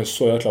Zlatan som är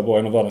så jäkla bra,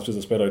 en av världens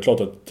bästa spelare. Det är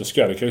klart att det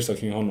ska det krisa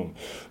kring honom.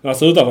 Men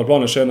alltså utanför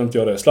planen kände inte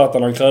jag det.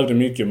 Zlatan han krävde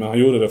mycket, men han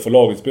gjorde det för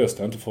lagets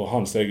bästa, inte för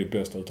hans eget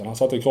bästa, utan han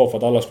satte krav för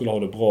att alla skulle ha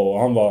det bra och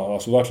han var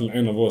alltså verkligen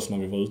en av oss när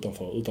vi var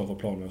utanför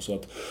planen. Så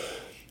att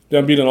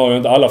Den bilden har jag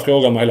inte. Alla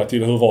frågar mig hela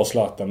tiden, hur var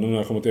Zlatan? Nu när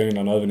jag kommer till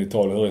England och även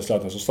Italien, hur är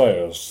Zlatan? Så säger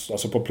jag,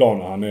 alltså på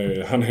planen,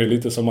 han är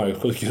lite som mig,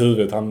 sjuk i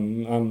huvudet.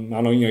 Han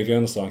har inga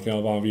gränser, han kan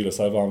göra vad han vill och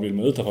säga vad han vill.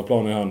 Men utanför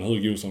planen är han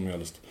hur god som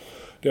helst.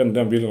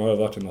 Den bilden har jag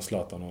verkligen av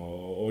Zlatan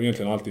och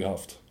egentligen alltid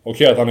haft.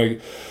 Okej att han är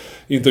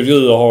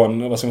intervjuer har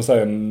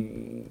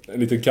en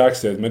liten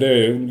kaxighet, men det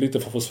är lite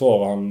för att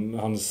försvara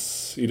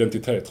hans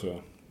identitet tror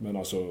jag. Men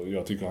alltså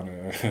jag tycker han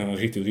är en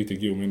riktigt,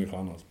 riktigt god människa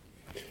annars.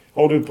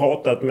 Har du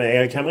pratat med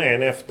Erik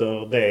Hamrén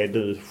efter det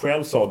du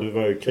själv sa? Du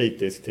var ju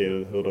kritisk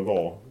till hur det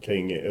var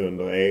kring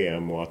under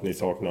EM och att ni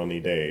saknar en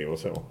idé och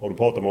så. Har du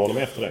pratat med honom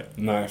efter det?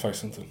 Nej,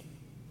 faktiskt inte.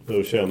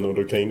 Hur känner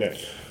du kring det?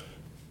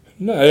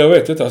 Nej, jag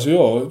vet inte. Alltså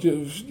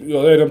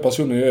jag är den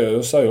personen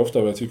jag säger ofta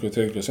vad jag tycker och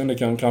tänker. Sen det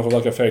kan kanske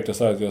verka fegt att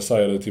säga att jag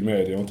säger det till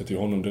media och inte till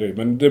honom direkt.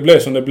 Men det blev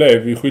som det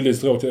blev. Vi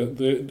skildes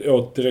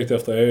åt direkt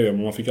efter EM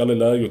och man fick aldrig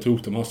läge att ta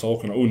upp de här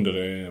sakerna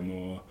under EM.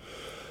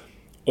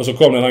 Och så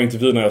kom den här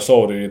intervjun när jag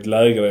sa det i ett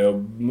läge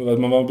där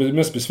man var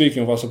mest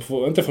besviken för,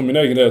 alltså, inte för min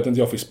egen del att inte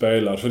jag fick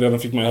spela. För den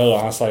fick man höra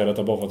han säger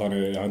detta bara för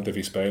att han inte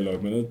fick spela.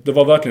 Men det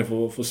var verkligen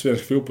för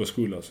svensk fotbolls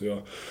skull. Alltså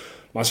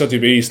man ser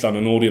typ Island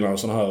och Nordirland och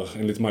sådana här,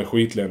 enligt mig,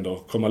 skitländer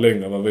komma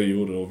längre än vad vi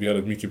gjorde och vi hade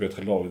ett mycket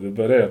bättre lag. Det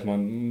var det att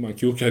man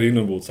kokade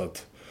inombords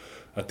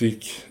att det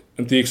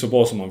inte gick så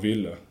bra som man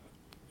ville.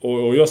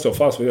 Och jag står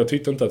fast för jag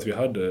tyckte inte att vi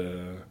hade,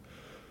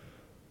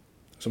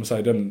 som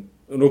säger den.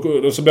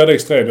 Och så blev det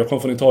extremt. Jag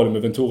kom från Italien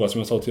med Ventura som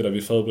jag sa tidigare.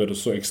 Vi förberedde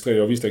oss så extremt.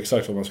 Jag visste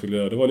exakt vad man skulle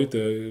göra. Det var lite,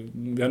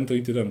 vi hade inte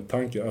riktigt den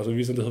tanken. Alltså vi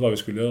visste inte vad vi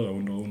skulle göra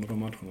under de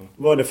matcherna.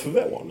 Var det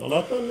förvånande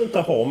att man inte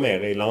har mer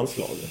i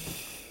landslaget?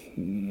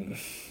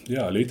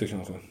 Ja, lite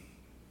kanske.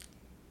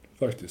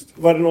 Faktiskt.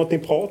 Var det något ni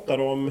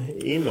pratade om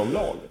inom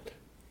laget?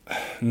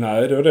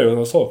 Nej, det var det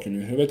var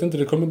saken. Jag vet inte,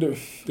 det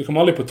kommer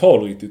aldrig på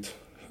tal riktigt.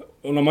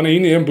 Och när man är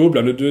inne i en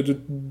bubbla,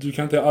 du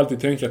kan inte alltid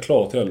tänka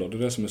klart heller. Det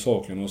är det som är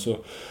saken. Och så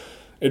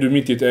är du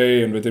mitt i ett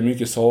EM, det är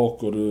mycket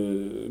saker,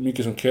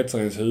 mycket som kretsar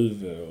i ens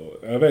huvud.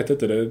 Och jag vet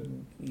inte,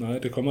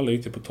 det kommer aldrig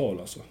riktigt på tal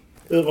alltså.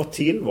 Hur var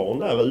tillvaron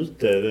där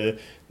ute?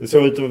 Det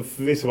såg ut att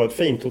förvisso var ett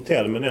fint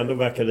hotell men ändå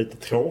verkar lite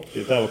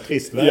tråkigt. Det var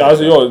trist väder. Ja,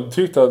 alltså jag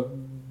tyckte att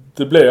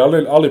det blev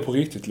aldrig på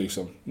riktigt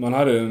liksom. Man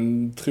hade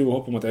en tro och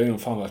hopp om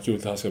att fan vad kul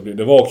det här ska bli.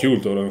 Det var kul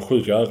och det var en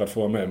sjuk ära att få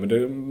vara med.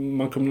 Men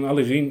man kom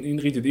aldrig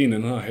riktigt in i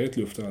den här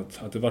hetluften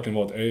att det verkligen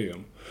var ett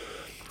EM.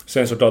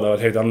 Sen så klart det har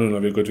varit helt annorlunda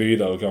när vi gått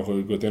vidare och kanske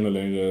gått ännu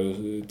längre,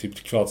 typ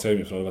kvart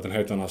semifinal. Det har varit en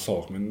helt annan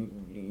sak. Men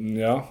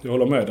ja, jag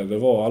håller med dig. Det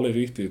var aldrig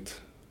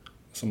riktigt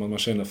som att man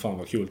känner fan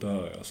vad kul det här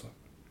är alltså.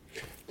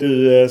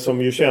 Du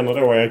som ju känner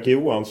då Erik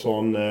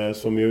Johansson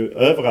som ju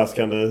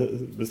överraskande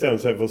bestämde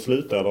sig för att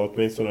sluta, eller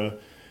åtminstone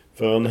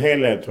för en hel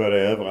del tror jag det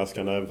är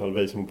överraskande, även om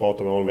vi som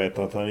pratar med honom vet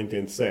att han inte är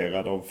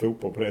intresserad av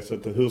fotboll på det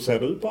sättet. Hur ser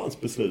du på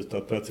hans beslut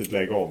att plötsligt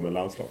lägga av med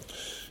landslaget?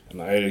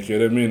 Nej, Erik,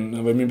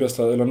 han var min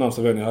bästa eller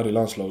närmsta vän jag hade i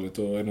landslaget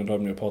och en av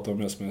dem jag pratade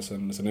mest med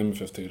sen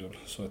MFF-tiden.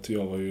 Så att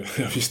jag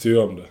visste ju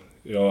om det.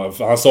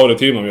 Han sa det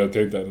till mig men jag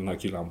tänkte att den här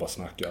killen han bara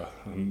snackar.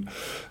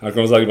 Han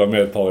kommer säkert vara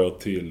med ett par år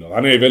till.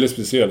 Han är väldigt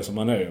speciell som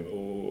han är.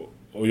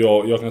 Och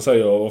jag kan säga,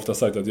 jag har ofta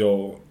sagt att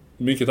jag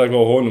mycket tack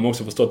vare honom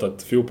också förstått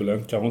att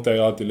fotbollen kanske inte är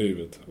allt i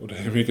livet. Och det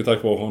är mycket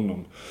tack vare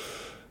honom.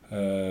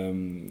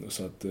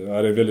 Så att det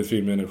är en väldigt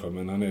fin människa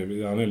men han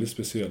är lite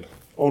speciell.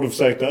 Har du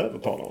försökt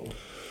övertala honom?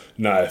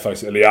 Nej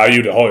faktiskt, eller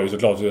det har jag ju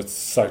såklart. Jag har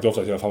sagt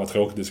ofta att jag fan vad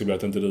tråkigt det ska bli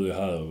att inte du är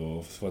här.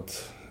 Och för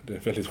att det är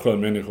en väldigt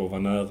skön människa att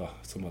vara nära.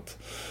 Som att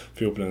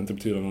fotbollen inte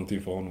betyder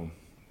någonting för honom.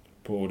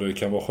 Och det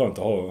kan vara skönt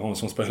att ha en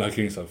sån spelare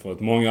kring sig. För att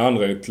många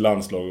andra i ett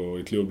landslag och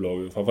i ett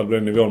klubblag, framförallt på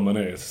den nivån man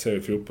är, så ser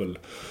fotboll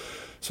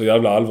så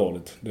jävla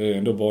allvarligt. Det är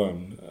ändå bara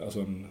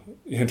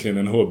egentligen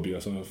en hobby.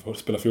 Alltså, att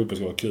spela fotboll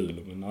ska vara kul.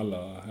 Men det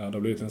har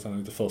blivit nästan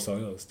lite för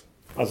seriöst.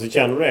 Alltså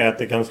känner du att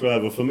det kan slå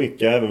över för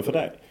mycket även för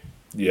dig?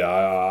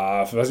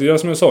 Ja, för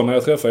som jag sa, när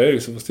jag träffade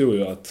Erik så förstod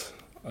jag att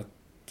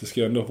det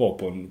ska ändå vara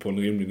på en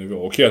rimlig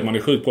nivå. Okej att man är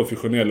sjukt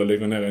professionell och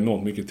lägger ner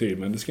enormt mycket tid,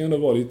 men det ska ändå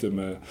vara lite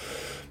med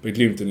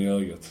glimten i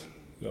ögat.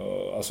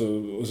 Ja, alltså,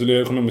 och så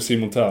det kommer med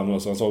Simon Tern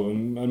och så han sa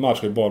en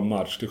match är bara en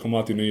match. Det kommer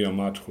alltid nya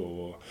matcher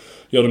och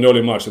gör du en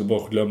dålig match så är det bara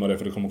att glömma det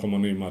för det kommer komma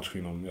en ny match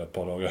inom ett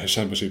par dagar. I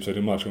Championship så är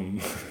det match om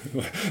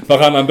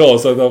varannan dag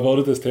så där var det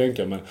inte ens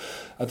tänka. Men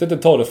att inte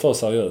ta det för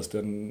seriöst,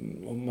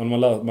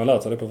 man lär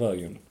sig det på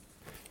vägen.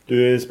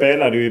 Du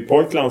spelade ju i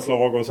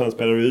pojklandslag och sen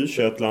spelade du i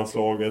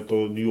U21-landslaget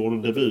och du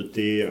gjorde debut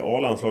i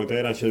A-landslaget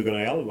redan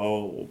 2011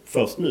 och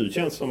först nu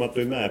känns det som att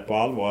du är med på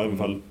allvar, även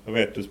fall jag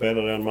vet du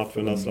spelade den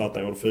matchen när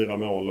Zlatan gjorde 4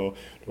 mål och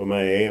du var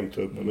med i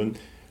EM-truppen. Men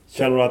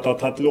känner du att det har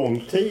tagit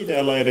lång tid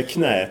eller är det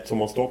knät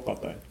som har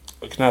stoppat dig?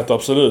 Knät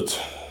absolut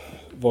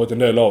varit en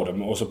del av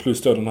det och så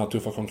plus då den här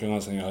tuffa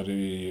konkurrensen jag hade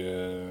i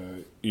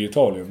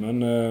Italien.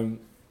 Men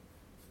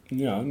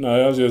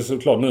alltså,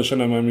 såklart nu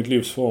känner jag mig i mitt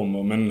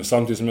livsform men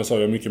samtidigt som jag sa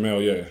jag har mycket mer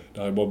att ge. Det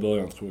här är bara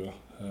början tror jag.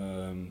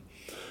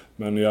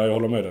 Men jag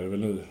håller med dig, det är väl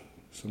nu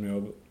som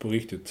jag på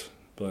riktigt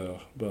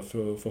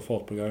börjar få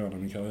fart på grejerna i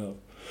min karriär.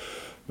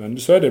 Men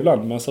så är det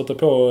ibland, man sätter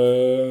på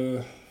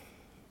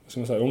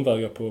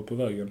omvägar på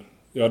vägen.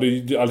 Ja,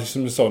 det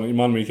som jag sa, i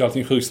Malmö gick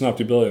allting sjukt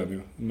snabbt i början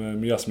ju.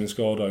 Med Jasmins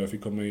skada,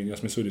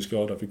 Jasmin Sudis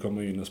skada, jag fick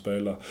komma in och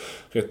spela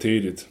rätt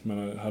tidigt.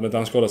 Men hade inte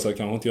han skadat sig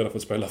kanske inte jag hade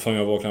fått spela förrän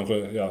jag var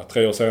kanske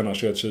 3 år senare,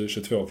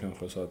 21-22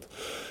 kanske. Så att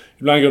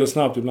ibland går det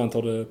snabbt, ibland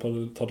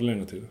tar det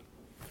längre tid.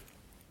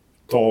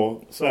 Tar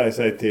Sverige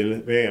sig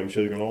till VM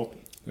 2018?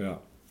 Ja.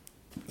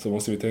 Så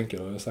måste vi tänka,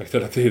 jag har sagt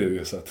hela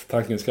tiden. Så att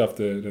tankens kraft,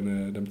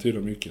 den betyder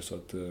mycket. Så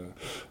att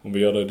om vi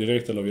gör det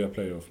direkt eller via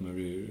playoff, men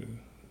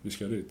vi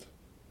ska dit.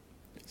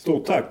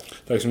 Stort tack.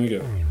 Tack så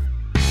mycket.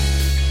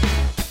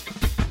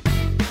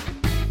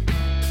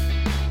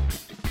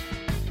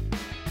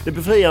 Det är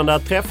befriande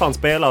att träffa en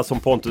spelare som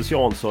Pontus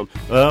Jansson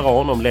och höra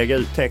honom lägga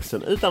ut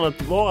texten utan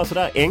att vara så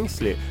där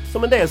ängslig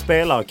som en del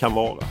spelare kan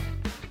vara.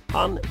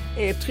 Han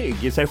är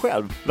trygg i sig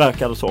själv,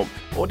 verkar det som,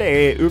 och det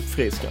är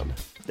uppfriskande.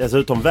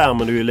 Dessutom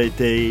värmer det ju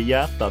lite i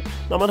hjärtat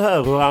när man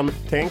hör hur han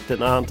tänkte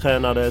när han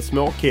tränade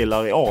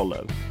småkillar i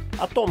Arlöv.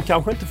 Att de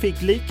kanske inte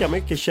fick lika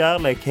mycket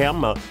kärlek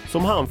hemma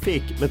som han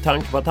fick med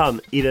tanke på att han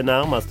i det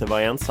närmaste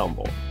var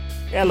ensambarn.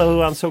 Eller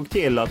hur han såg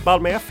till att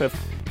Malmö FF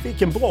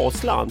fick en bra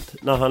slant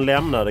när han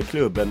lämnade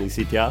klubben i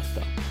sitt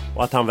hjärta.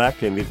 Och att han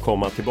verkligen vill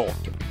komma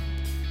tillbaka.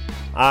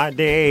 Nej,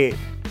 det är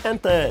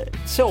inte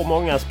så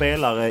många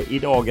spelare i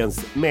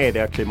dagens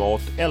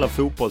mediaklimat eller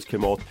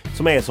fotbollsklimat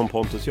som är som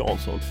Pontus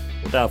Jansson.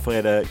 Och därför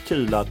är det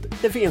kul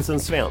att det finns en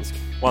svensk.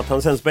 Och att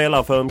han sen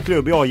spelar för en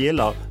klubb jag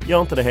gillar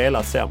gör inte det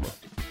hela sämre.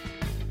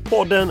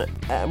 Podden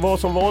var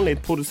som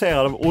vanligt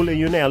producerad av Olle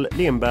Junell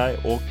Lindberg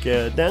och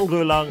den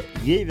rullar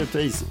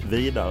givetvis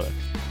vidare.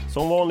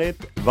 Som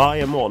vanligt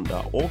varje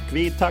måndag, och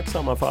vi är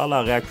tacksamma för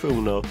alla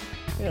reaktioner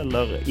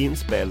eller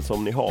inspel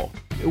som ni har.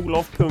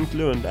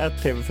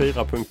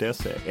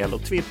 olof.lund@tv4.se eller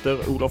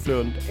Twitter Olof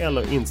Lund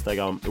eller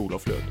Instagram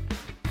Olof Lund.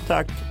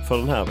 Tack för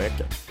den här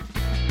veckan.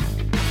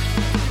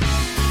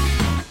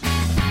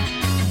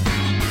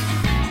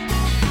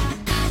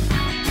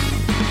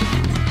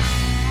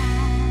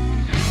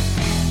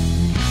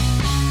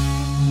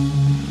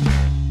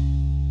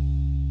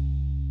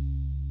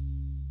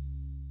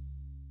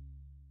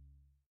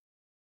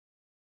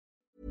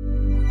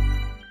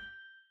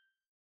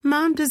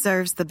 Mom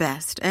deserves the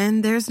best,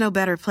 and there's no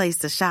better place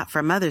to shop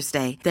for Mother's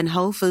Day than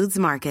Whole Foods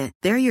Market.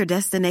 They're your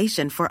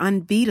destination for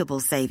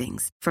unbeatable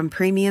savings, from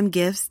premium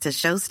gifts to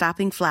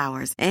show-stopping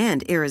flowers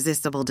and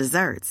irresistible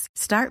desserts.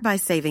 Start by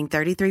saving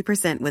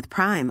 33% with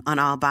Prime on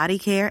all body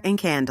care and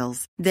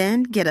candles.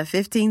 Then get a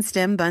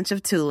 15-stem bunch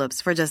of tulips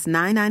for just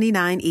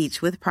 $9.99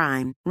 each with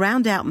Prime.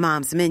 Round out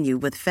Mom's menu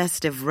with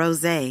festive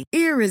rosé,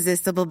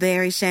 irresistible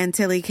berry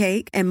chantilly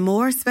cake, and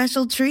more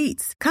special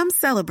treats. Come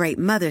celebrate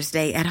Mother's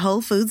Day at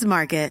Whole Foods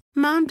Market.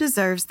 Mom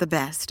deserves the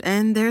best,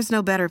 and there's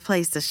no better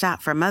place to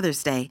shop for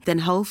Mother's Day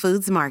than Whole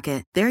Foods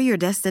Market. They're your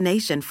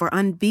destination for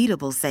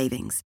unbeatable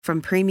savings, from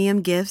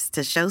premium gifts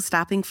to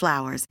show-stopping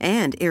flowers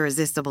and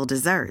irresistible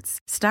desserts.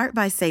 Start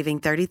by saving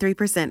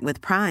 33%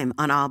 with Prime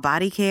on all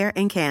body care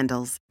and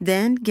candles.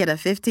 Then get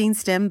a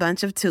 15-stem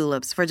bunch of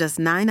tulips for just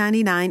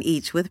 $9.99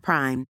 each with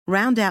Prime.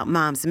 Round out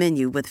Mom's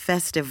menu with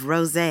festive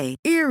rosé,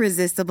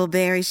 irresistible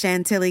berry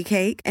chantilly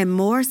cake, and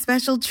more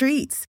special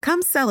treats.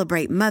 Come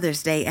celebrate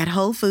Mother's Day at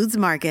Whole Foods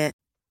Market.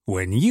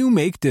 When you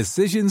make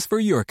decisions for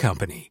your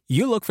company,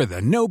 you look for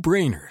the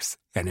no-brainers.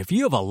 And if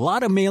you have a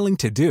lot of mailing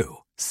to do,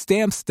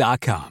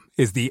 Stamps.com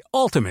is the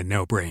ultimate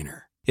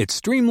no-brainer. It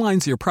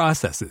streamlines your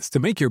processes to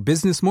make your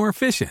business more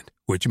efficient,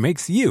 which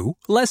makes you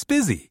less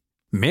busy.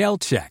 Mail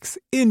checks,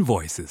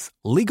 invoices,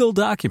 legal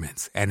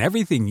documents, and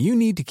everything you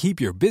need to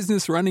keep your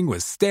business running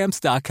with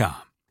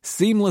Stamps.com.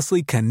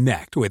 Seamlessly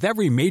connect with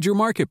every major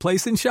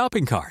marketplace and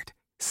shopping cart.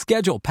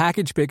 Schedule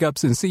package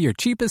pickups and see your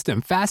cheapest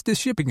and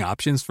fastest shipping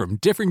options from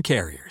different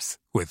carriers,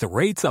 with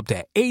rates up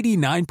to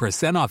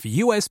 89% off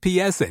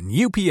USPS and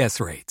UPS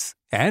rates.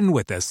 And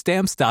with the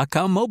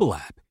Stamps.com mobile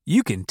app,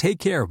 you can take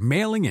care of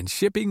mailing and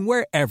shipping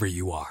wherever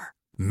you are.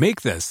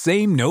 Make the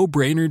same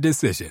no-brainer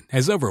decision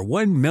as over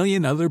 1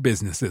 million other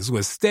businesses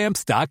with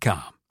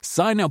Stamps.com.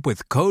 Sign up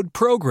with code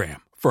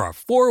PROGRAM for a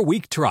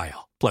 4-week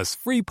trial, plus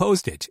free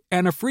postage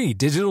and a free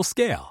digital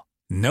scale.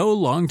 No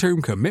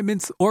long-term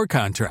commitments or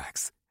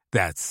contracts.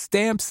 That's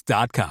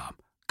Stamps.com.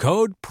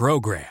 Code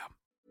PROGRAM.